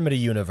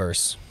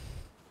universe.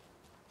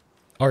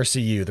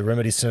 RCU, the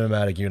Remedy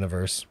Cinematic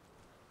Universe.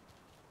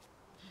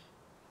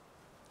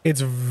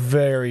 It's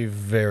very,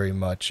 very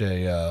much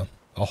a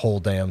whole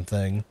damn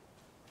thing.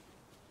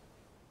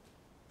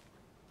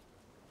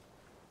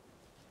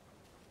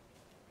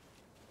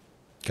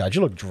 God,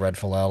 you look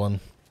dreadful, Alan.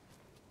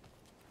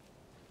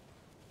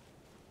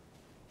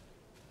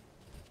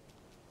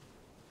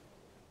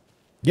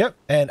 Yep,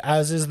 and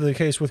as is the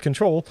case with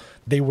Control,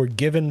 they were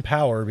given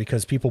power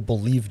because people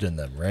believed in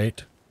them,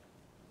 right?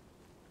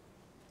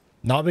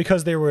 Not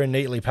because they were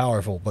innately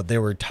powerful, but they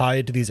were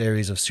tied to these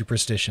areas of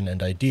superstition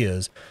and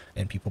ideas,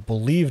 and people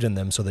believed in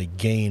them, so they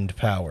gained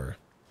power.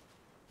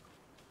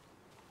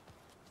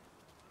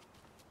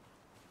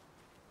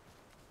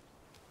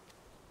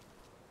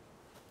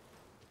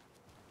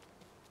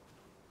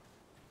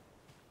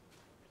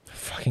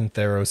 Fucking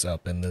Theros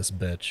up in this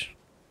bitch.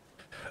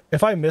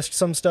 If I missed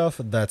some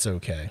stuff, that's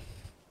okay.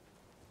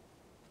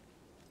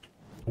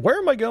 Where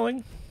am I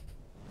going?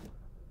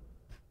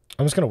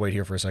 I'm just going to wait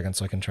here for a second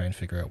so I can try and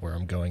figure out where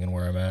I'm going and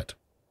where I'm at.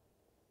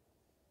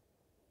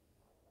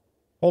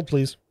 Hold,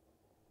 please.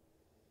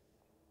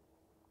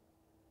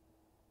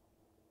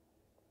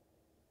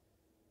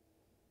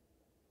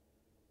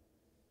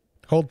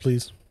 Hold,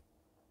 please.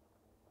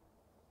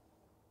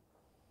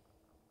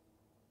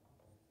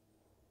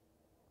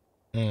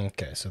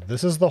 Okay, so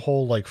this is the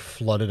whole, like,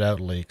 flooded out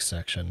lake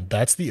section.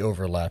 That's the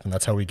overlap, and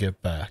that's how we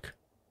get back.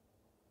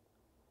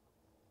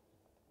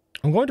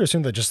 I'm going to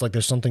assume that just, like,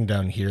 there's something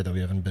down here that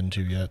we haven't been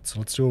to yet, so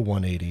let's do a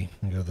 180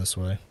 and go this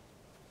way.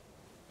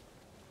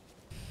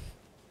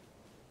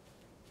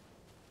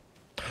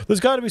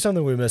 There's got to be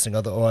something we're missing,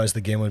 otherwise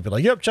the game would be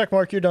like, yep, check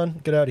mark, you're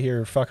done. Get out of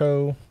here,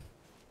 fucko.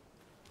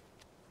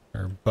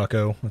 Or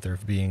bucko, if they're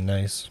being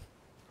nice.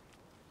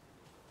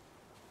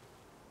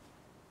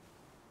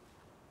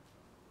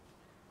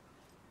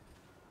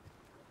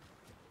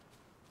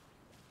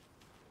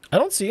 I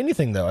don't see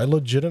anything, though. I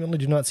legitimately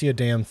do not see a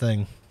damn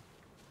thing.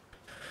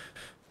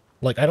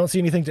 Like, I don't see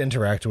anything to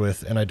interact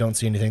with, and I don't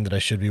see anything that I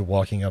should be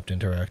walking up to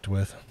interact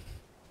with.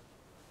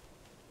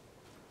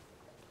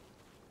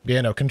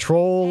 Yeah, no,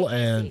 Control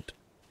and...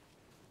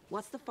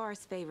 What's the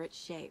forest's favorite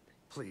shape?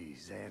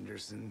 Please,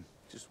 Anderson.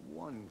 Just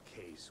one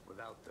case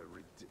without the...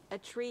 A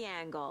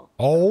triangle.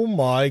 Oh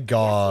my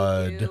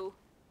god. Yes, you do.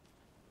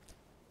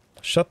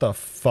 Shut the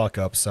fuck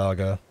up,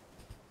 Saga.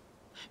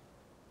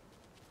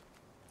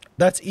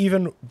 That's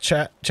even...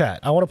 Chat,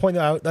 I want to point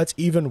out, that's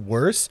even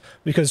worse,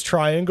 because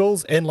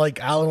triangles and, like,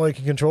 Alan Wake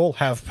and Control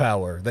have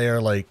power. They are,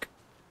 like...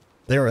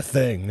 They're a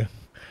thing.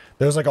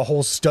 There's, like, a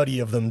whole study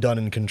of them done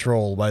in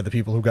Control by the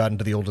people who got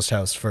into the oldest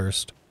house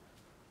first.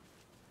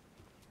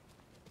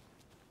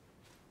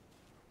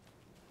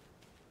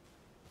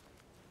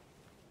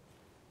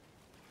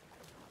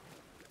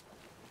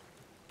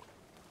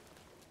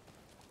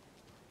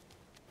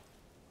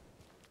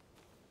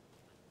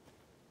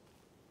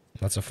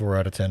 That's a 4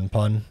 out of 10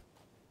 pun.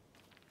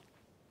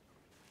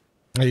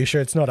 Are you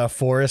sure it's not a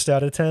forest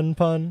out of 10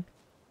 pun?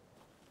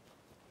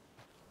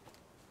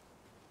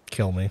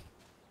 Kill me.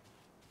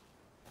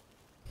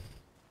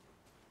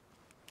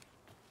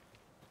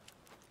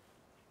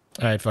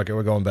 Alright, fuck it,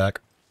 we're going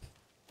back.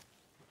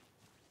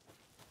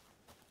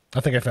 I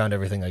think I found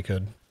everything I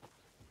could.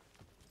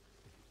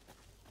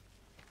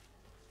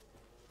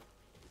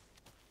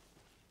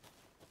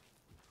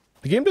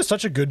 The game does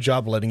such a good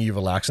job letting you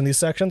relax in these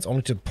sections,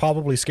 only to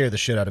probably scare the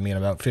shit out of me in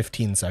about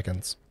 15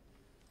 seconds.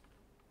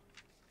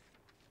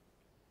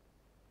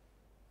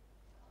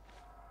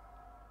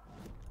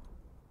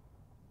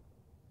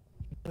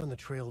 On the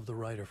trail of the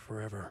writer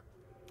forever.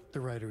 The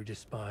writer who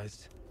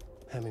despised.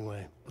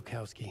 Hemingway,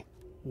 Bukowski,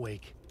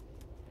 Wake.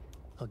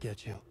 I'll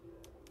get you.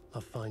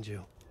 I'll find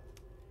you.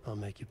 I'll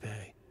make you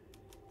pay.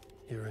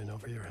 You're in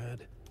over your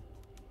head.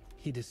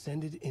 He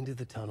descended into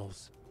the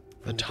tunnels.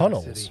 The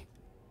tunnels?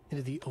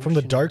 From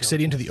the dark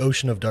city into the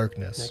ocean of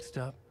darkness. Next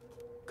stop,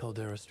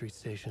 Caldera Street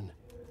Station.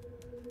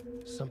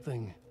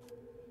 Something,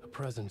 a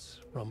presence,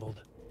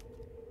 rumbled.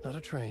 Not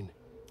a train.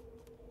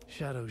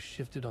 Shadows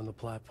shifted on the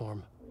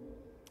platform.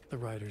 The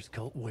writer's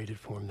cult waited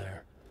for him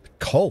there.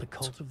 Cult? The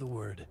cult of the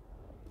word.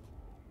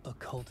 A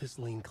cultist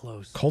leaned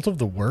close. Cult of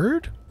the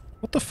word?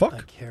 What the fuck?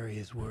 I carry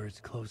his words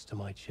close to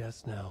my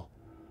chest now.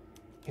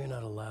 You're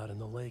not allowed in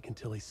the lake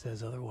until he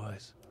says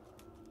otherwise.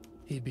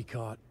 He'd be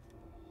caught.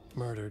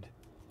 Murdered.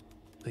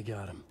 They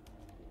got him.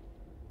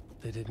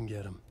 They didn't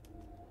get him.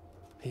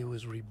 He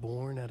was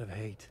reborn out of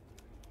hate.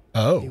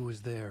 Oh. He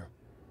was there,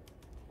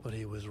 but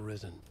he was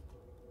risen.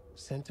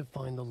 Sent to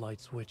find the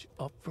light switch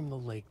up from the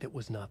lake that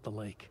was not the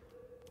lake.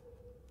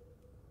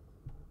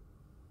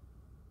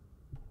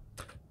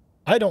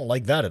 I don't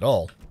like that at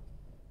all.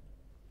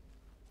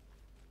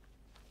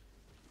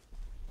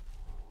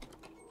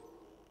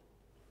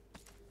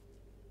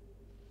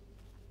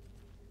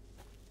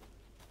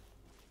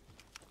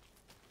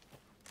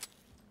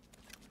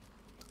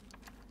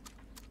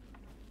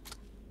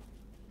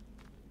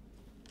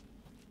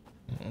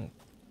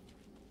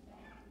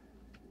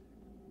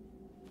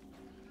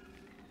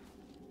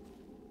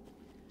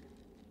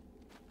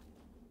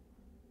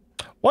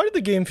 Why did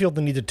the game feel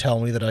the need to tell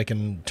me that I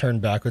can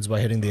turn backwards by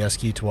hitting the S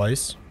key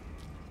twice?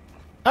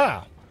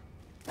 Ah!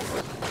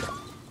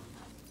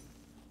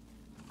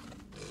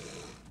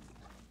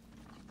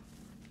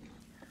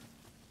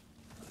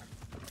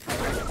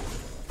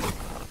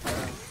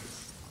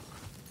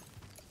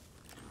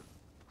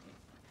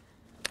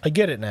 I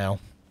get it now.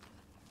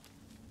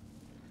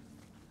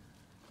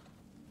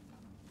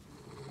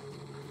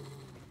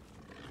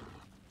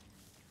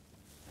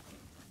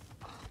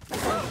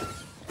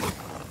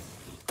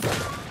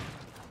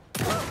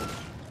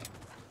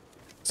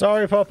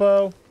 Sorry,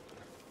 Popo.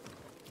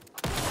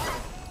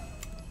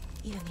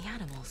 Even the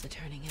animals are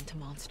turning into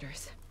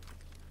monsters.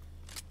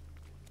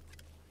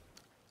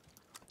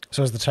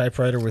 So is the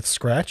typewriter with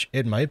scratch?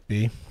 It might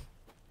be.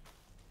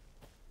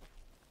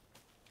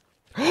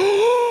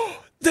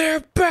 They're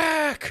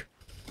back!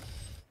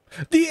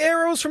 The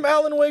arrows from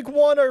Alan Wake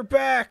 1 are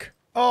back!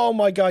 Oh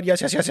my god,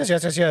 yes, yes, yes, yes,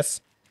 yes, yes,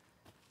 yes.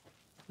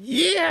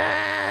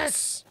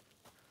 Yes!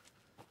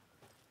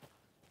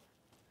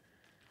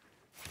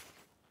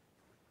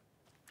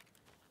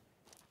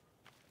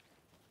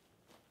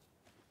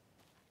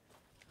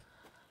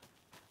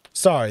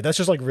 Sorry, that's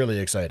just like really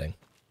exciting.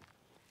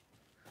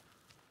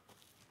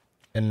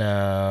 And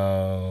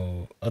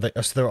now,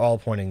 so they're all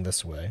pointing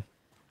this way.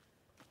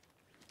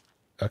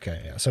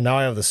 Okay, yeah. So now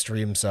I have the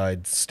stream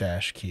side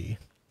stash key.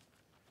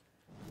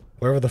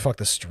 Wherever the fuck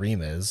the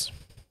stream is.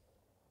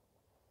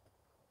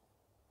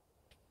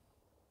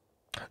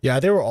 Yeah,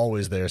 they were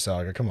always there,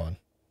 Saga. Come on.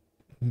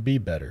 Be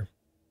better.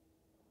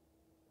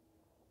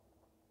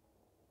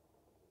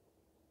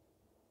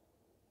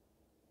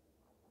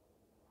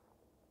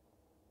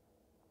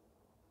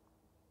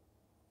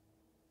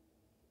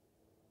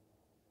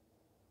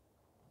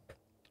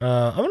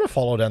 I'm gonna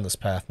follow down this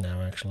path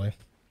now, actually.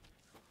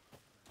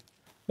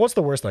 What's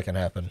the worst that can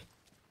happen?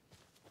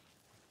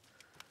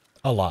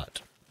 A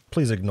lot.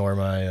 Please ignore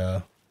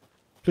my,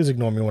 please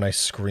ignore me when I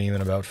scream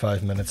in about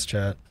 5 minutes,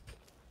 chat.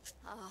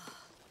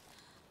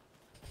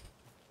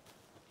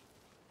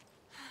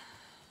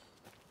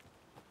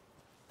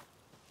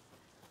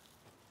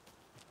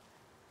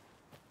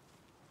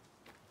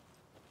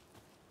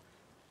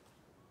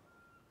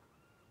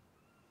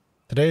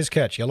 Today's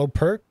catch, yellow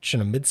perch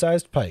and a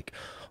mid-sized pike.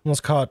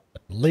 Almost caught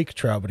lake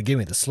trout, but it gave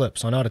me the slip.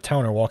 So I'm not a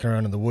towner walking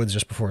around in the woods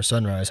just before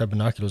sunrise. Have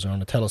binoculars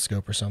on, a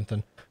telescope or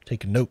something.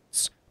 Taking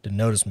notes. Didn't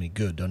notice me.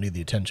 Good. Don't need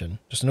the attention.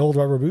 Just an old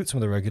rubber boot. Some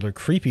of the regular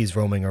creepies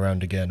roaming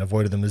around again.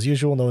 Avoided them as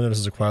usual. No one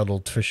notices a quiet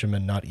old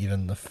fisherman. Not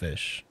even the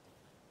fish.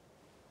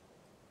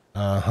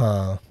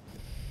 Uh-huh.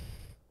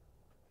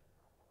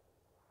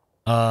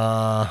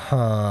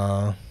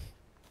 Uh-huh.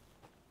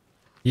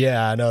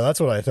 Yeah, no,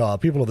 that's what I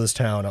thought. People of this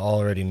town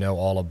already know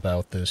all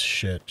about this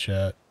shit,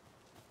 chat.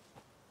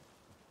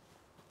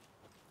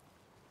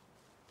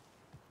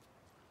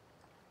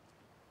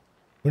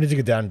 We need to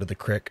get down to the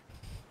creek.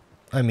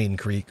 I mean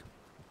creek.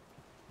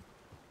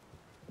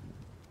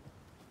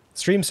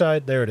 Stream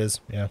side, there it is,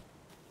 yeah.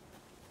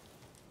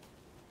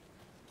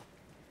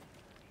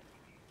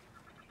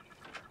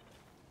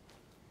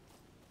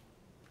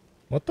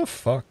 What the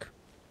fuck?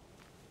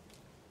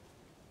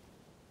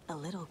 A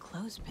little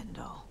clothespin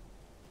doll.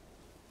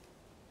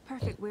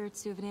 Perfect weird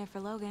souvenir for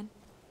Logan.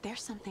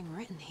 There's something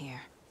written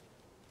here.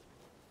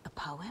 A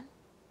poem?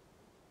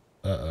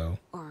 Uh-oh.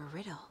 Or a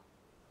riddle.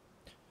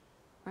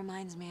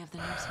 Reminds me of the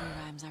nursery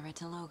rhymes I read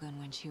to Logan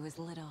when she was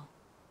little.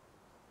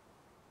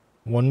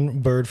 1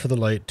 bird for the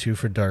light, 2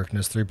 for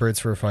darkness, 3 birds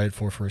for a fight,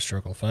 4 for a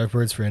struggle, 5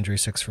 birds for injury,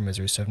 6 for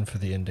misery, 7 for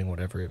the ending,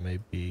 whatever it may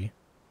be.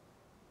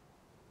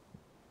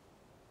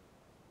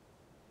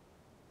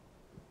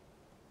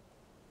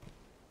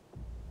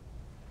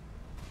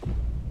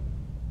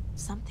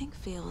 Something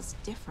feels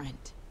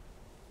different.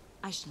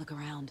 I should look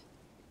around.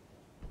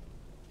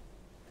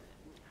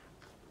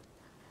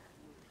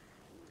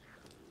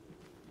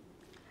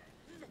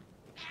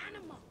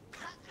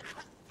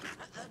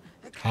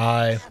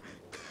 Hi.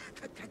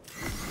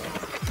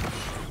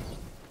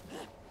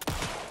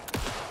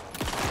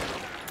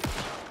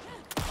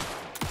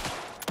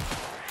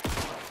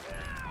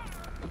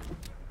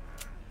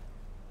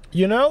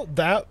 You know,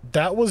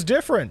 that was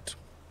different.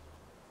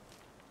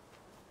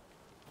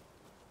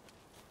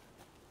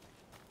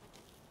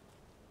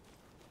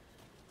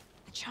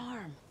 A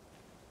charm.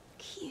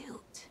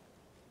 Cute.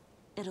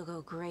 It'll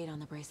go great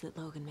on the bracelet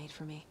Logan made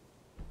for me.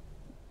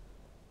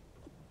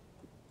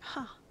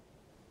 Huh.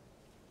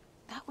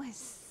 That was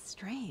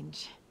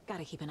strange.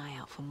 Gotta keep an eye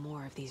out for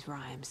more of these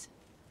rhymes.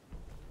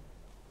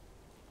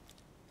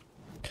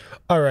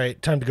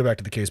 Alright, time to go back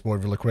to the case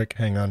board really quick.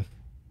 Hang on.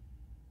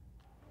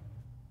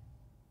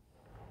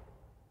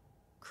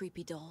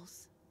 Creepy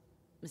dolls.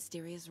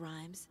 Mysterious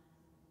rhymes.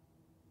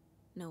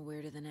 No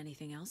weirder than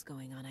anything else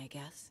going on, I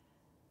guess.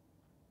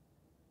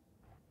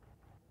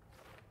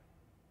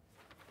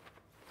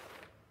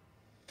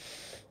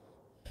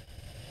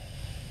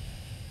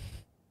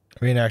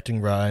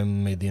 Reenacting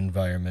rhyme made the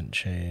environment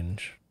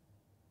change.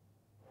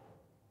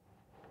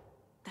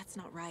 That's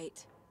not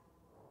right.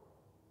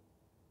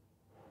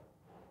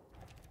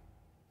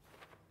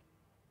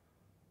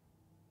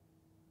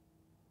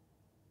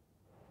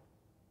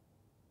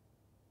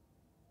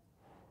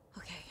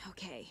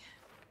 Okay.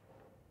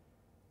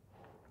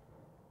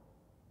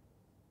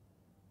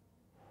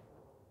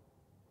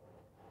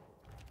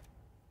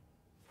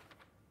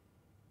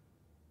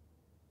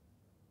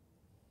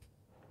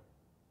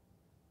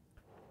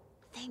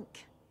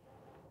 Think.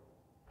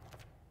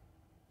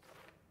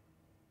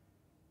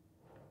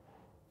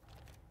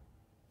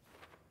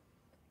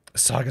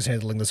 Saga's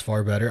handling this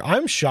far better.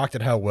 I'm shocked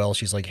at how well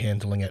she's like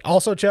handling it.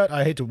 Also, chat,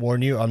 I hate to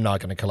warn you, I'm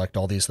not going to collect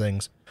all these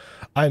things.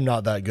 I'm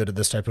not that good at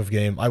this type of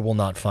game. I will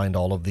not find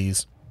all of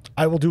these.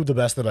 I will do the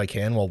best that I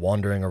can while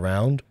wandering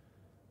around,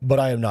 but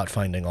I am not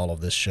finding all of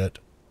this shit.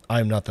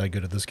 I am not that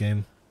good at this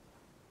game.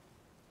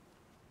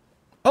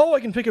 Oh, I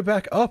can pick it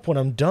back up when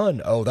I'm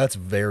done. Oh, that's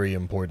very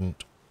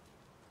important.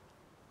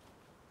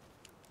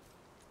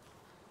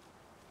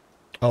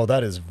 Oh,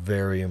 that is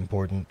very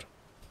important.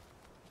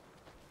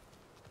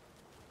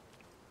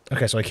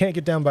 Okay, so I can't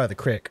get down by the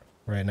creek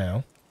right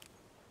now.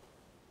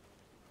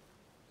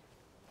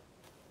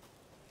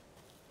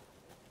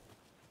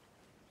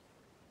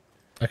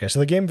 Okay, so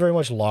the game very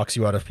much locks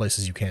you out of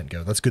places you can't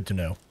go. That's good to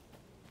know.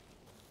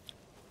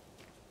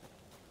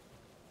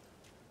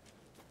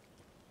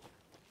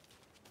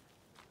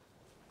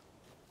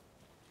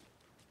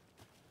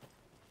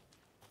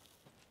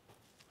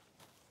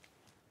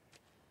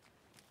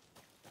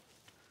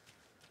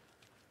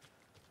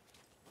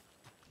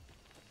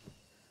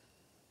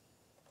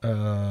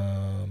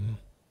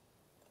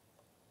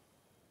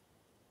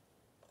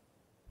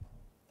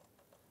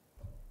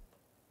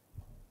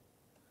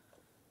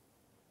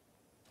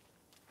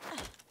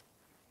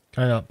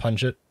 Can I not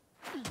punch it?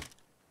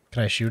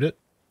 Can I shoot it?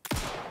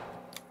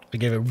 I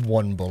gave it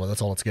one bullet.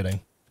 That's all it's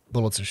getting.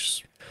 Bullets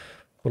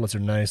are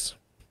nice.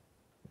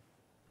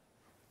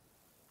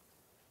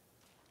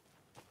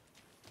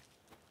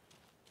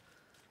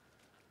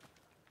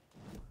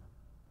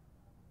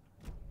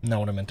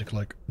 Not what I meant to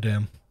click.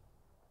 Damn.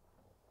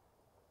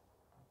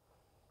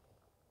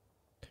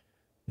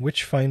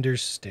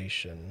 Witchfinder's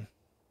Station.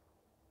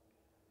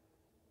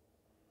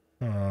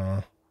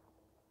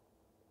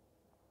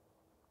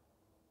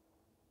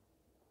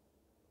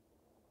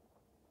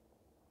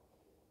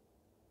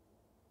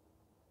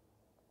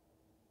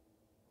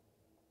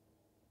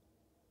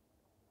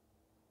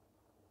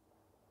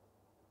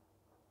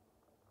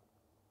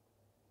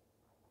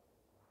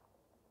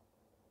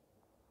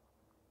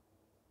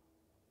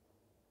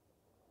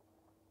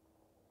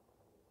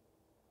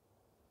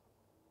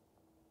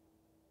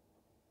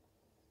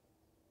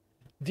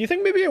 Do you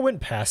think maybe I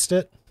went past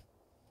it?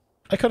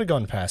 I could have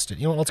gone past it.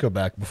 You know what? Let's go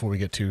back before we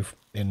get too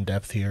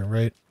in-depth here,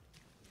 right?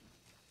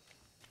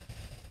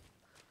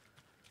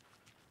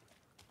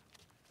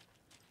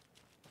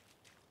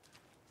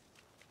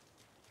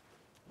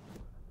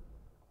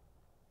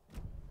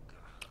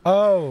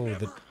 Oh,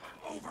 the...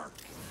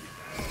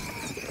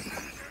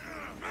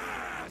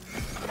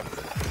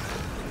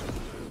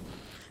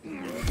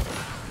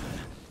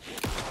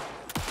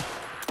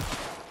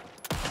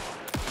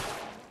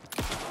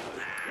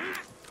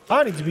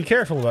 I need to be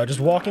careful about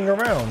just walking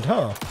around,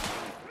 huh?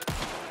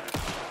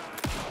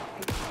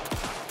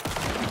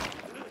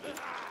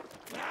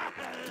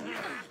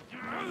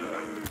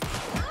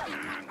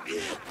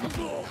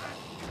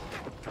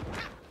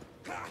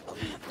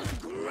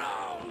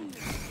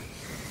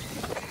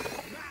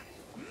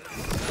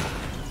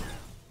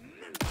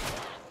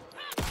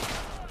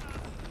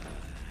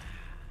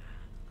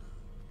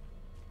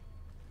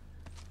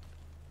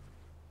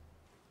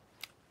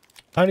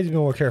 I need to be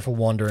more careful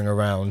wandering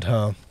around,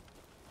 huh?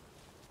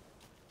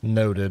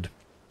 Noted.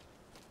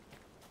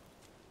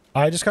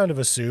 I just kind of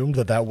assumed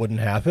that that wouldn't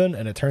happen,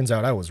 and it turns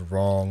out I was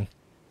wrong.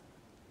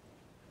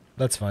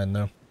 That's fine,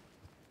 though.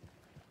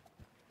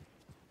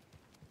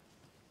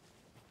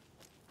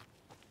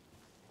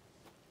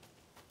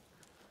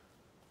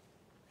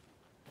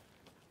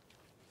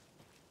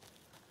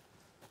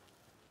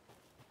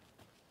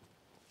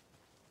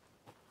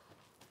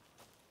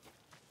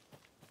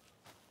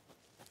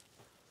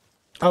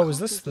 Oh, is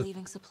this the...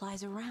 leaving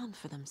supplies around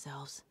for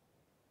themselves.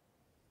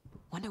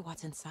 Wonder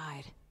what's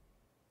inside.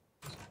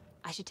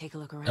 I should take a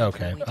look around.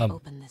 Okay, for a way to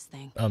open this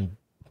thing.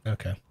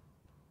 Okay.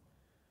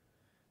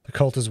 The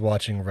cult is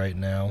watching right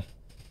now.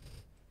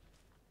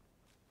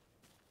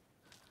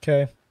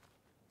 Okay.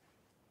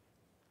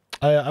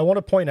 I want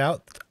to point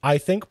out, I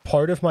think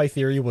part of my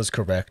theory was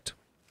correct.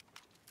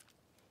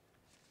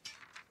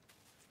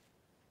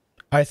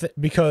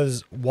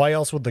 Because why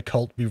else would the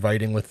cult be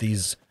writing with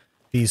these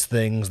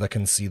things that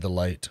can see the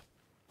light?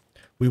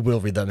 We will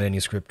read that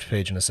manuscript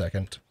page in a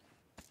second.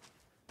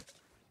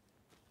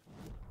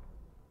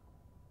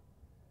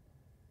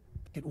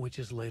 at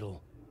Witch's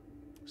Ladle,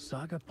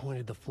 Saga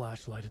pointed the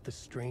flashlight at the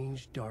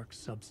strange, dark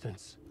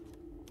substance.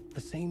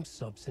 The same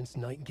substance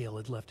Nightingale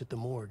had left at the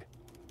morgue.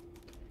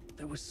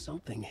 There was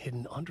something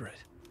hidden under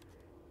it.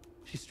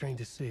 She strained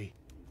to see.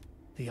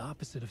 The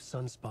opposite of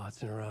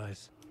sunspots in her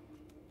eyes.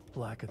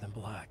 Blacker than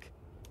black.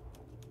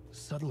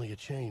 Suddenly a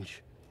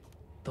change.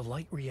 The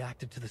light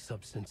reacted to the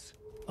substance.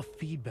 A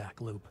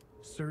feedback loop,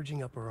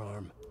 surging up her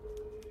arm.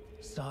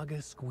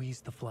 Saga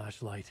squeezed the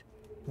flashlight,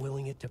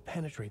 willing it to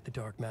penetrate the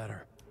dark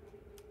matter.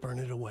 Burn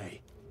it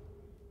away.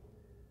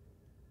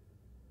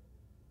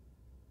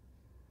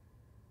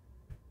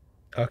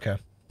 Okay.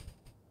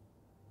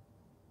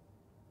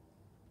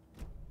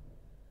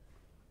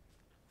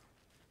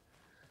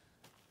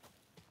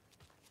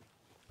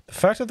 The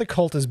fact that the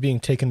cult is being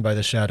taken by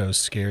the shadows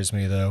scares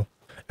me, though.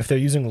 If they're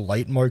using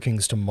light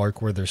markings to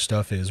mark where their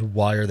stuff is,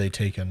 why are they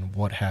taken?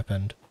 What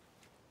happened?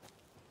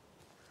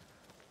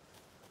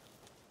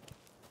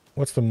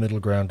 What's the middle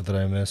ground that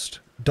I missed?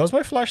 Does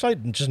my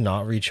flashlight just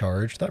not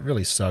recharge? That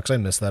really sucks. I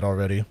missed that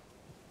already.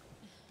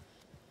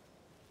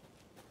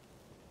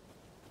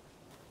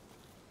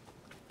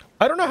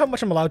 I don't know how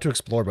much I'm allowed to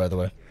explore, by the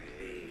way.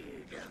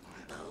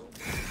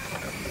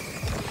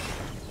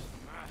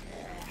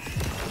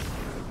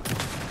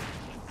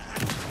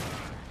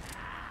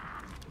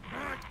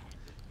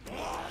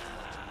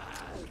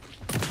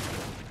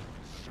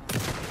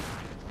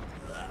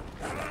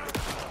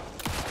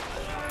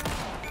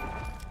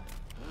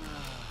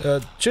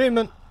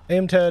 Achievement.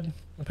 Aim Ted,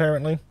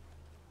 apparently.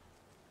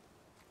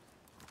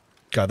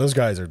 God, those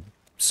guys are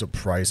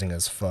surprising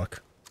as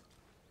fuck.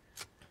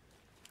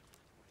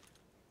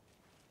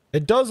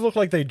 It does look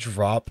like they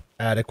drop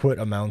adequate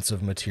amounts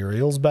of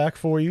materials back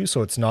for you,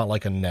 so it's not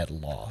like a net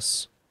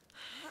loss.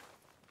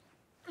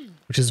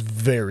 Which is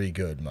very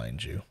good,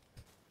 mind you.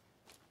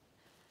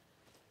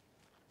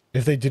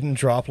 If they didn't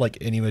drop, like,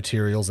 any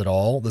materials at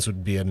all, this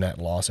would be a net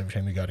loss every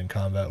time you got in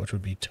combat, which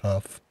would be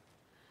tough.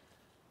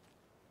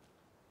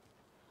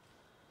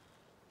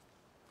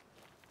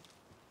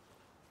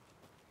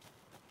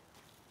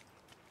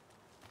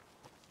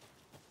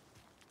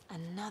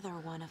 Another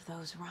one of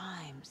those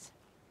rhymes.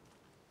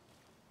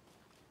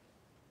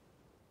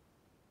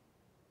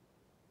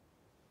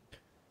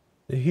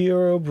 The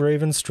hero,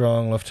 brave and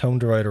strong, left home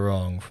to right a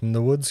wrong. From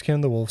the woods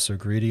came the wolf, so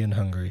greedy and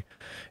hungry.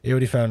 Ere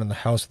what he found in the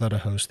house without a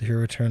host, the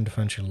hero returned to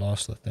find she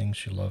lost the thing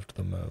she loved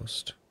the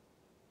most.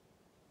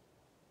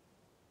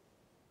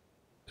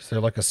 Is there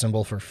like a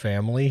symbol for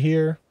family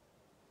here?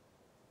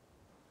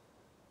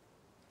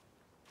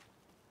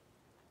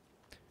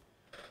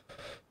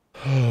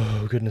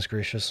 Oh, goodness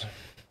gracious.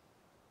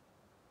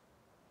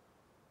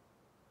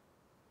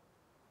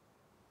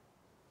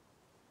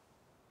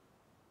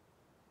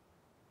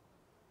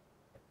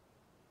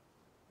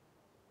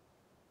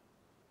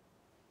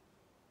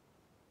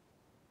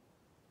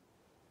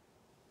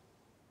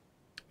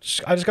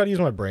 I just gotta use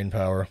my brain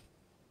power.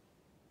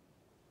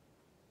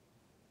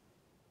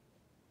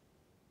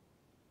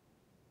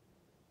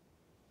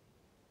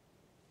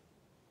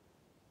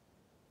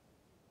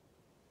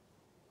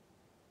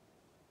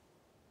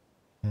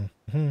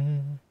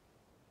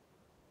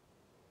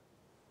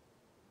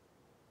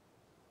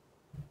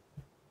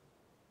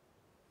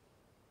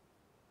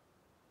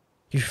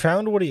 He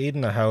found what he ate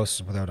in the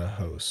house without a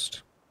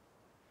host.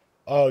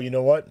 Oh, you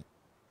know what?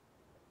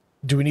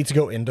 Do we need to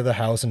go into the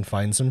house and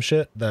find some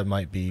shit? That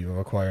might be a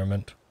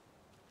requirement.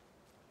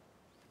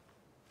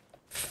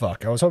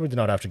 Fuck, I was hoping to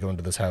not have to go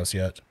into this house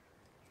yet.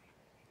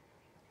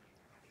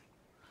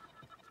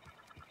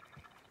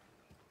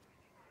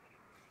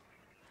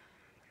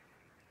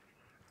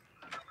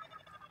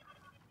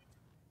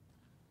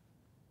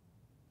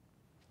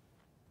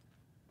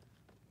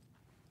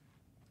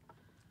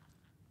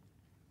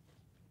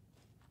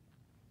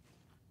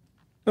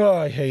 Oh,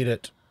 I hate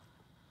it.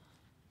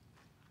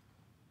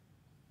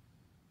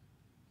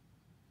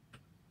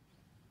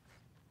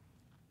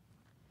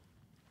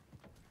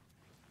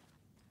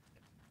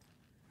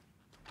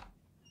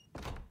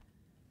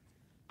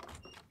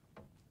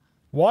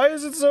 Why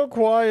is it so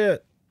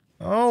quiet?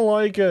 I don't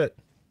like it.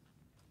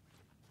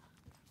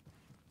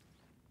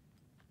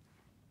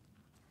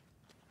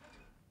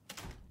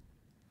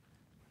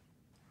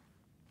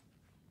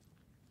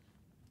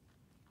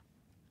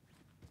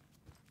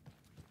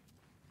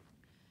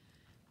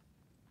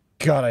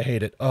 God, I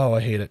hate it. Oh,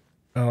 I hate it.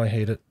 Oh, I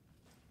hate it.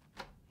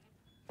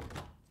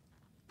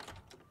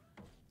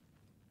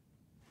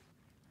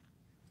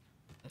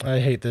 I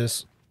hate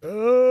this.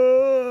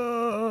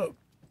 Oh.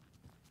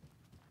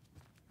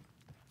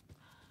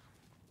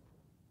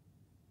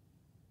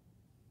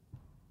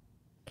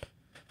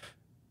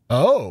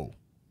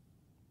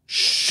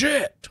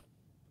 Shit.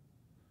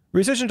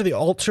 Research into the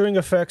altering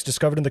effects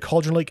discovered in the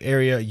Cauldron Lake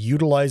area,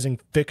 utilizing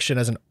fiction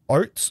as an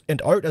art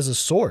as a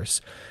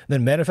source, and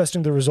then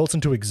manifesting the results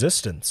into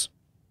existence.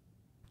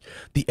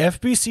 The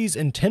FBC's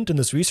intent in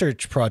this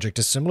research project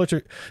is similar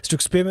to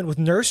experiment with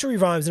nursery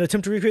rhymes and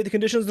attempt to recreate the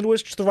conditions in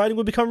which the writing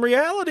would become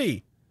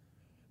reality.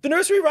 The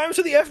nursery rhymes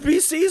are the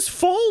FBC's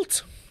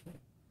fault.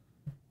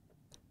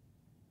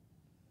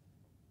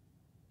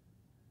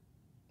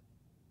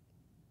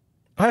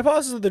 I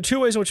hypothesis that there are two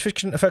ways in which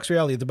fiction affects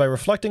reality: either by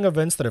reflecting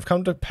events that have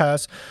come to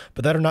pass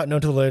but that are not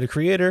known to the later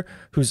creator,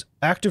 whose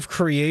act of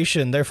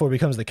creation therefore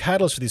becomes the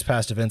catalyst for these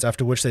past events,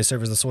 after which they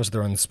serve as the source of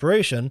their own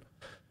inspiration,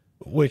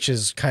 which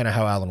is kind of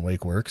how Alan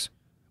Wake works,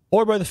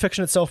 or by the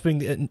fiction itself being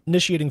the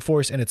initiating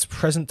force and its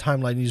present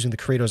timeline using the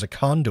creator as a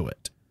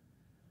conduit.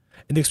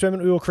 In the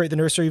experiment, we will create the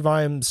nursery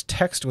rhymes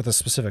text with a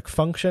specific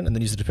function and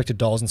then use the depicted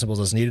dolls and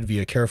symbols as needed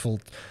via a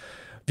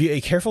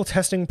careful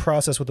testing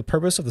process with the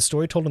purpose of the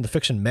story told in the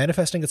fiction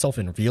manifesting itself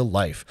in real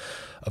life.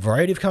 A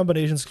variety of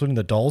combinations, including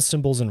the dolls,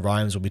 symbols, and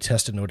rhymes, will be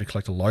tested in order to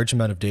collect a large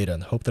amount of data in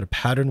the hope that a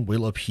pattern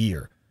will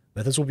appear.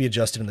 Methods will be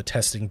adjusted in the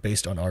testing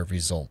based on our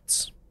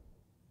results.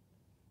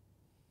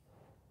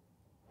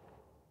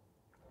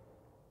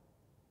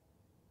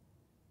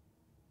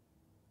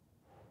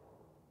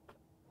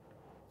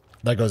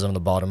 That goes on the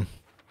bottom.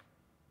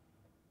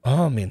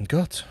 Oh, mein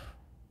Gott.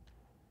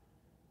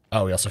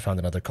 Oh, we also found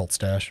another cult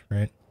stash,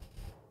 right?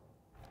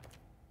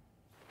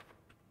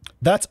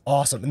 That's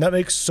awesome, and that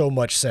makes so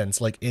much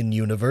sense, like, in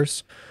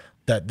universe,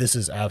 that this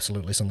is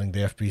absolutely something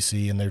the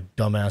FBC and their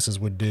dumbasses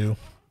would do.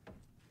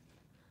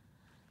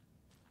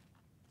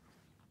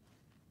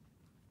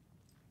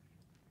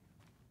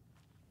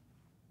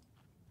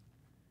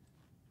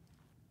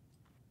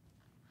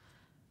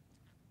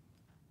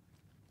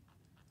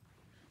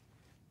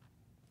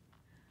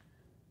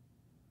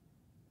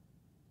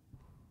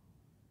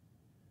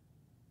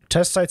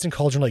 Test sites in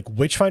Cauldron Lake,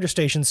 Witchfinder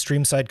Station,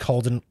 Streamside,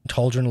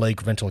 Cauldron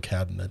Lake rental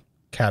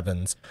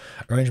cabins.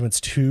 Arrangements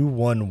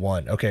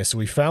 211. Okay, so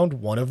we found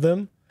one of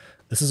them.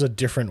 This is a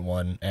different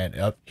one, and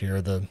up here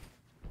are the...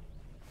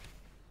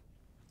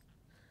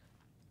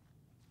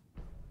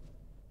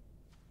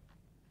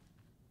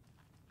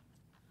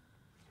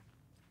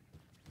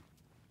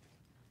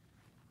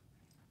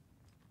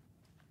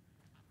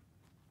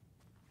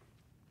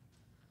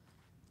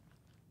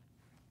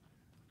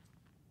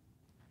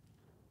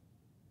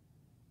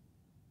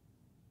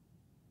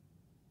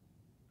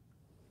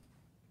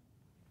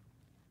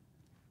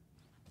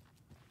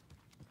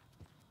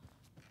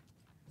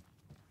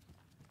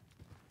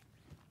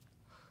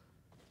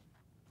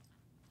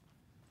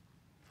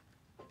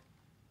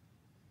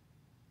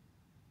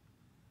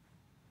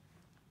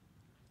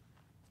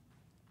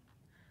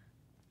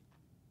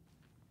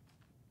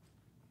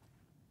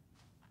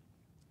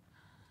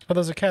 Oh,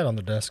 there's a cat on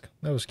the desk.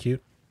 That was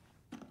cute.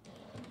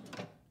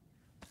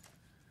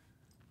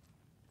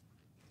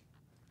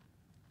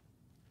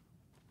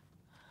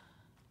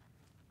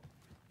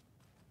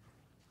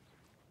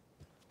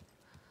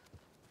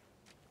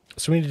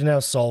 So we need to now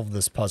solve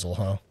this puzzle,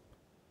 huh?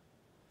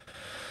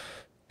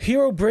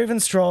 Hero brave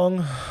and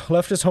strong,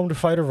 left his home to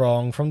fight a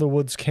wrong. From the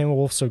woods came a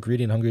wolf so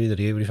greedy and hungry that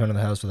he ate what he found in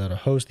the house without a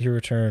host. The hero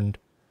returned.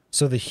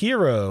 So the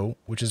hero,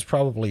 which is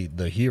probably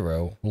the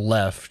hero,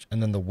 left,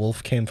 and then the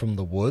wolf came from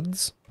the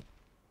woods?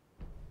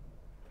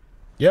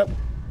 Yep.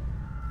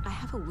 I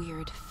have a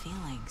weird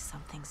feeling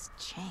something's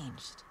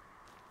changed.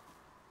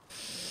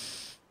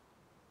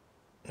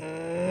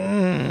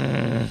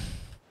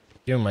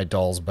 Give me my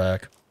dolls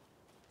back.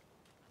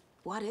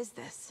 What is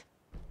this?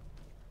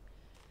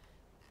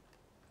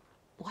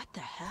 What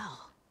the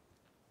hell?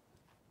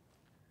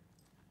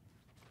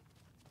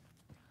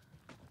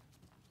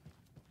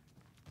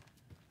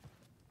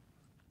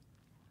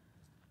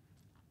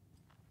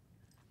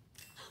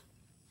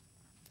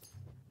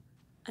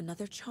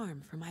 Another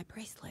charm for my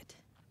bracelet.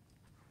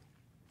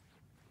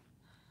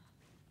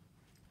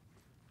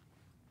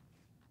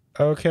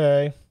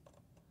 Okay.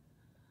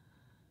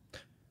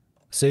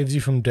 Saves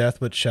you from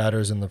death, but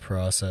shatters in the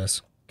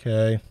process.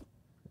 Okay.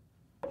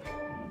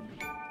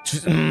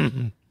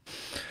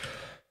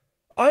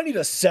 I need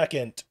a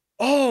second.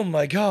 Oh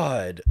my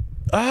god.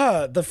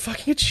 Ah, the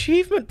fucking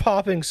achievement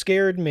popping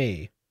scared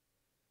me.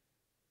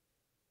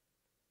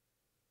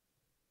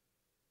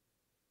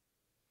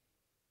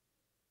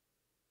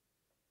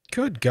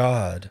 Good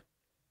god.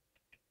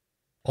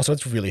 Also,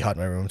 it's really hot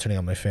in my room. I'm turning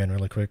on my fan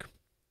really quick.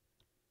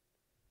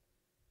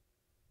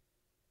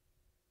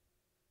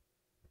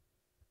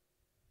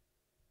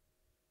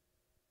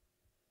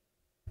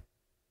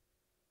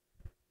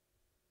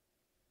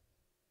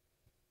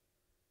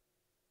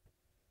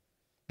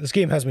 This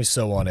game has me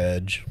so on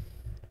edge.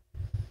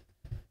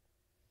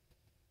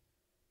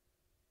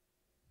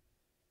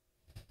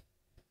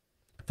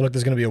 I feel like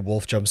there's gonna be a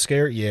wolf jump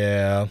scare.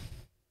 Yeah.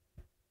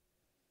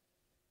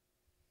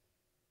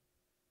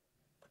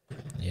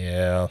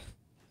 Yeah.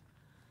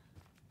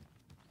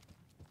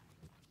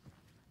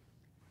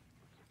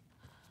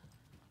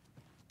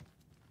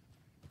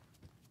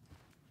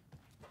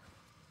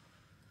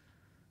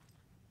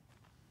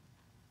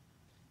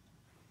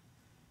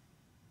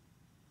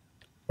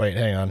 Wait,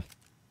 hang on.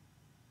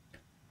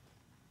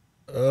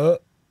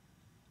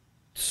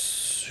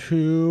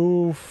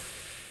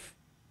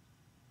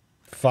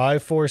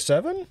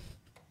 2547?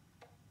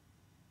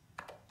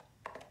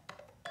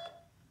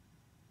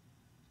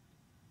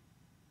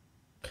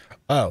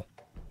 Oh.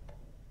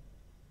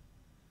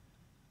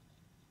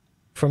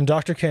 From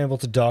Dr. Campbell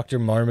to Dr.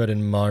 Marmot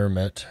and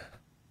Marmot.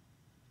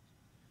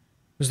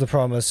 Who's the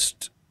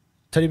promised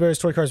Teddy bears,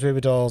 toy cars, baby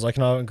dolls,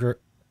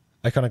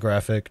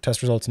 iconographic.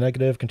 Test results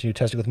negative. Continue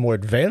testing with more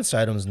advanced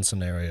items and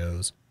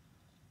scenarios.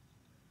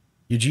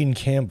 Eugene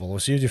Campbell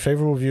received a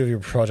favorable review of your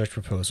project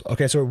proposal.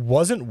 Okay, so it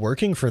wasn't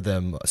working for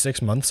them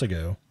 6 months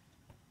ago.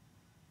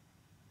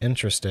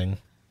 Interesting.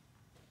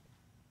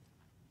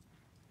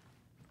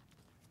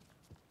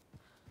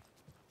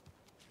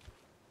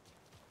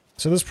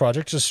 So this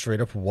project just straight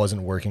up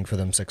wasn't working for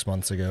them 6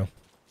 months ago.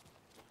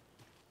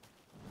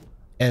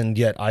 And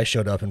yet I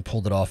showed up and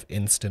pulled it off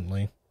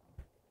instantly.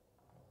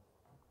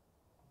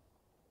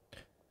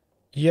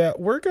 Yeah,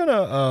 we're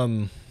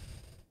gonna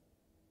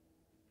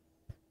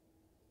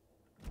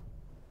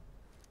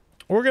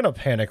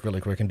panic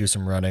really quick and do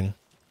some running.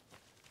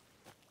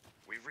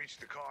 We've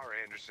reached the car,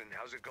 Anderson.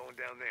 How's it going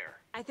down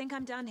there? I think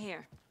I'm done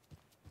here.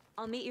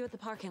 I'll meet you at the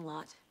parking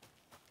lot.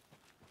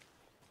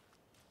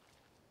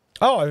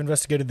 Oh, I've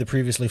investigated the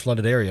previously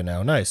flooded area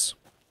now. Nice.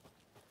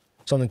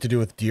 Something to do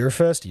with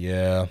Deerfest?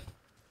 Yeah.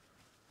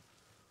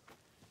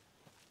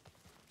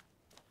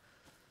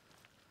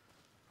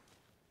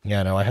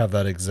 Yeah, no, I have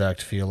that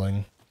exact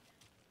feeling.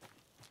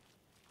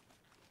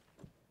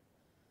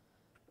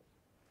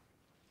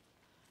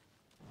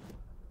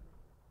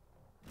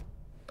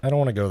 I don't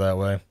want to go that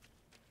way.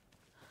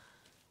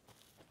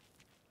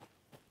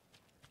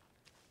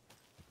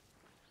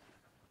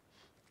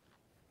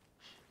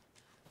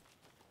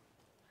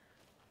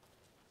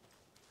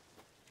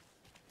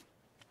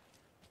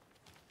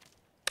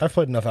 I've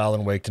played enough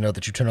Alan Wake to know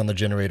that you turn on the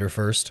generator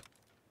first.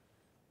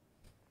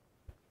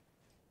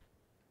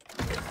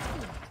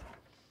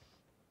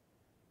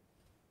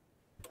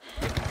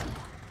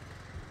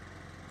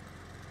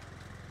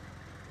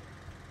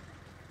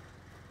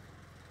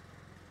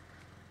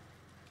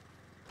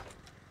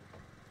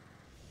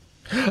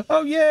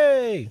 Oh,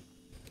 yay!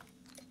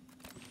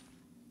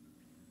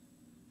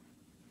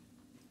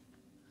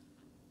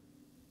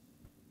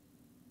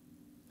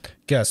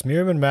 Guess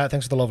Miriam and Matt,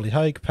 thanks for the lovely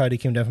hike. Patty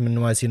came down from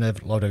NYC and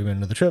I've loved every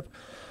minute of the trip.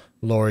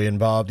 Lori and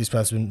Bob, these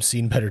paths have been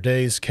seen better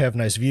days. Kev,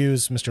 nice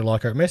views. Mr.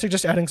 Lockhart, may I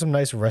suggest adding some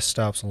nice rest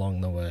stops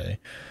along the way?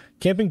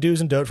 Camping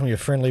do's and don'ts from your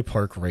friendly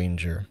park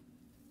ranger.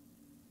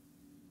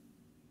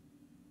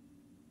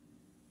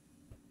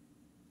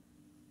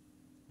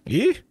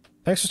 Yee?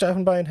 Thanks for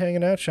stopping by and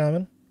hanging out,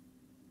 Shaman.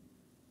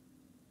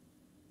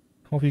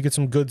 Hope you get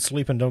some good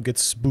sleep and don't get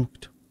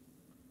spooked.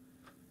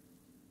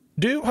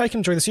 Do hike and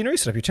enjoy the scenery,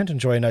 set up your tent,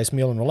 enjoy a nice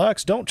meal and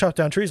relax. Don't chop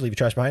down trees, leave your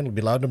trash behind, it'll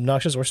be loud and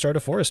obnoxious, or start a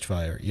forest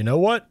fire. You know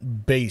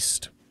what?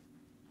 Based.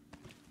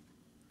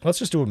 Let's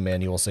just do a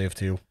manual save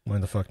too. Why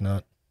the fuck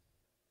not?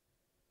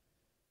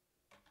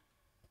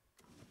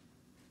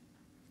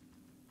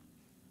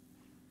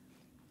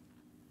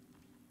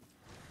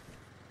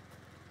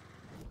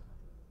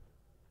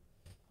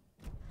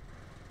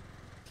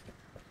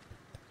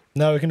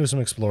 Now we can do some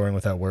exploring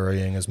without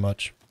worrying as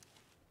much.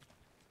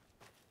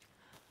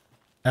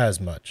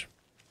 As much.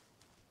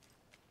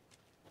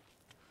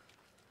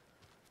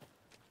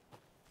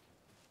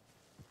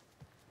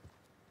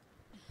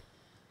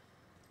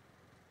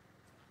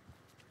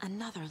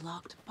 Another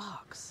locked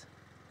box.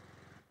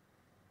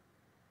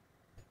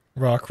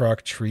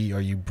 Rock tree, are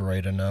you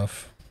bright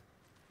enough?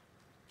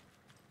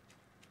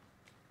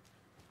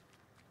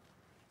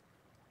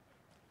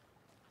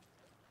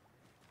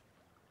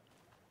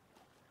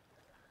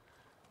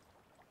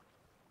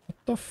 What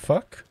the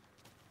fuck?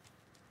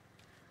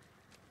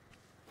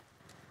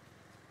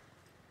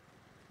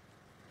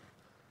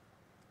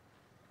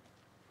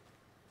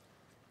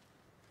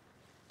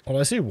 Well,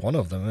 I see one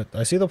of them.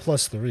 I see the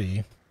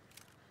 +3.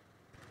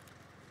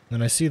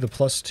 Then I see the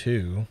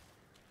 +2.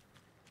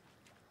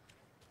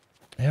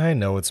 Yeah, I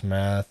know it's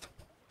math.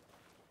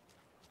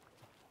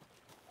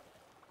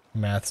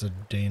 Math's a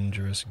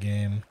dangerous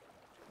game.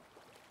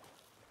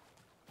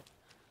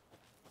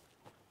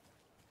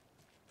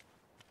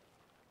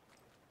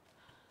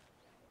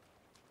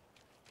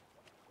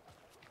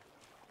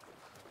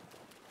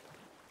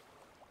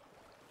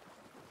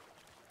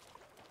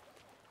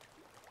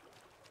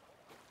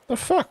 The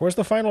fuck? Where's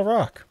the final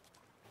rock?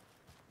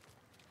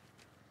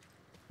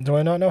 Do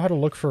I not know how to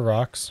look for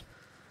rocks?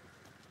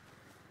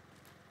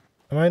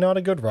 Am I not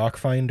a good rock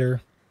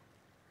finder?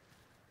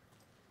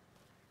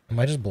 Am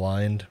I just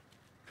blind?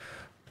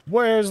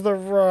 Where's the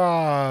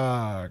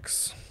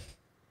rocks?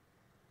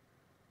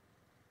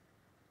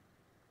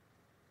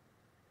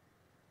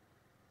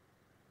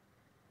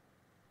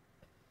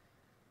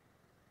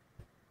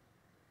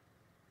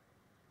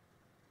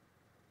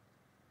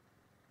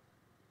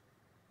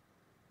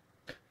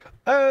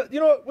 You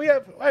know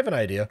what? I have an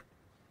idea.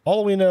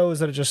 All we know is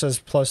that it just says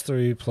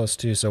 +3,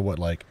 +2, so what,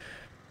 like...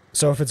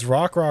 So if it's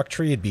rock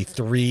tree, it'd be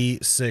 3,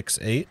 6,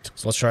 8.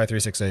 So let's try 3,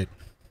 6, 8.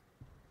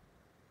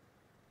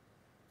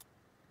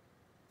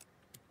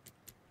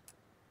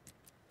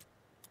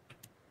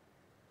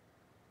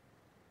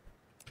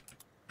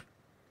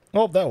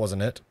 Oh, that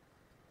wasn't it.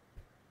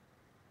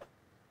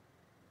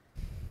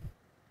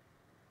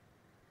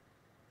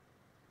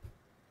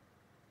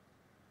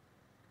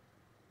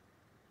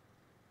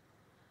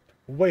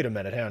 Wait a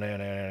minute. Hang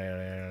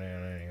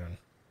on.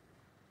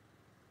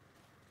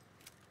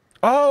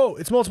 Oh,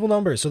 it's multiple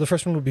numbers, so the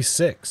first one would be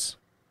 6.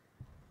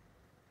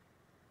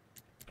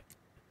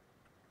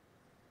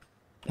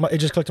 It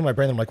just clicked in my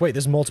brain. I'm like, wait,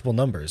 there's multiple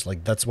numbers.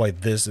 Like, that's why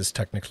this is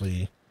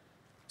technically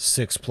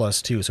 6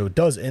 plus 2. So it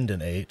does end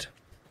in 8.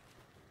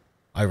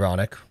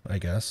 Ironic, I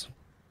guess.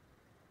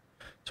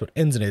 So it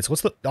ends in 8. So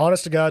what's the...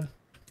 Honest to God?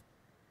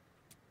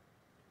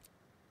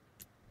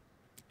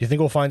 Do you think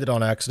we'll find it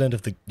on accident?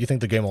 If you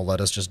think the game will let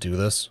us just do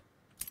this?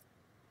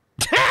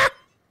 I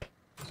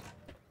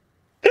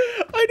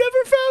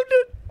never found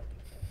it!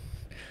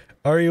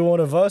 Are you one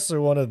of us or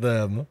one of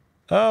them?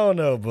 Oh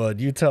no, bud.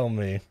 You tell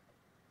me.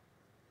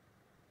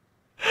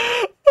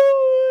 Oh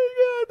my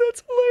god,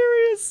 that's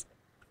hilarious.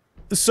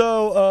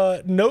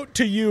 So, note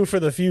to you for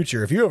the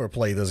future, if you ever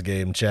play this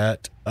game,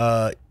 chat,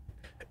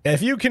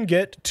 if you can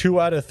get 2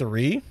 out of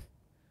 3,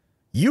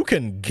 you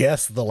can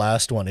guess the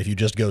last one if you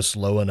just go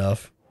slow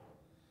enough.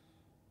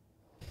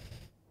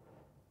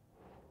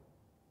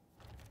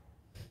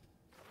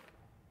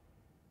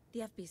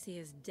 The FBC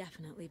is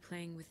definitely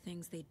playing with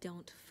things they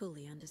don't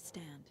fully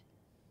understand.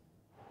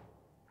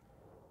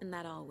 And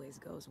that always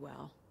goes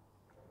well.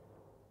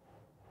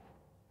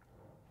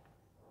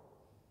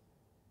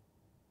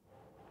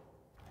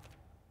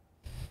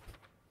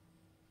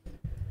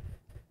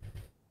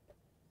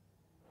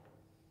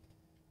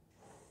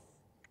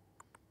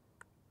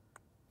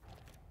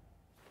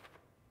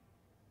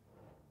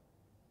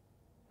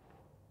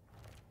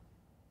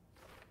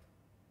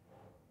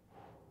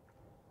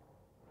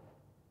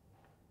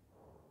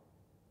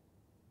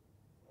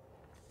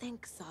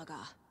 Think,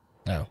 Saga.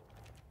 Oh.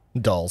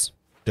 Dolls.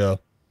 Duh.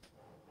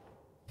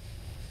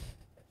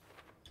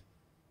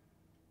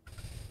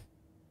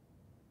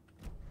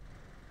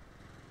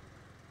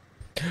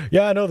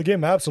 Yeah, I know, the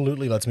game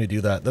absolutely lets me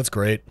do that. That's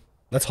great.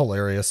 That's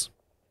hilarious.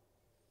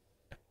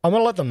 I'm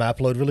gonna let the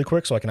map load really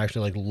quick so I can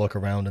actually, like, look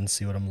around and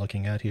see what I'm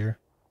looking at here.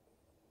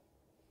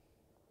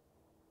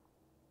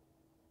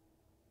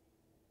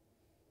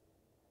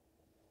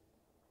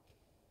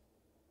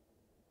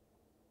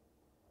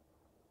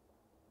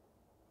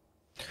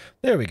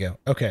 There we go.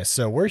 Okay,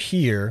 so we're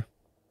here.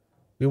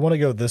 We want to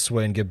go this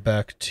way and get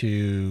back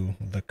to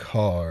the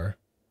car.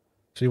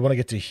 So you want to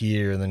get to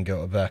here and then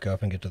go back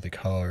up and get to the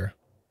car.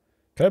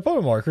 Can I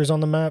put markers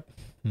on the map?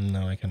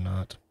 No, I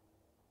cannot.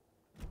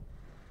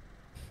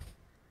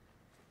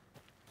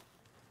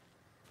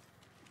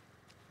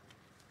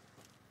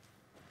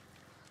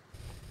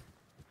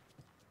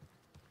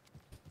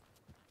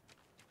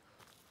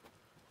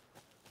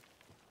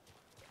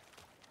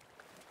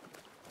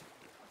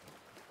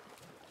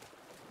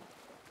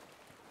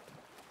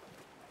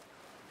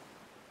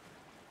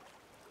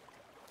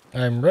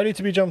 I'm ready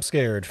to be jump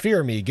scared.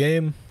 Fear me,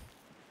 game.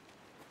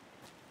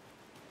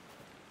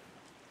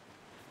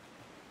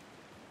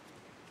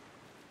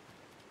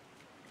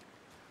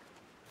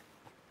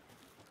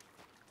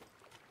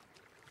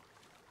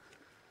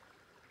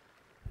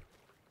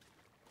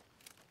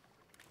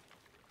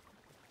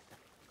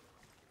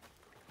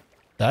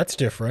 That's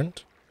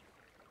different.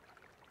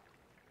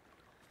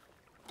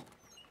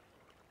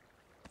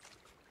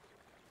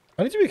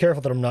 I need to be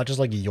careful that I'm not just,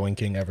 like,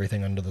 yoinking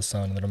everything under the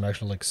sun, and that I'm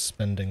actually, like,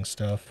 spending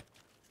stuff.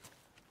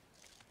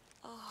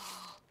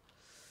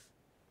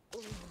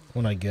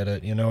 When I get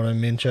it, you know what I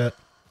mean, chat?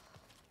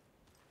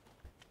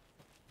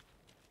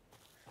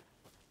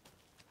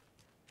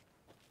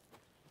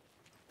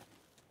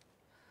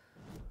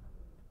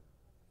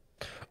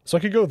 So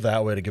I could go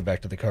that way to get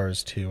back to the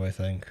cars, too, I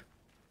think.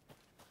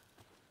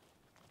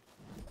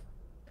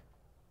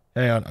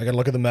 Hang on, I gotta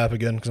look at the map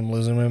again, because I'm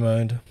losing my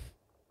mind.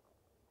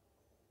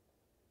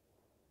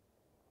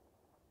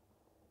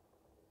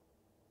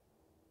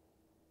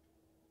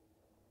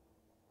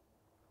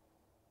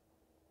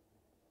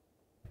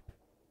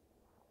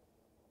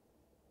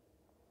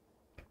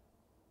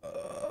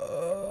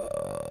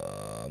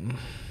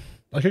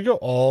 I could go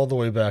all the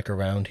way back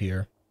around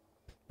here,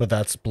 but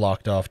that's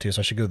blocked off too,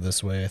 so I should go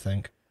this way, I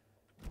think.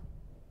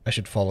 I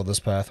should follow this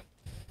path.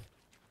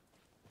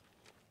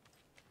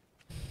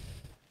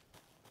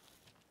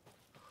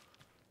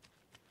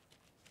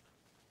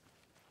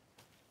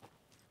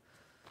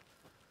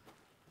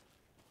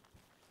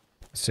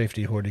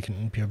 Safety hoarding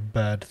can be a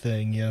bad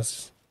thing,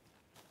 yes.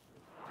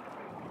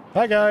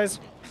 Hi, guys!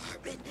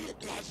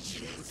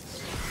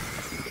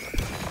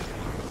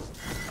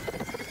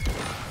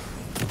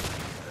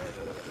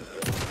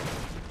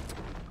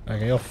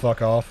 Okay, you'll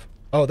fuck off.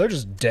 Oh, they're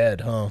just dead,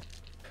 huh?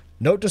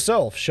 Note to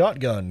self,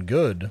 shotgun,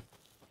 good.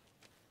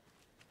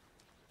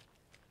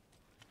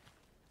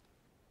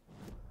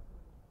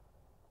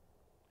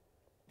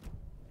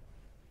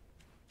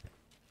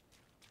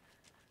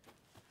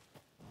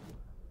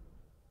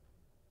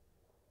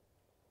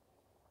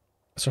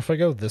 So if I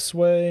go this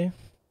way...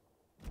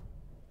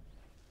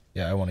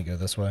 Yeah, I want to go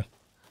this way.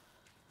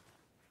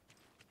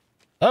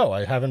 Oh,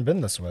 I haven't been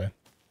this way.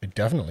 I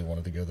definitely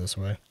wanted to go this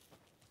way.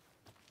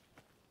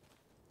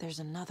 There's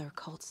another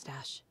cult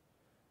stash.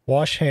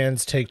 Wash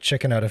hands, take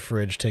chicken out of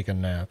fridge, take a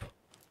nap.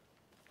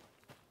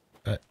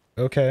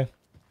 Okay.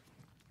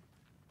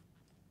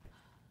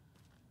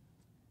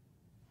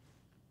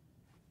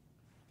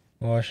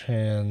 Wash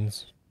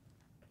hands.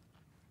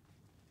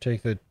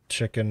 Take the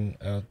chicken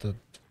out the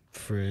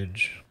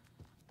fridge.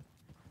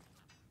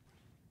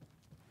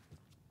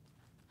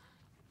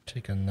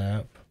 Take a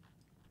nap.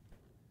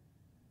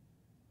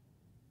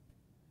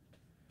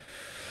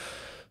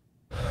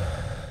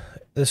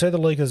 They say the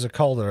lake is a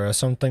caldera,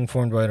 something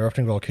formed by an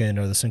erupting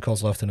volcano. The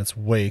sinkholes left in its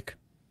wake.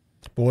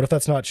 But what if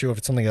that's not true? If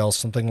it's something else,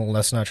 something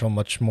less natural,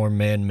 much more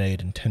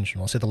man-made,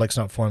 intentional? Say the lake's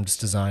not formed, it's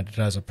designed, it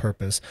has a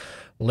purpose.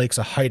 The lake's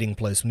a hiding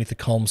place. Beneath the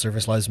calm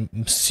surface lies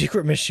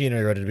secret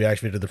machinery ready to be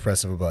activated at the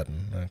press of a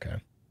button. Okay.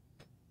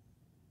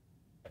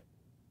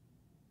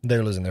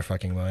 They're losing their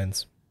fucking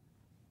minds.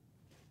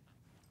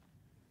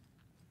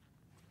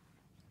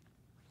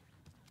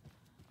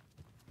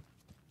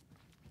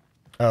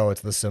 Oh,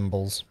 it's the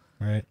symbols,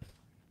 right?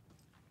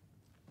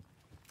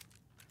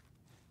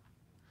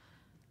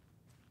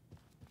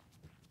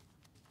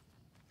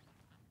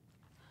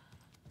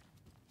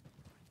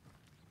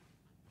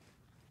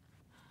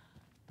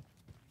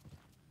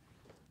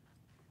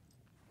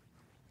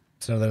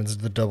 So then it's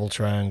the double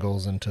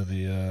triangles into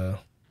the,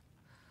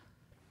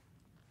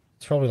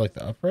 it's probably like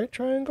the upright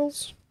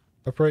triangles?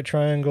 Upright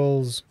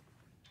triangles,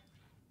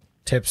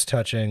 tips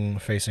touching,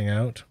 facing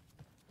out.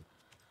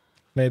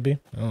 Maybe?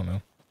 I don't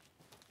know.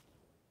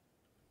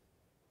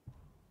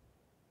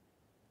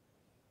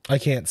 I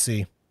can't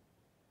see.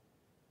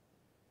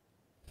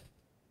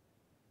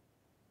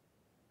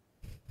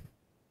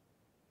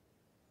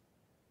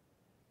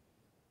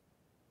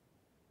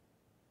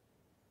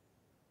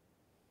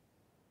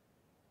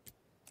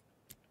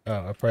 Oh,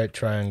 upright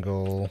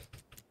triangle,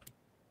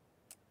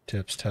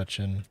 tips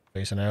touching,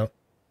 facing out.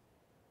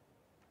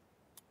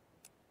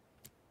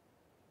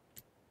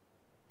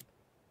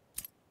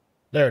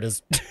 There it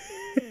is.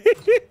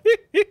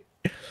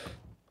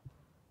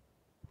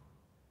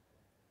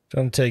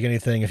 Don't take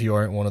anything if you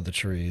aren't one of the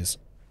trees.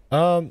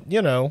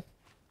 You know.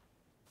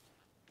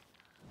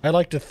 I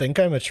like to think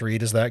I'm a tree.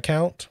 Does that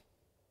count?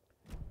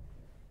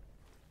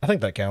 I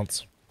think that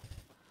counts.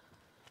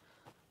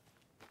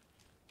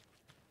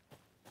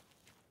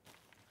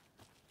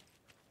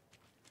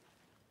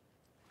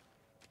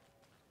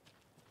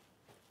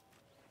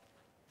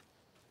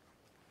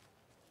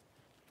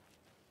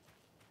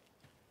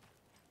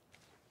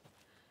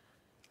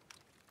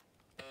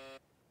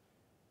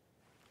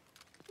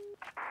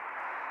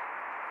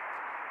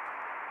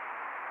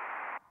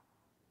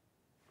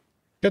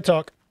 Good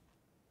talk.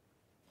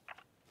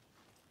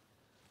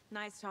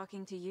 Nice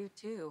talking to you,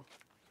 too.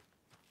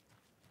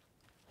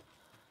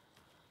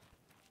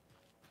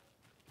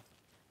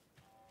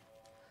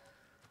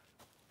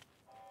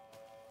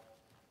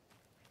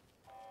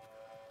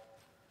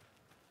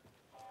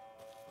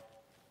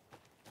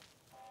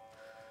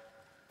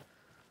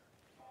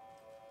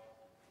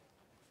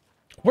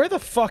 Where the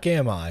fuck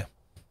am I?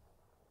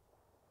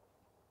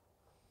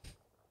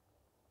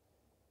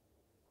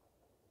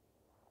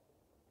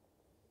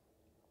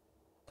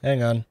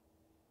 Hang on.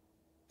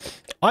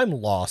 I'm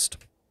lost.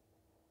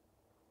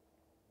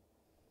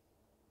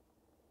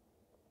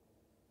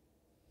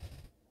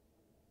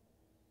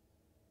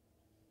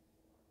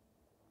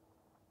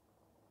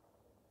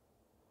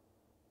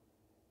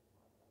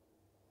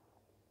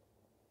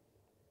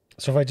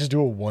 So if I just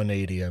do a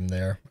 180, I'm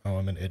there. Oh,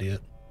 I'm an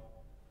idiot.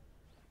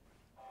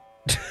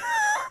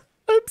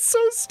 I'm so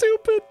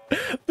stupid.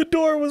 The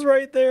door was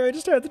right there. I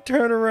just had to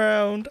turn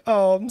around.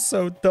 Oh, I'm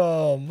so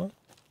dumb.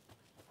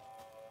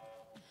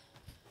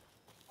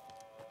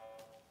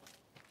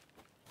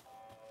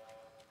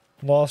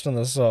 Lost in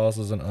the sauce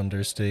is an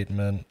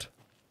understatement.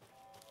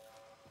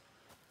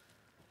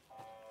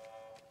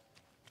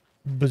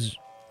 But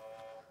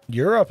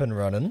you're up and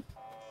running.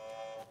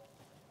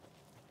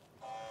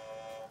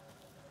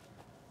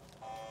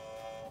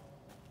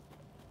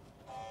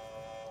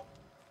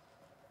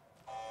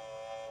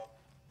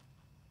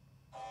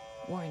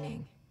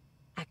 Warning.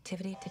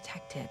 Activity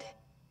detected.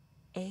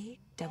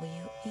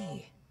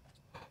 AWE.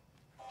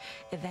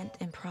 Event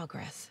in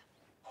progress.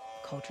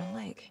 Cauldron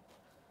Lake.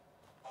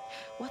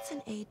 What's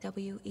an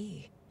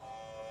AWE?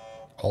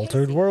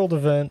 Altered World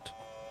event.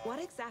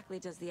 What exactly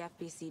does the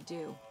FBC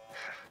do?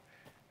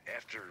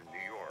 After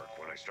New York,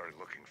 when I started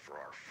looking for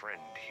our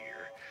friend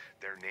here,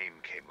 their name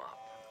came up.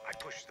 I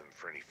pushed them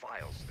for any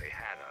files they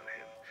had on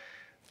him,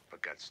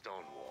 but got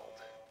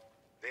stonewalled.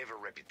 They have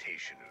a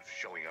reputation of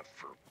showing up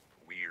for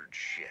weird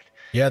shit.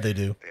 Yeah, they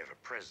do. They have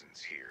a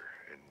presence here,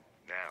 and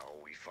now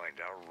we find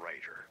our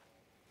writer.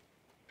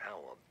 How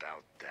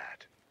about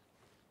that?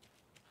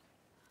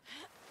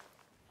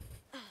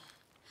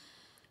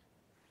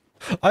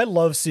 I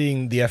love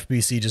seeing the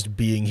FBC just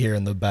being here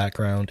in the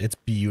background. It's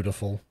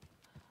beautiful.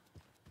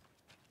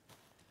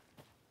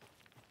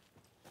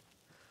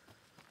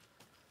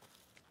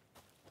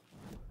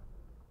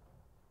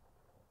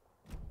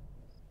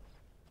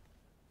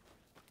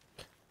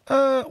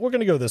 We're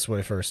gonna go this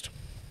way first.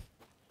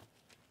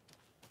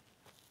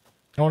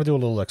 I want to do a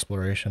little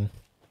exploration.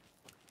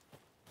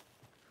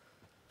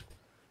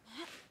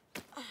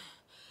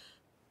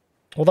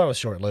 Well, that was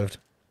short-lived.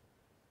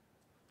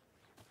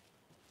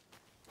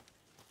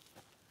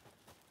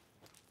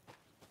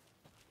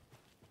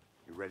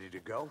 ready to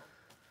go?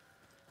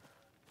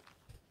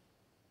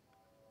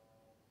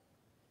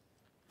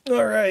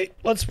 Alright,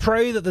 let's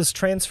pray that this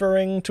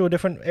transferring to a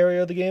different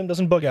area of the game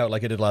doesn't bug out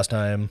like it did last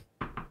time.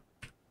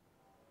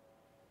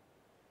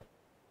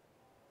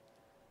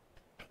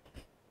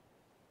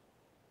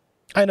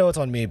 I know it's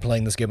on me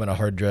playing this game on a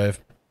hard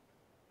drive.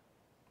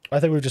 I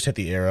think we've just hit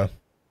the era.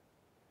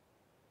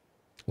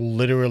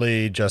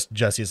 Literally just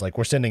Jesse's like,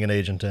 we're sending an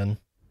agent in.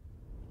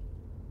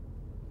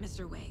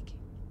 Mr. Wake,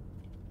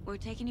 we're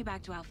taking you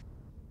back to Alpha.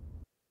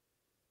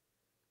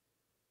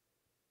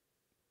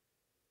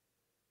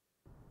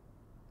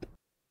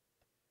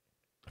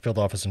 Field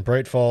office in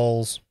Bright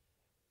Falls.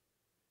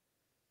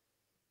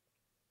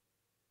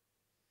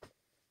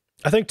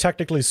 I think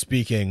technically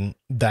speaking,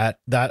 that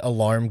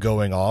alarm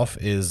going off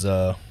is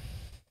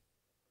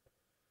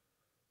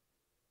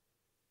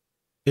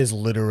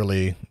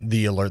literally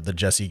the alert that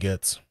Jesse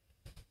gets.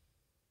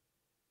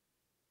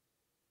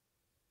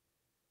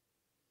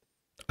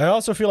 I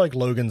also feel like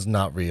Logan's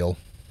not real.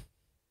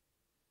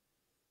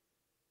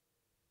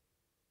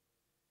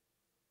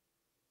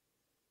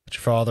 Put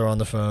your father on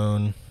the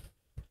phone.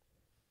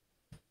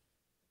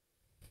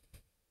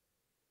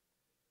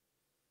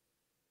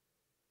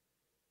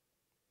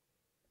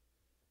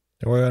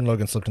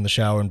 Logan slipped in the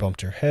shower and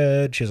bumped her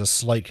head. She has a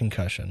slight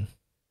concussion.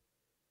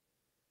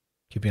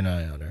 Keep an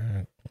eye on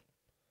her.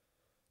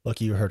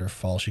 Lucky you heard her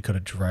fall. She could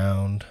have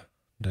drowned.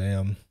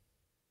 Damn.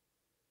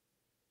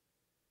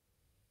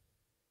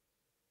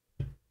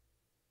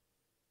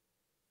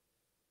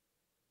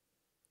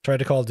 Tried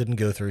to call, didn't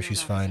go through.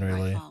 She's fine,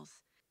 really. What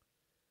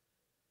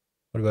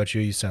about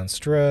you? You sound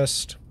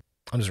stressed.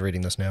 I'm just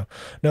reading this now.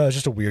 No, it's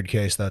just a weird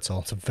case, that's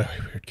all. It's a very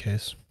weird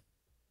case.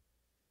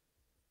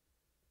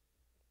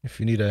 If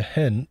you need a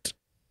hint,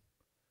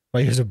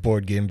 my years of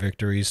board game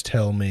victories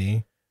tell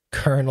me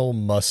Colonel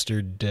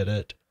Mustard did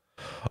it.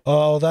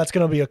 Oh, that's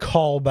going to be a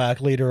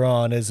callback later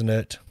on, isn't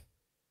it?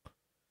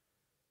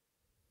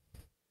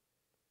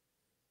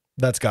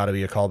 That's got to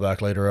be a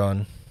callback later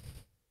on.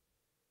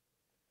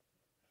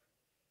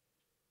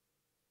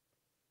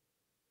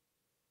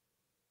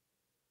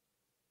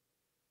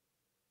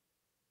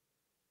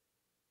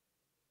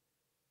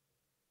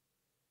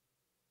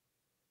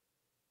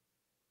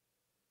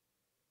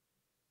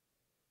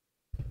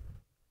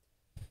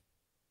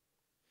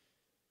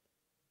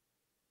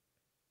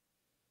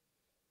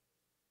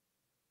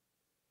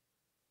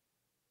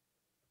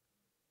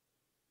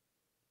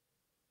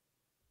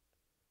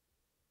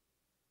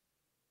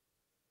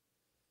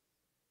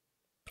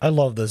 I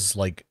love this,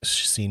 like,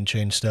 scene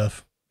change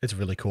stuff. It's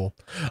really cool.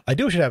 I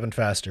do wish it happened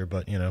faster,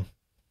 but, you know.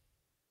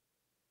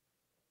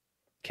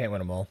 Can't win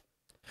them all.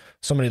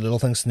 So many little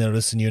things to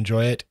notice and you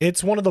enjoy it.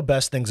 It's one of the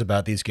best things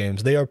about these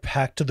games. They are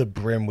packed to the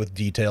brim with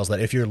details that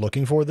if you're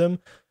looking for them,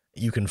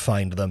 you can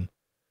find them.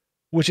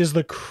 Which is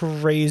the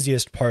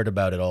craziest part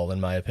about it all, in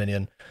my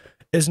opinion.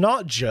 Is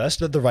not just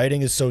that the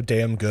writing is so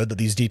damn good that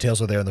these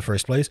details are there in the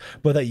first place,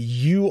 but that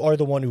you are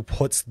the one who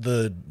puts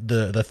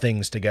the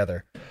things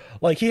together.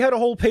 Like, he had a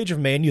whole page of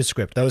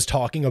manuscript that was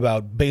talking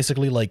about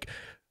basically, like,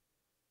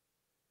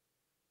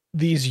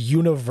 these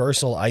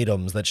universal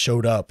items that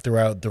showed up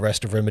throughout the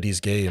rest of Remedy's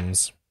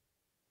games.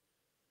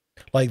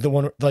 Like, the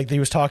one, like, he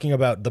was talking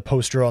about the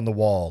poster on the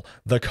wall,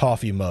 the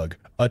coffee mug,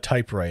 a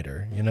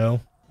typewriter, you know?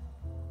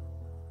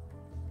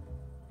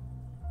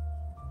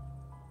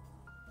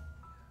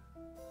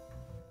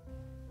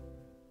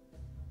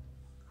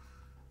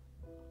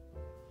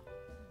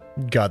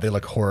 God, they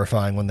look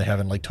horrifying when they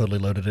haven't, like, totally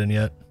loaded in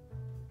yet.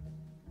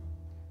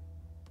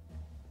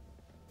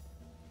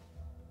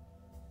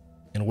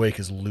 And Wake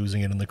is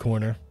losing it in the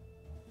corner.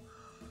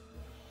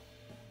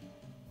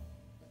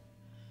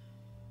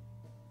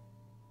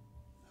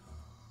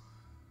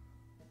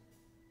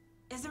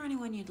 Is there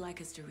anyone you'd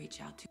like us to reach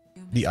out to?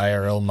 The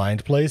IRL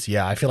mind place?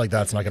 Yeah, I feel like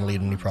that's not going to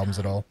lead to any problems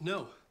at all.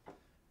 No.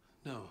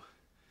 No.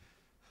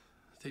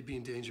 They'd be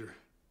in danger.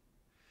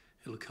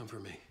 It'll come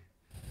for me.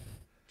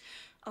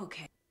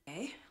 Okay,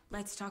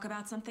 let's talk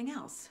about something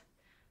else.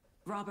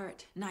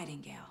 Robert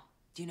Nightingale.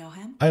 Do you know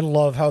him? I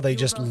love how they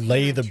just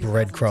lay the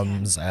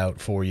breadcrumbs out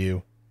for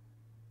you.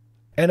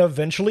 And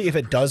eventually, if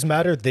it does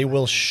matter, they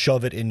will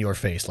shove it in your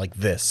face like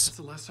this. That's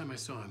the last time I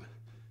saw him.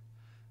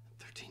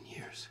 13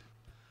 years.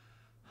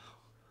 Oh,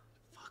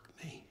 fuck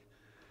me.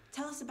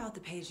 Tell us about the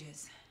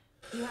pages.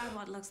 You have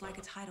what looks like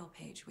a title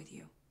page with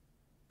you.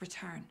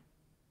 Return.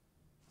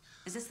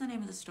 Is this the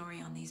name of the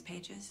story on these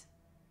pages?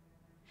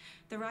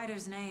 The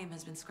writer's name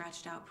has been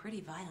scratched out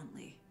pretty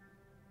violently,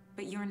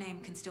 but your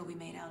name can still be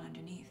made out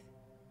underneath.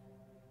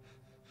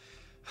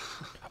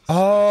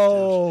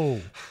 Oh!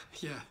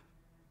 Yeah.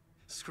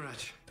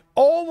 Scratch.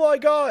 Oh my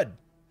god!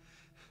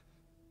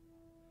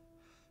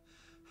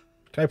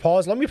 Can I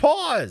pause? Let me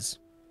pause!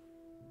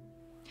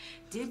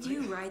 Did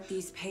you write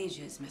these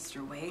pages,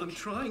 Mr. Wake? I'm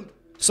trying.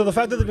 So the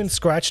fact that they've been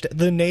scratched,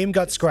 the name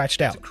got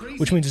scratched out,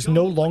 which means it's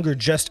no longer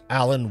just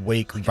Alan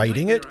Wake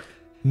writing it.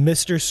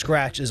 Mr.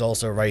 Scratch is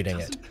also writing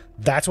it.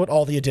 That's what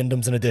all the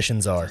addendums and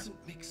additions are.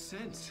 Doesn't make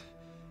sense.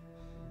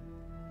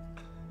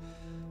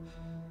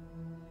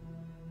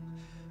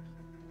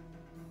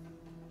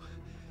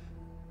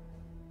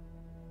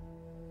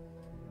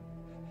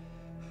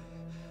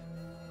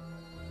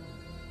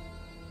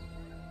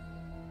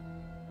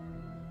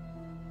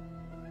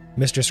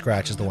 Mr.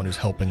 Scratch is the one who's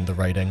helping the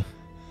writing.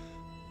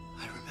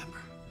 I remember.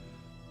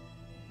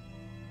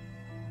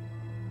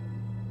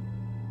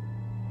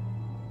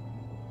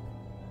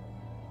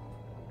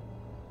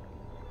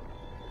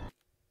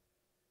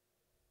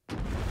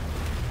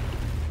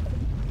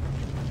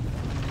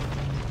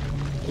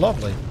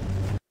 Lovely.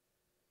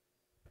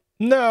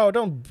 No,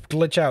 don't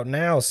glitch out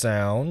now,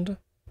 sound.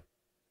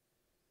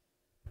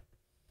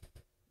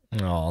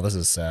 Oh, this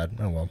is sad.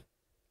 Oh well.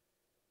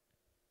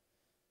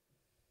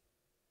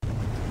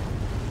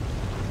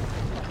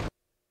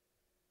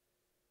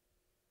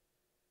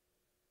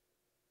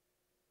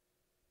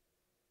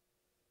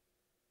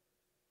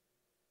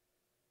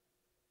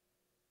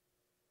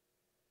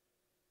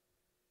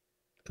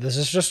 This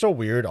is just a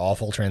weird,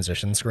 awful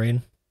transition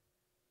screen.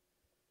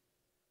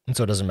 And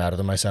so it doesn't matter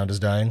that my sound is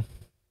dying.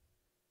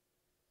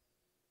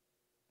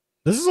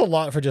 This is a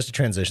lot for just a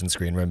transition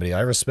screen, Remedy.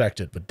 I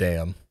respect it, but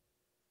damn.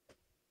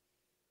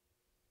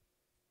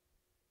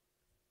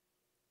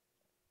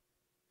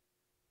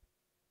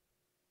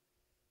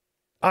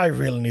 I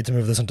really need to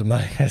move this into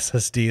my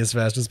SSD as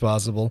fast as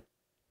possible.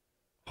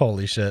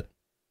 Holy shit.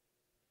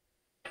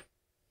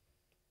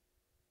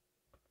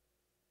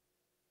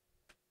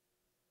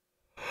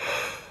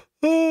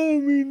 Oh,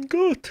 mein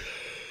Gott.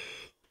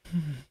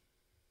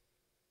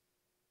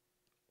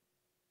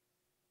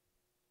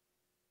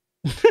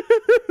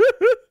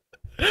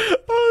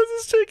 Oh,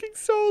 this is taking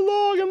so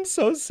long. I'm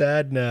so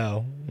sad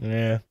now.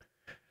 Yeah.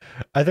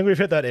 I think we've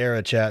hit that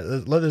era,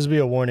 chat. Let this be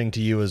a warning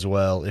to you as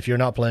well, if you're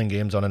not playing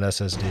games on an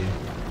SSD.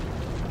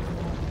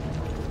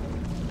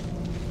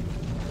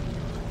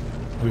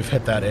 We've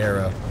hit that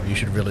era where you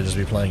should really just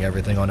be playing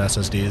everything on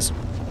SSDs.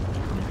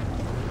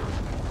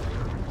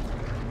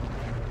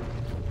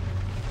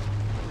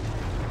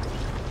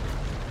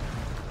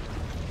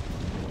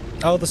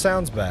 Oh, the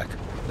sound's back.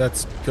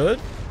 That's good.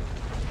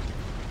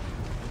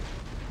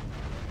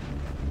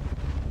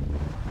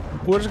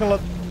 We're just gonna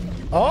let...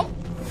 Oh!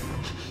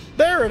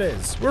 There it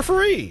is! We're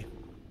free!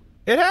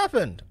 It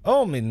happened!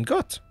 Oh, mein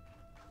Gott!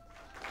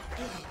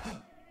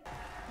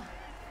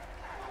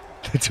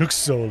 It took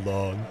so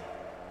long.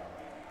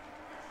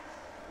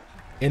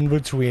 In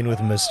between with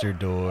Mr.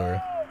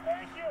 Door. Oh,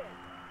 thank you.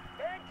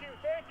 Thank you,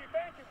 thank you,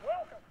 thank you.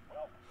 Welcome.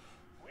 Well,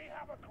 we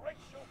have a great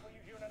show for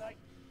you here tonight.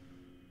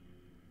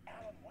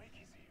 Alan Wake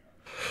is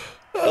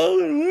here.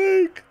 Alan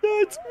Wake!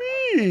 That's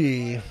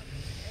me!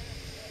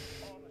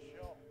 On the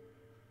show.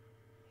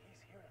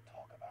 He's here to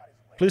talk about his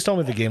latest. Please tell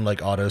me the game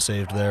like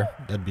auto-saved there.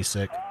 That'd be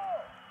sick. And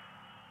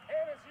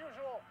as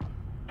usual,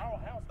 our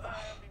house band,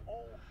 the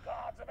old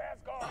gods of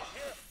Asgard, is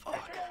here.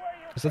 Taking away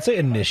your Does that say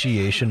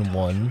Initiation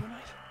 1?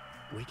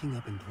 Waking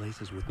up in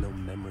places with no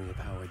memory of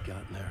how I'd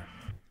gotten there.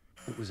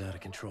 It was out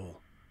of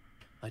control.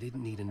 I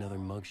didn't need another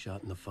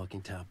mugshot in the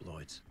fucking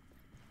tabloids.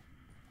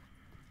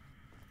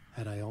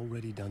 Had I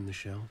already done the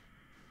show?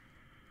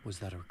 Was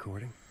that a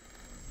recording?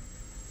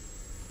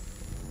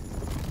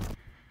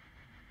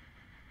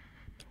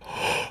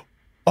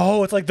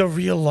 Oh, it's like the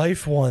real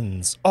life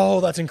ones. Oh,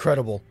 that's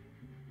incredible.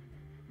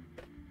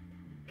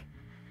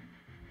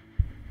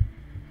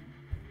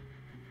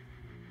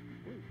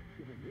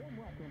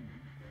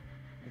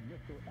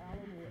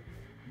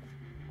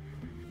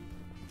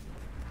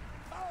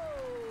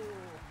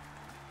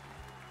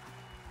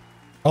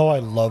 Oh, I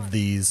love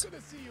these. Good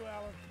to see you,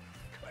 Alan.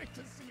 Great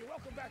to see you.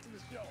 Welcome back to the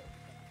show.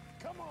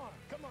 Come on,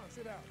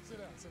 sit down, sit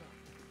down, sit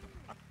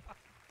down.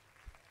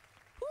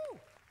 Woo!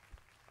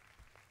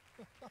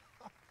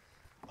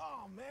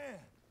 Oh man,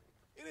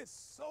 it is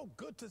so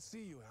good to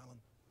see you, Alan.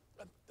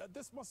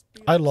 This must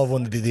be. I love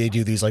when they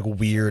do these like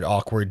weird,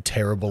 awkward,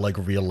 terrible, like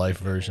real life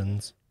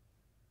versions.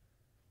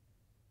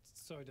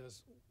 So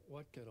does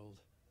what get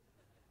old?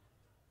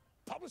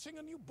 Publishing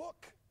a new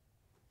book.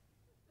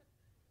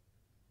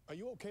 Are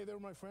you okay there,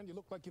 my friend? You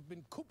look like you've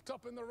been cooped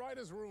up in the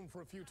writer's room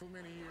for a few too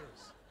many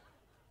years.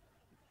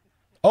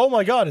 Oh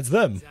my god, it's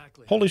them.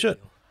 Exactly. Holy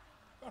shit.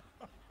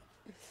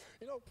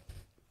 You know,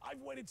 I've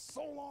waited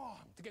so long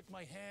to get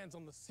my hands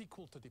on the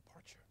sequel to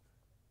Departure.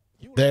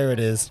 You There it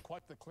is.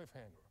 Quite the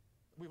cliffhanger.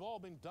 We've all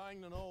been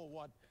dying to know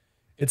what.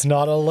 It's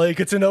not a lake,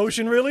 it's an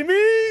ocean really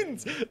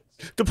means.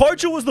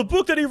 Departure was the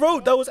book that he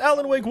wrote. That was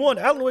Alan Wake 1.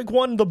 Alan Wake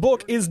 1, the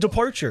book, is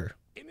Departure.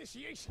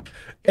 Initiation.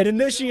 And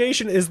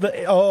Initiation is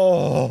the...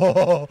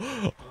 Oh.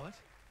 What?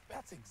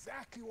 That's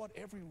exactly what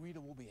every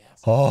reader will be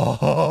asking.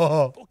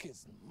 Oh. The book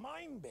is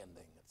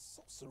mind-bending. It's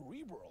so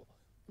cerebral.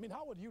 I mean,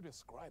 how would you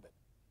describe it?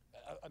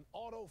 An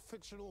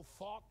auto-fictional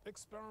thought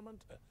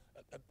experiment?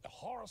 A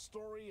horror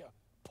story? A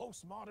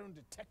postmodern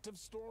detective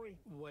story?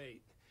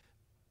 Wait.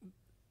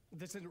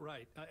 This isn't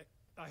right.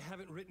 I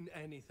haven't written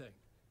anything.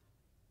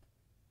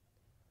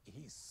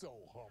 He's so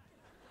humble.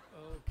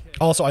 Okay.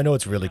 Also, I know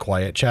it's really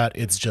quiet, chat.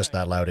 It's just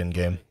that loud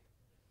in-game.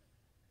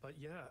 But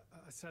yeah,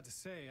 I sad to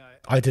say,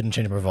 I didn't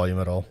change my volume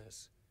at all.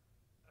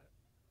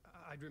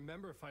 I'd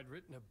remember if I'd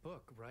written a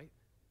book, right?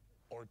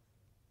 Or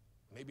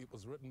maybe it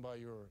was written by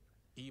your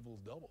evil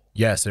double.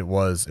 Yes, it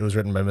was. It was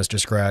written by Mr.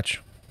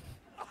 Scratch.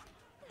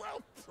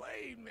 Well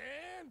played,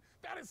 man.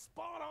 That is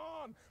spot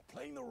on.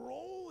 Playing the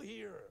role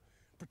here.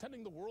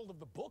 pretending the world of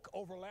the book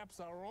overlaps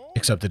our own?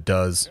 Except it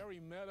does. Very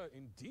meta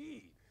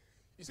indeed.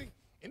 You see,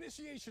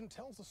 Initiation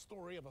tells the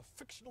story of a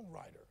fictional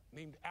writer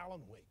named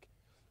Alan Wake,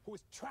 who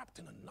is trapped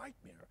in a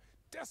nightmare,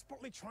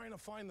 desperately trying to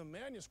find the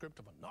manuscript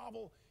of a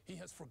novel he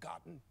has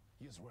forgotten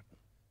he has written.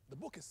 The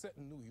book is set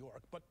in New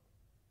York, but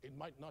it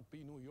might not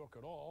be New York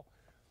at all.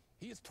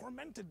 He is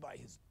tormented by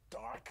his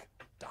dark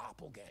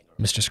doppelganger.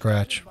 Mr.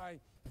 Scratch. By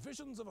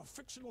visions of a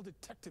fictional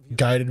detective he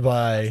Guided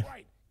by That's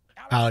right,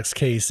 Alex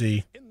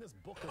Casey. in this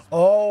book as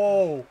well.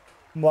 Oh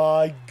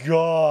my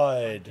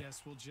god.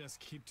 Guess we'll just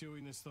keep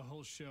doing this the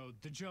whole show.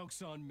 The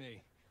joke's on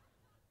me.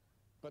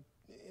 But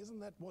isn't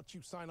that what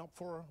you sign up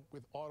for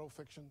with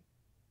autofiction?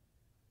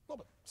 No,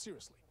 but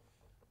seriously,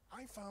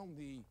 I found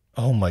the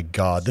Oh my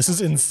god, this is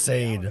structure of the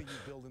insane. reality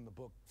you build in the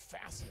book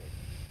fascinating.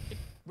 It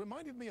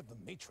reminded me of The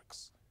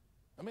Matrix.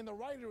 I mean, the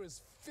writer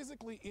is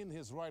physically in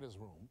his writer's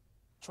room,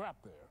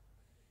 trapped there,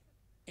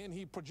 and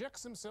he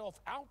projects himself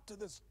out to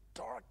this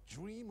dark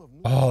dream of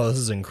New Oh, York. this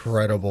is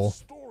incredible. The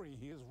story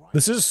he is writing.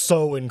 This is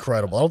so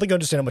incredible. I don't think you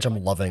understand how much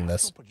I'm loving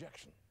this. Astral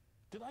projection.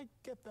 Did I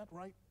get that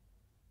right?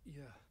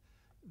 Yeah,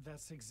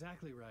 that's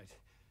exactly right.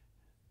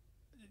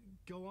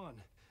 Go on.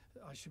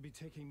 I should be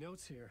taking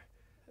notes here.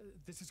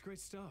 This is great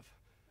stuff.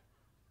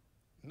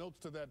 Notes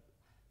to that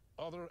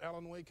other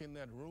Alan Wake in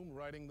that room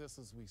writing this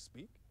as we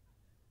speak?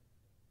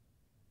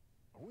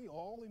 Are we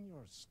all in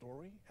your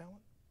story, Alan?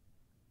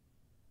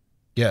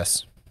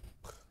 Yes.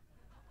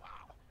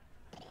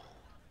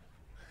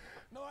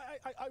 No,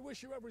 I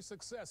wish you every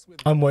success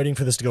with I'm waiting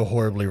for this to go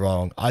horribly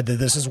wrong.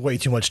 This is way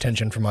too much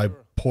tension for my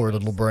poor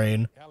little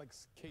brain.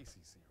 Alex Casey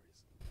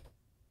series.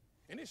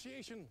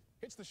 Initiation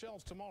hits the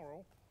shelves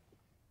tomorrow.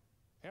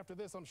 After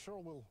this, I'm sure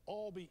we'll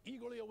all be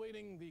eagerly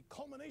awaiting the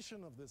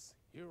culmination of this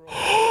hero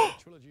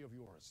trilogy of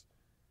yours.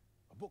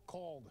 A book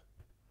called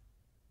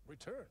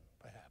Return,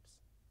 perhaps.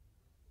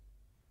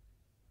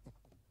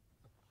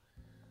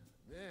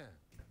 Yeah.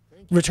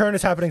 Thank you. Return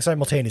is happening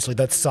simultaneously.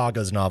 That's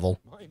Saga's novel.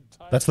 My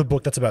entire That's the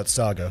book that's about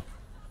Saga.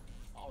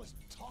 all this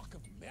talk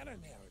of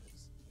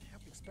meta-narratives.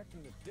 Kept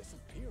expecting to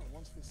disappear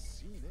once this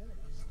scene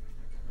ends.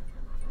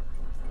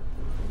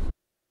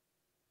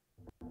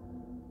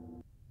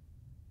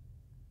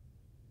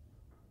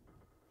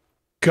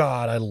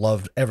 God, I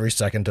loved every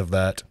second of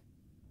that.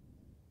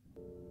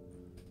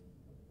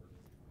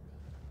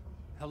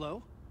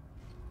 Hello?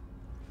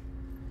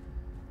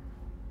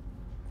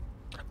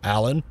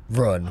 Alan,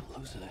 run.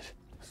 I'm losing it.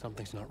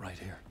 Something's not right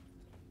here.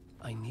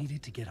 I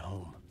needed to get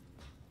home.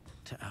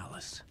 To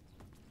Alice.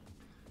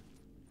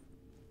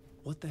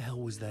 What the hell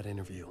was that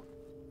interview?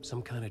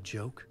 Some kind of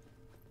joke?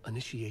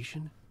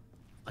 Initiation?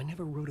 I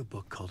never wrote a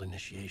book called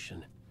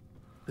Initiation.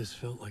 This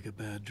felt like a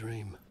bad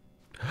dream.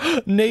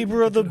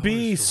 Neighbor of the Good horror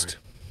Beast.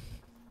 story.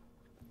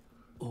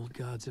 Old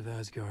Gods of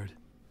Asgard.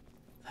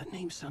 That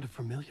name sounded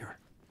familiar.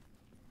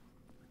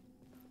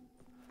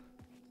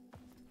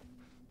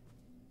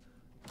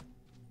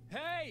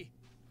 Hey!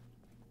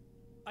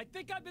 I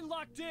think I've been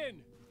locked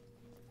in!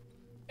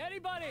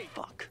 Anybody?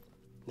 Fuck.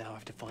 Now I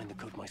have to find the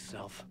code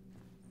myself.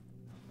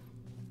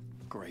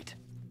 Great.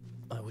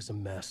 I was a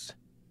mess.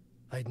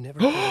 I'd never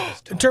heard of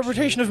this talk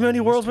Interpretation show of Many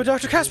or Worlds by newspaper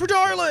Dr. Casper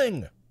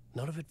Darling!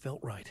 None of it felt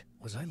right.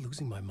 Was I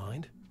losing my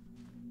mind?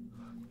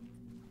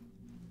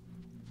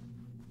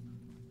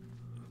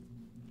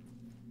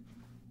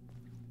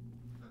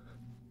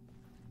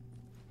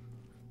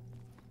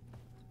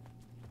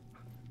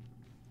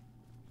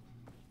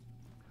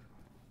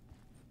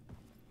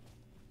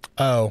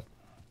 Oh.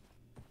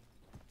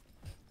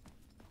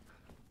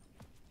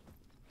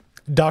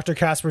 Dr.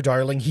 Casper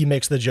Darling, he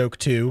makes the joke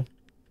too.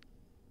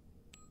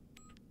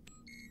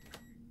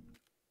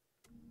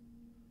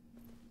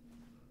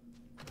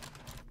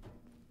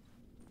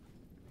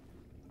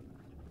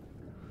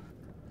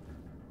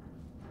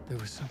 There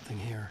was something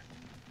here.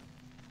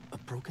 A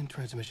broken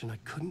transmission I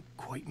couldn't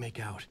quite make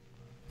out.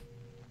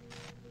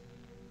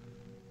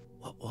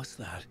 What was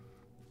that?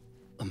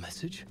 A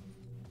message?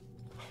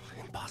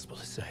 Impossible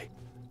to say.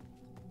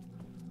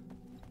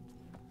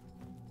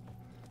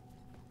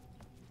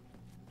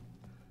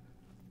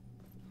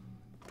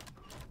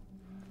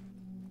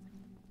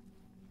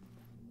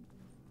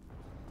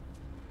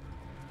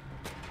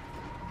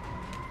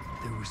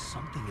 There was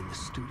something in the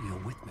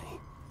studio with me.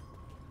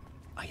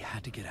 I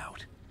had to get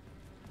out.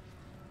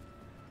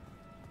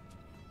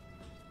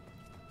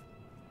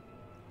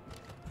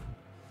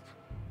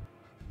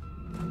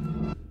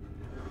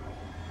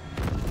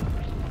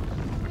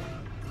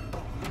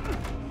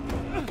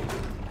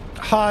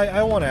 Hi,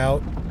 I want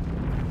out.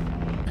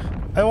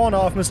 I want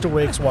off Mr.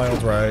 Wake's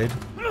wild ride.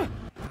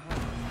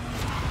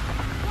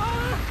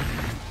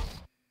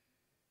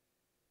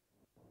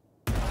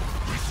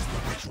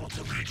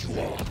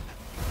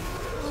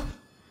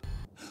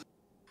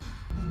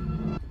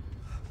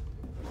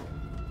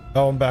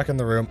 Oh, I'm back in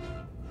the room.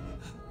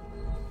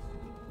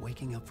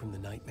 Waking up from the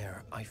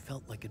nightmare, I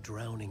felt like a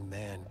drowning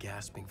man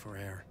gasping for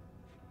air.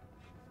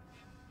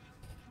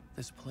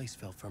 This place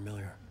felt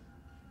familiar.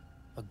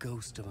 A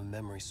ghost of a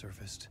memory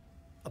surfaced,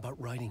 about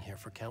writing here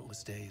for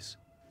countless days.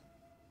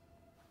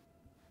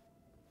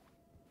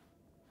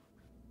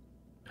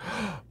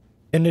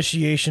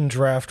 Initiation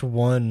Draft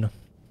 1.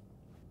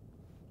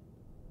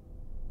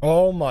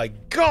 Oh my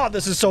god,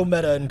 this is so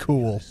meta and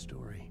cool.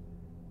 Story.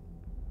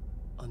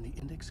 On the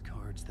index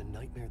cards, the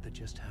nightmare that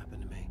just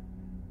happened to me.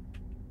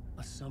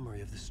 A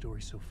summary of the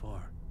story so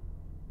far.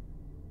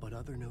 But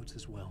other notes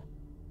as well.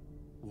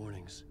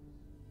 Warnings.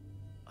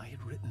 I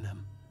had written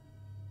them.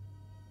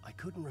 I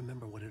couldn't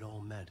remember what it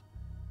all meant.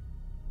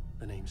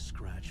 The name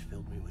Scratch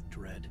filled me with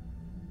dread.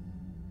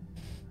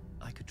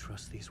 I could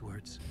trust these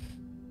words.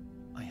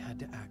 I had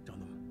to act on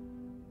them.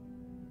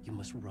 You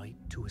must write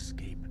to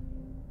escape.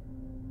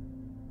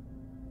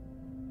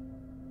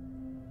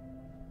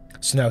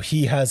 So now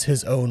he has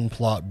his own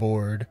plot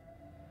board.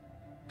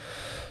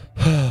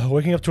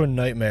 Waking up to a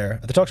nightmare.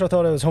 At the talk show I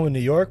thought I was home in New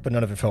York, but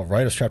none of it felt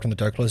right. I was trapped in the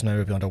dark place,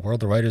 nightmare beyond a world.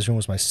 The writer's room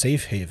was my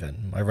safe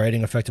haven. My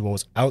writing affected what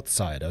was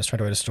outside. I was trying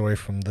to write a story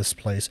from this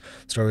place.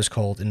 The story was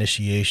called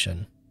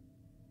Initiation.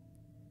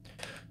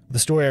 The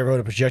story I wrote,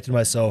 I projected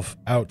myself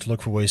out to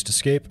look for ways to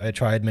escape. I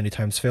tried many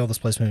times, failed. This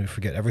place made me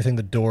forget everything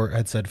the door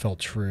had said felt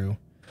true.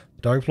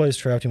 The dark place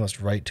trapped, you must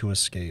write to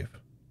escape.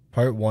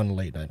 Part 1,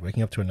 late night.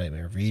 Waking up to a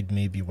nightmare. Read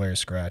me, beware,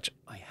 Scratch.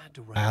 I had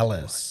to write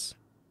Alice.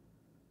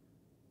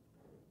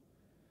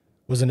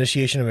 Was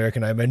Initiation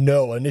American Nightmare?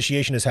 No,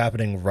 Initiation is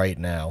happening right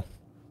now.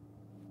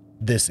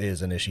 This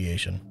is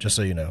Initiation, just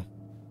so you know.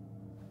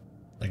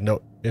 Like,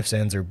 no ifs,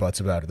 ands, or buts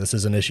about it. This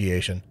is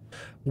Initiation.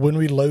 When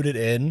we loaded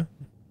in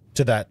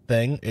to that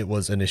thing, it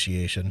was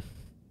Initiation.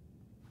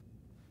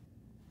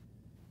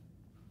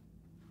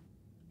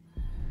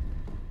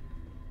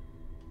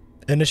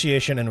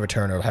 Initiation and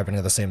Returner are happening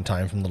at the same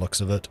time from the looks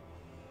of it.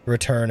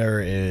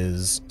 Returner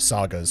is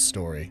Saga's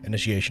story.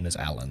 Initiation is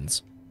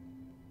Alan's.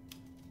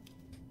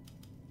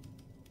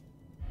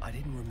 I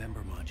didn't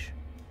remember much,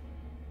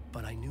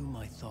 but I knew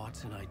my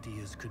thoughts and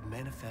ideas could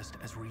manifest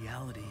as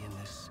reality in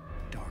this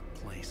dark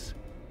place.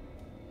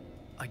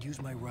 I'd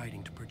use my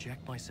writing to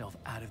project myself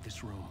out of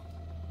this room,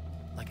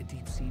 like a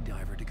deep sea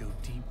diver to go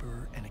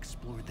deeper and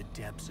explore the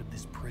depths of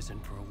this prison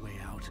for a way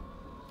out.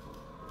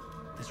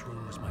 This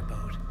room was my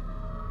boat.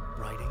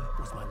 Writing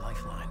was my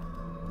lifeline.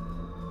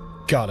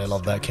 God, I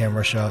love that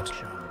camera shot.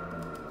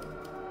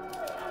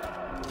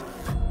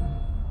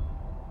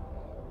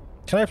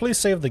 Can I please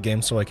save the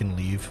game so I can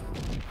leave?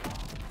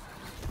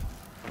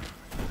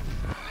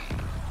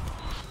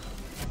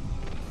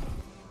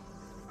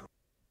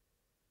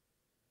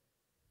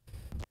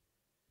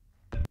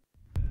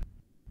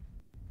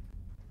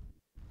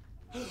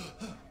 Thank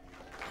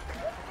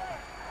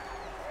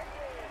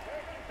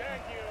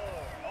you.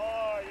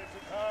 Oh, you're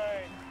too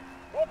kind.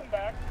 Welcome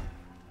back.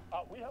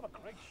 We have a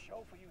great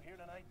show for you here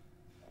tonight.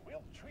 A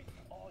real treat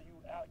for all you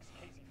Alex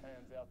Casey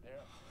fans out there.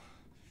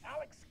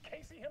 Alex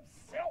Casey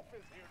himself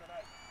is here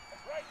tonight.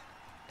 That's right.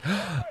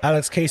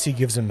 Alex Casey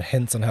gives him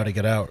hints on how to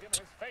get out. Give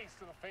his face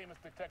to the famous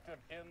detective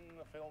in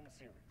the film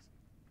series.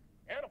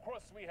 And of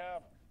course, we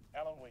have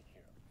Alan Wake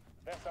here,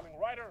 the best-selling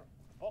writer.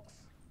 The books,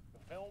 the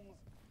films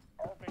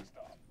are based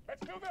on.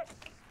 Let's do this.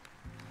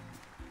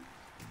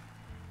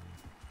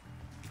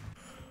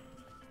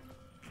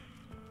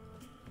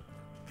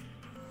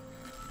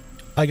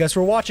 I guess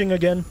we're watching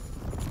again.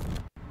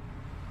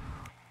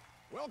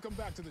 Welcome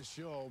back to the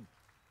show.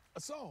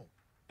 So,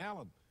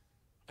 Alan,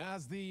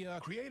 as the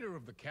creator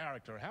of the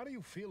character, how do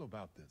you feel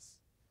about this?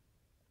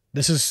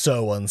 This is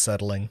so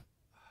unsettling.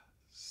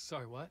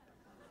 Sorry, what?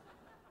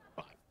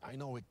 I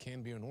know it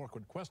can be an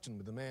awkward question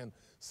with the man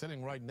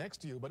sitting right next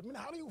to you, but I mean,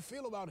 how do you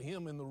feel about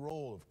him in the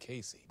role of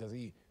Casey? Does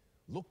he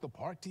look the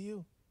part to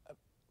you?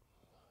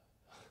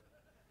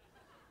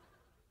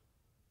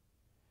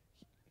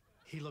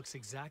 He looks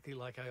exactly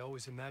like I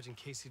always imagined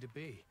Casey to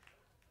be.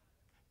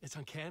 It's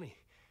uncanny.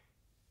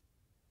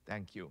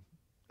 Thank you.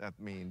 That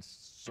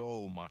means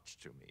so much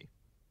to me.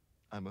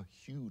 I'm a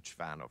huge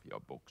fan of your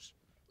books.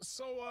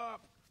 So,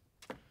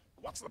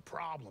 what's the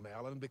problem,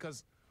 Alan?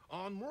 Because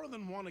on more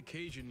than one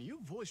occasion, you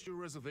voiced your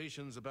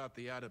reservations about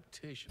the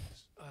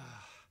adaptations.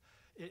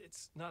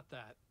 It's not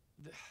that.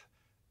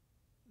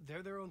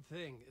 They're their own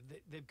thing.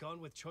 They've gone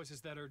with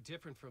choices that are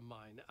different from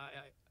mine.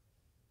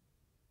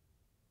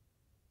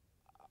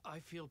 I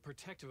feel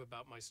protective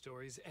about my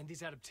stories, and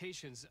these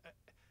adaptations...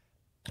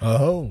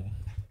 Oh.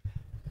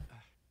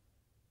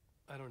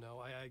 I don't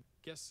know. I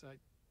guess I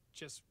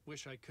just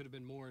wish I could have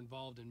been more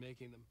involved in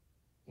making them.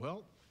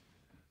 Well,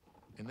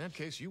 in that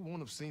case, you won't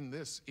have seen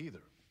this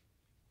either.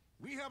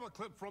 We have a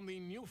clip from the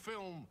new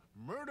film,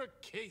 Murder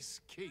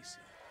Case Casey.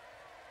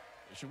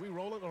 Should we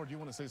roll it, or do you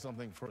want to say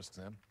something first,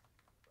 Sam?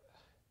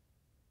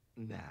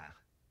 Nah,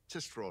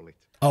 just roll it.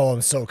 Oh,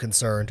 I'm so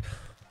concerned.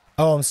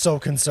 Oh, I'm so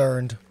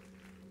concerned.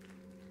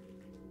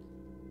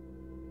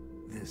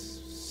 This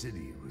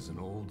city was an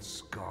old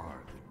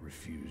scar that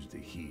refused to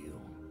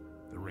heal.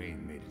 The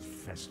rain made it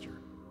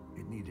fester.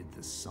 It needed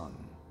the sun,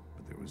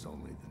 but there was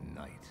only the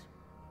night.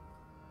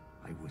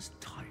 I was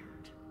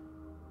tired.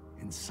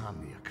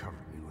 Insomnia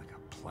covered me like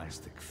a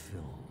plastic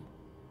film.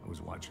 I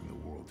was watching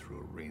the world through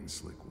a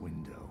rain-slick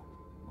window,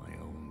 my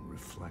own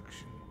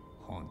reflection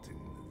haunting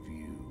the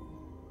view.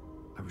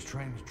 I was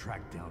trying to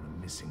track down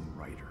a missing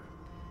writer.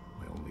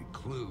 My only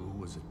clue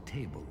was a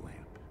table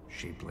lamp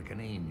shaped like an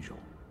angel.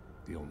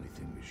 The only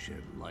thing to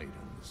shed light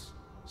on this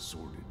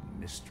sordid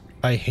mystery.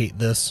 I hate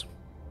this.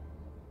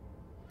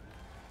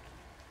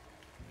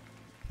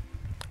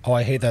 Oh,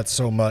 I hate that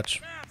so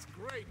much. That's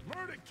great.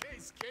 Murder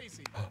case,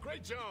 Casey.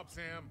 Great job,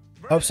 Sam.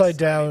 Upside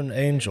down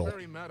angel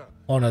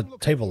on a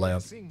table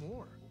lamp.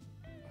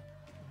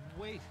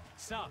 Wait,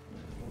 stop.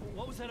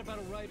 What was that about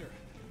a writer?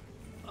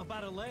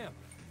 About a lamp?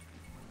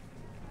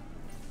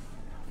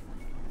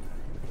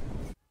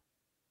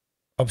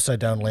 Upside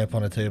down lamp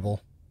on a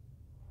table.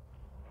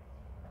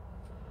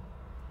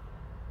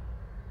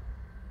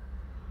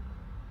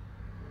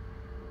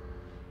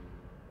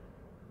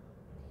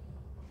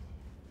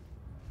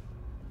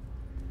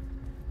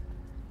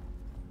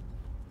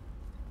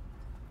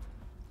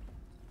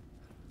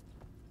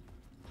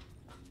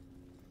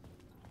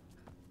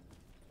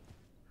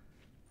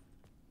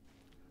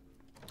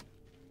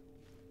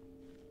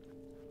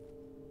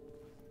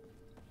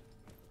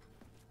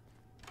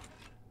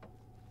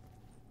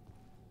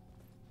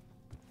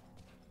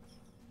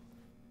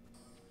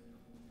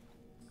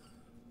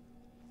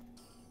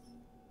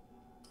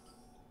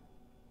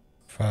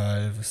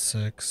 Five,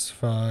 6,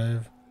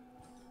 5.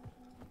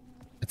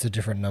 It's a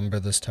different number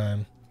this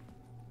time.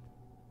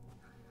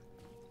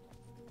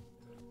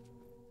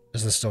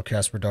 Is this still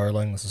Casper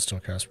Darling? This is still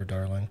Casper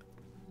Darling.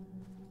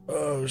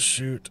 Oh,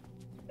 shoot.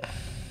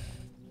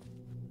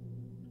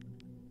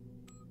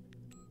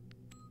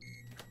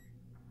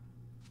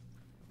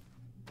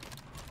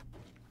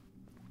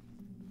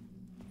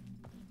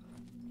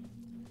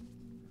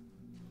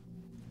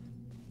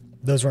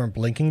 Those weren't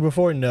blinking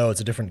before? No,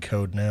 it's a different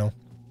code now.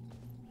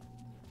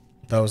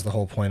 That was the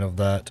whole point of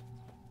that.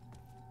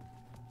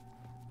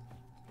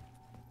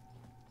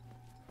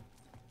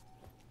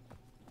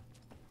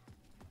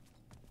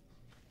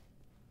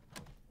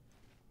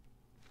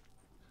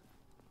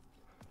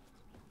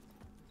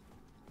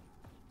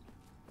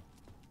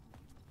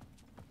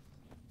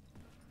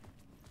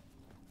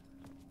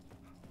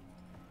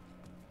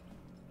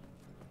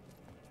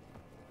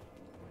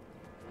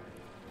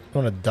 I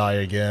want to die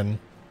again.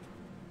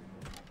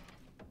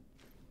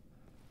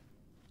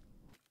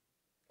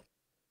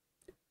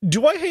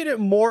 Do I hate it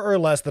more or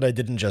less that I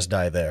didn't just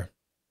die there?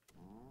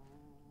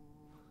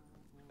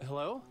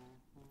 Hello?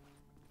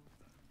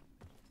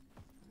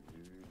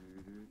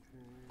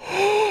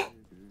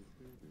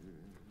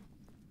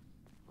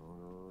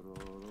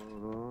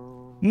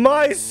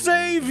 My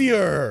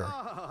savior!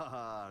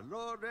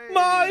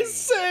 My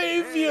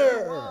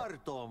savior!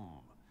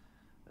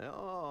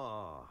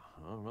 Oh,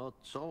 not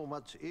so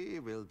much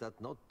evil that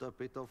not a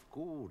bit of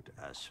good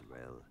as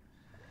well.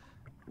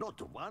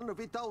 Not one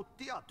without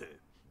the other.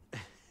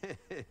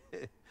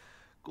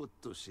 Good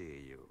to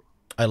see you.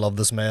 I love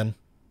this man.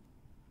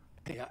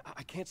 Hey,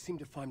 I can't seem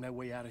to find my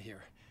way out of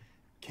here.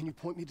 Can you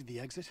point me to the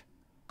exit?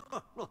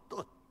 No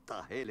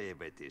totta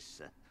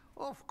helvetissä.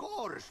 Of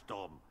course,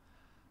 Tom.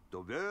 The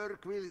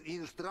work will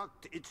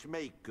instruct its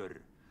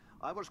maker.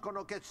 I was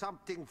gonna get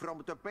something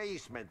from the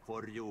basement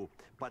for you,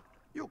 but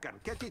you can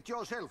get it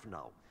yourself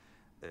now.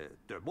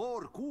 The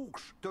more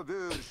cooks, the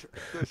worse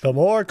the The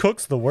more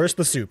cooks, the worse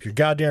the soup. You're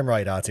goddamn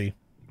right, Ahti.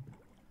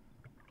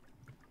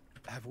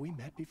 Have we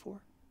met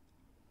before?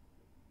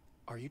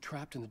 Are you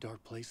trapped in the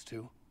dark place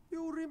too?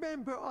 You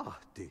remember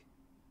Ahti,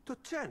 the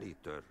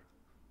janitor.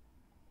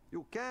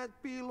 You can't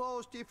be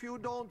lost if you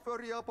don't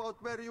worry about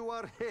where you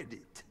are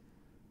headed.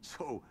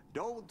 So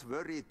don't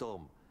worry,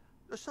 Tom.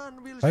 The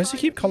sun will Why does he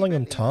keep shine calling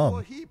him even into Tom?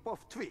 a heap of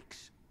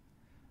twigs.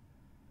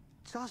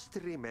 Just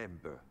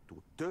remember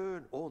to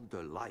turn on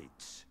the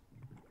lights.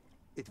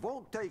 It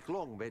won't take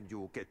long when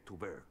you get to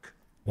work.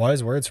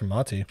 Wise words from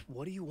Ahti.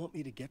 What do you want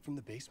me to get from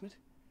the basement?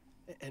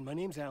 And my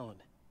name's Alan,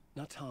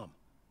 not Tom.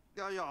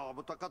 Ja,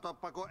 mutta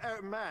katsoppa kun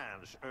a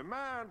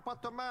man,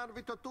 but a man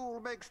with a tool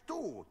makes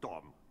two,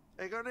 Tom.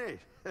 Eikö niin?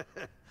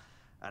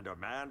 And a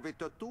man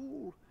with a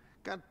tool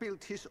can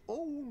build his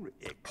own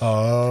X.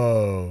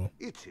 Oh.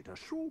 It's in a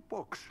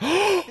shoebox.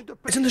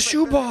 It's in the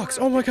shoebox!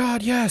 Oh my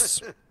god,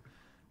 yes!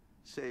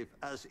 Safe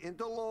as in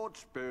the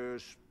Lord's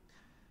purse.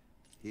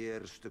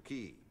 Here's the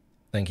key.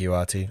 Thank you,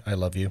 Ahti. I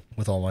love you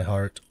with all my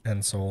heart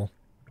and soul.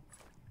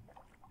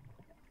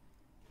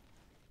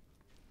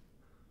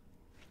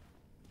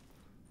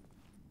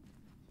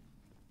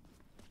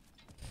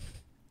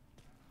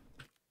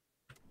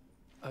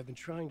 I've been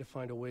trying to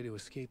find a way to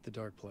escape the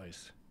dark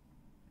place.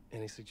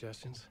 Any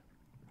suggestions?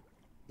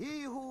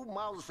 He who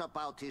mouths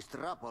about his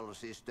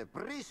troubles is the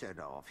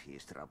prisoner of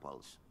his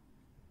troubles.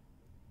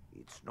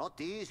 It's not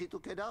easy to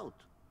get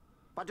out.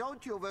 But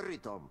don't you worry,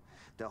 Tom.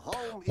 The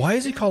home Why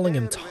is he still calling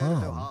him there where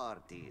the Tom?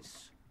 heart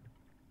is.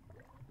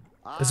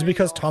 Is it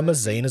because Thomas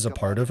Zane is a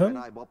part of him?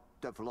 When I mop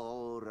the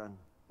floor and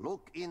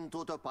look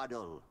into the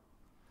puddle.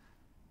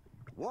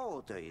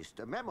 Water is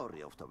the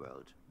memory of the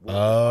world. Water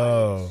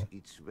Oh. finds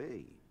its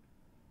way.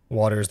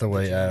 Water's the The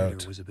way janitor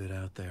out. was a bit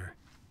out there,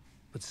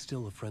 but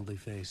still a friendly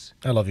face.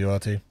 I love you,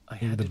 Ahti. I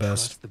You're had the to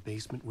best. trust the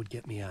basement would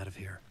get me out of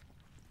here.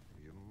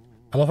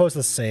 I love how it's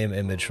the same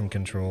image from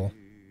Control.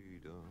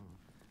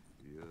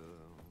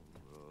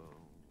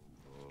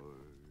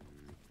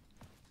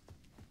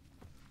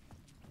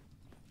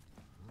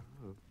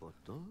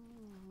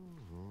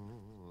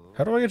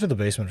 How do I get to the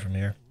basement from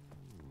here?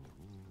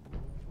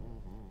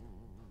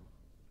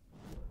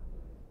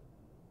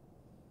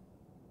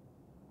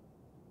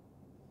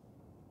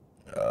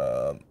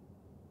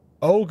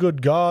 Oh,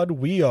 good God,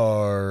 we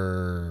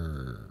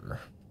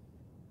are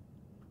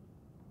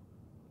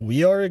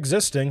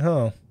existing,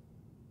 huh?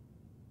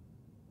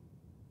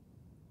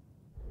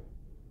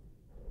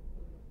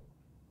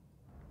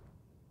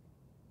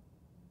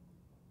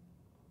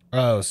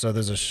 Oh, so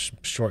there's a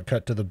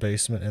shortcut to the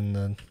basement in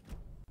the...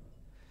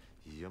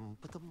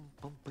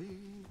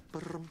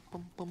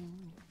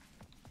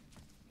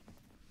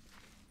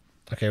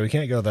 Okay, we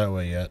can't go that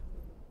way yet.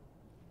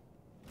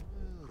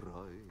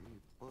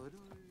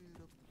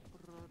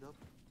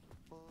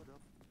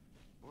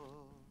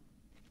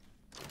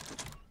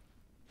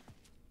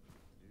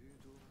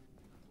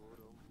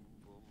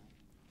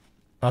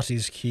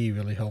 Ossie's key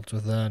really helped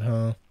with that,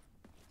 huh?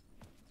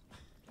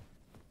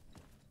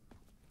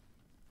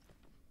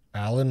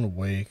 Alan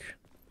Wake.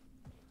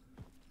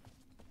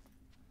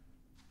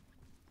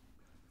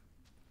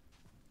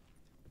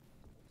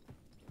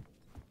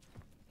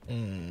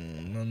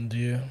 Mon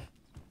Dieu.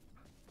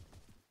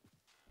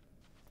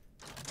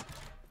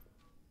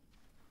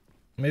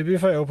 Maybe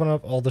if I open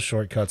up all the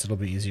shortcuts, it'll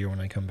be easier when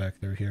I come back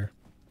through here.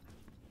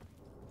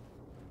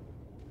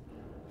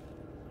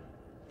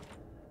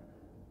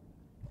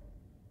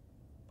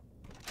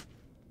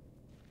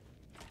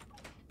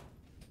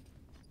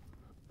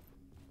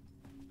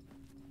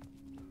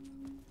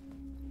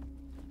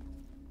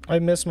 I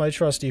miss my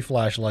trusty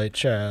flashlight,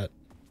 chat.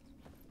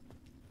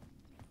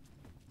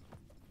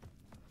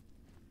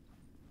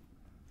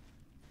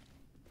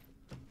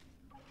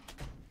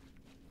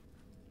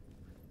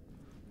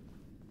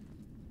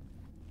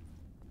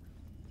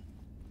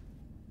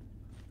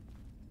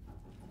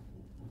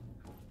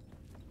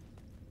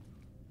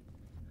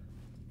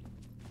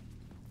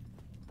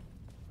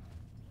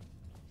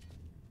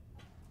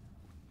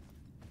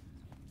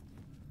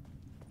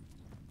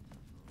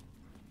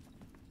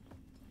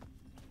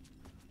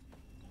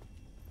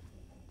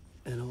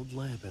 An old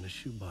lamp in a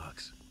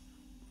shoebox.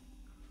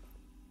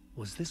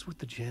 Was this what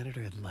the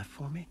janitor had left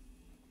for me?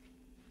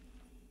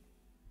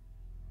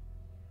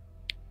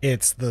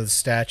 It's the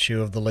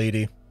statue of the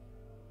lady.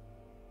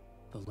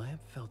 The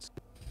lamp felt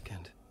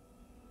significant.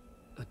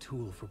 A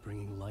tool for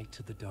bringing light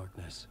to the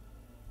darkness.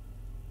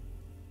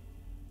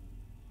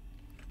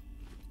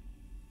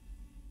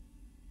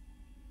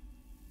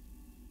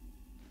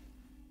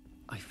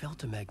 I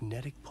felt a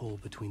magnetic pull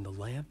between the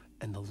lamp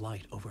and the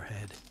light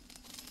overhead.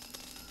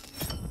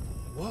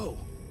 Whoa!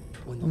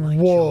 When the light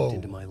jumped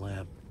into my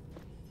lamp,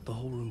 the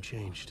whole room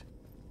changed.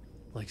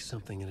 Like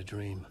something in a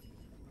dream.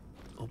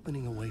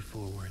 Opening a way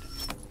forward,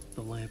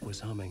 the lamp was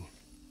humming.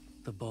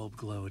 The bulb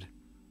glowed.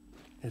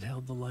 It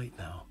held the light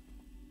now.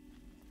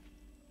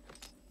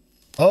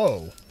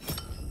 Oh.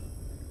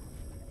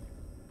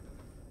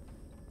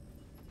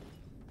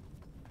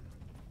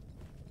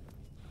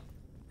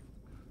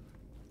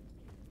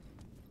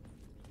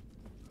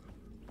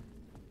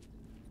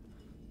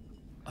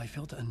 I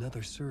felt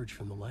another surge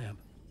from the lamp.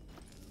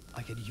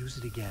 I could use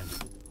it again.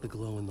 The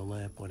glow in the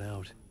lamp went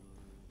out,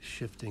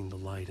 shifting the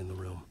light in the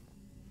room.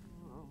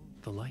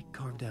 The light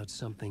carved out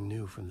something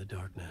new from the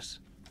darkness.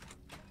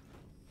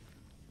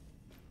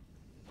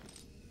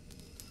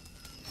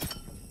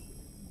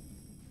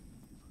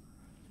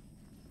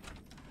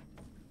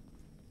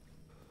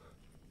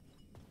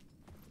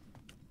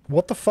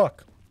 What the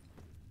fuck?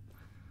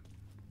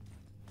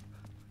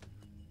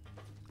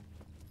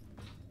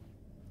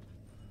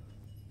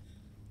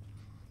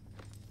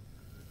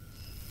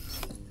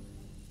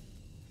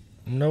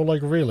 No,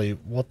 like really,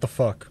 what the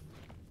fuck?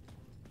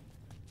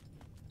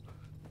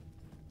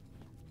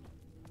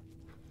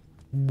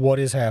 What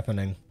is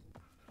happening?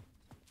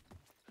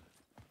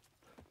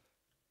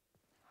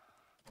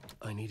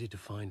 I needed to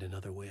find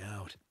another way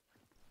out.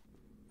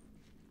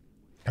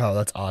 Oh,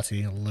 that's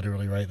Ossie,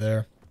 literally right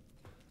there.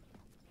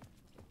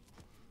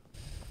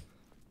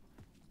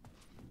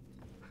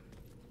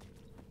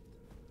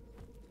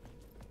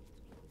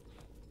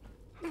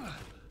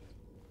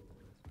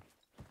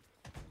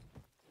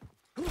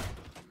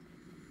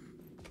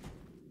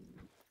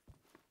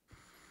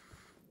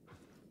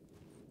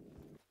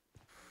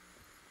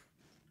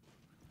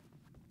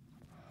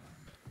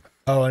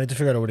 Oh, I need to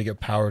figure out a way to get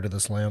power to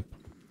this lamp.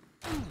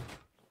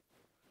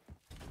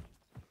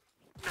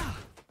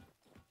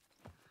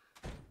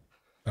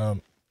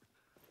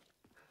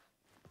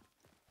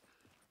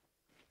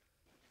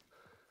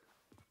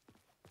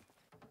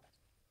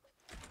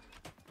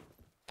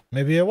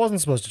 Maybe I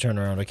wasn't supposed to turn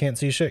around. I can't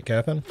see shit,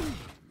 Captain.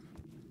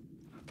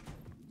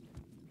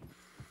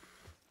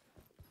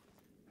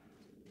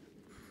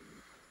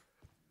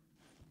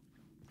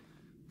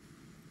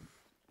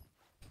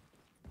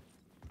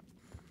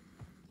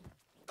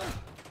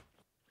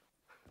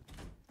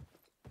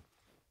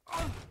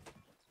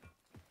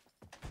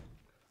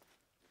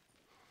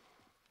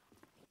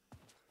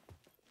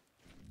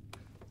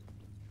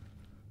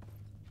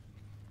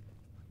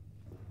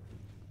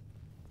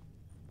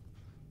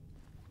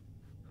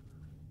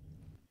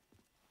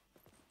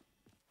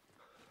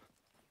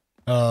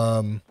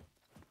 I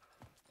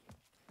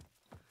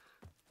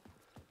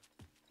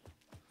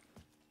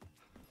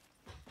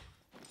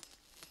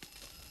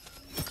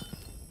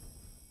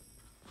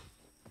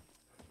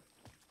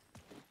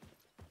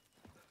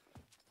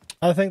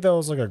think that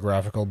was like a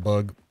graphical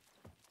bug.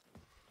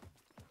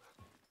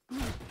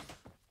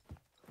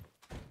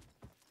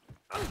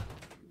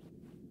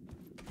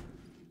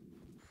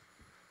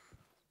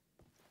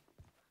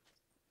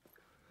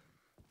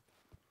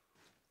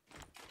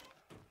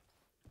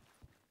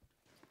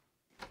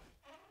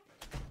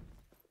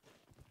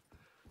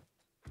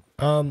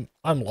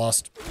 I'm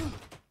lost.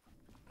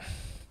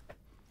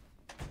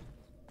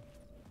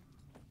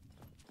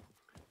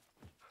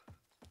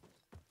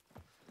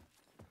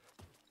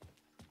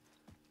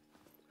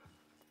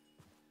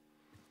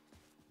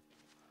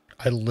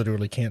 I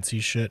literally can't see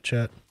shit,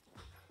 chat.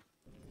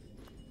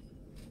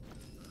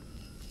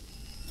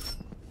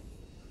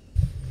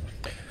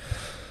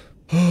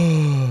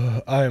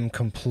 I am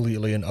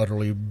completely and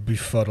utterly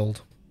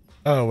befuddled.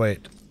 Oh,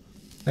 wait.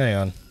 Hang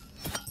on.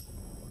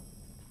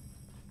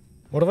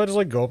 What if I just,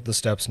 like, go up the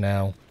steps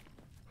now?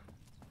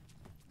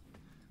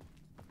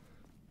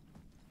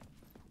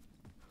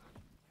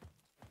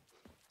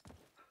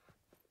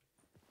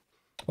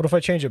 What if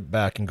I change it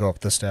back and go up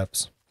the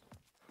steps?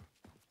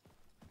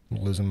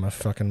 I'm losing my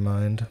fucking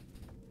mind.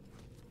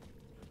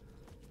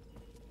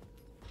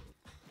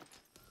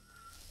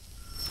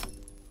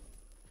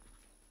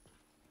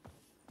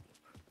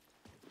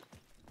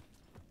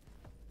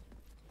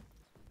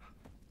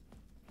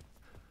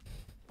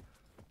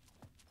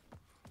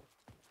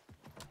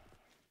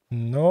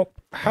 Nope.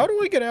 How do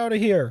we get out of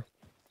here?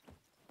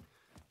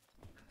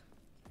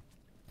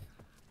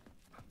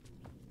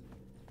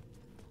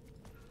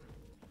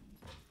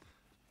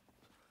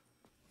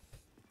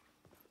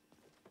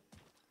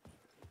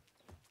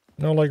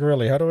 No, like,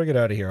 really, how do I get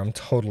out of here? I'm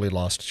totally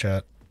lost,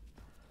 chat.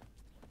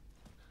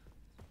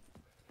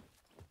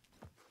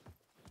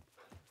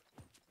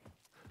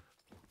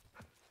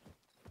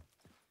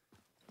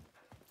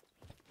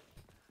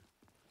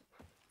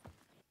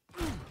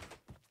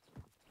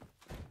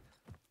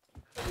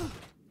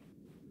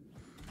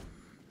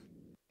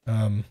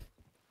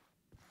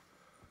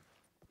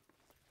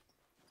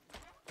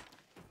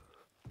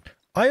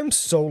 I am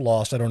so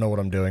lost, I don't know what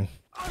I'm doing.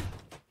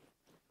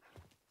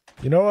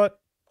 You know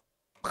what?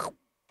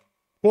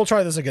 We'll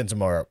try this again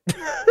tomorrow.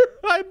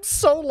 I'm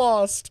so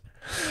lost.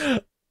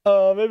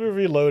 Maybe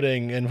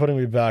reloading and putting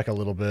me back a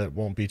little bit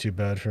won't be too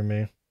bad for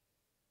me.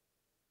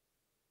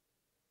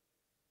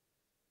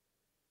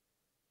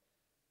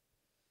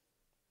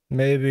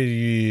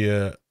 Maybe,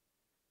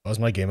 was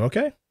my game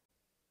okay?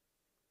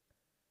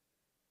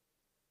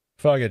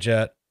 Fuck it,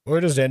 chat. We're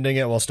just ending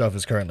it while stuff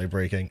is currently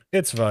breaking.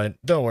 It's fine.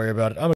 Don't worry about it.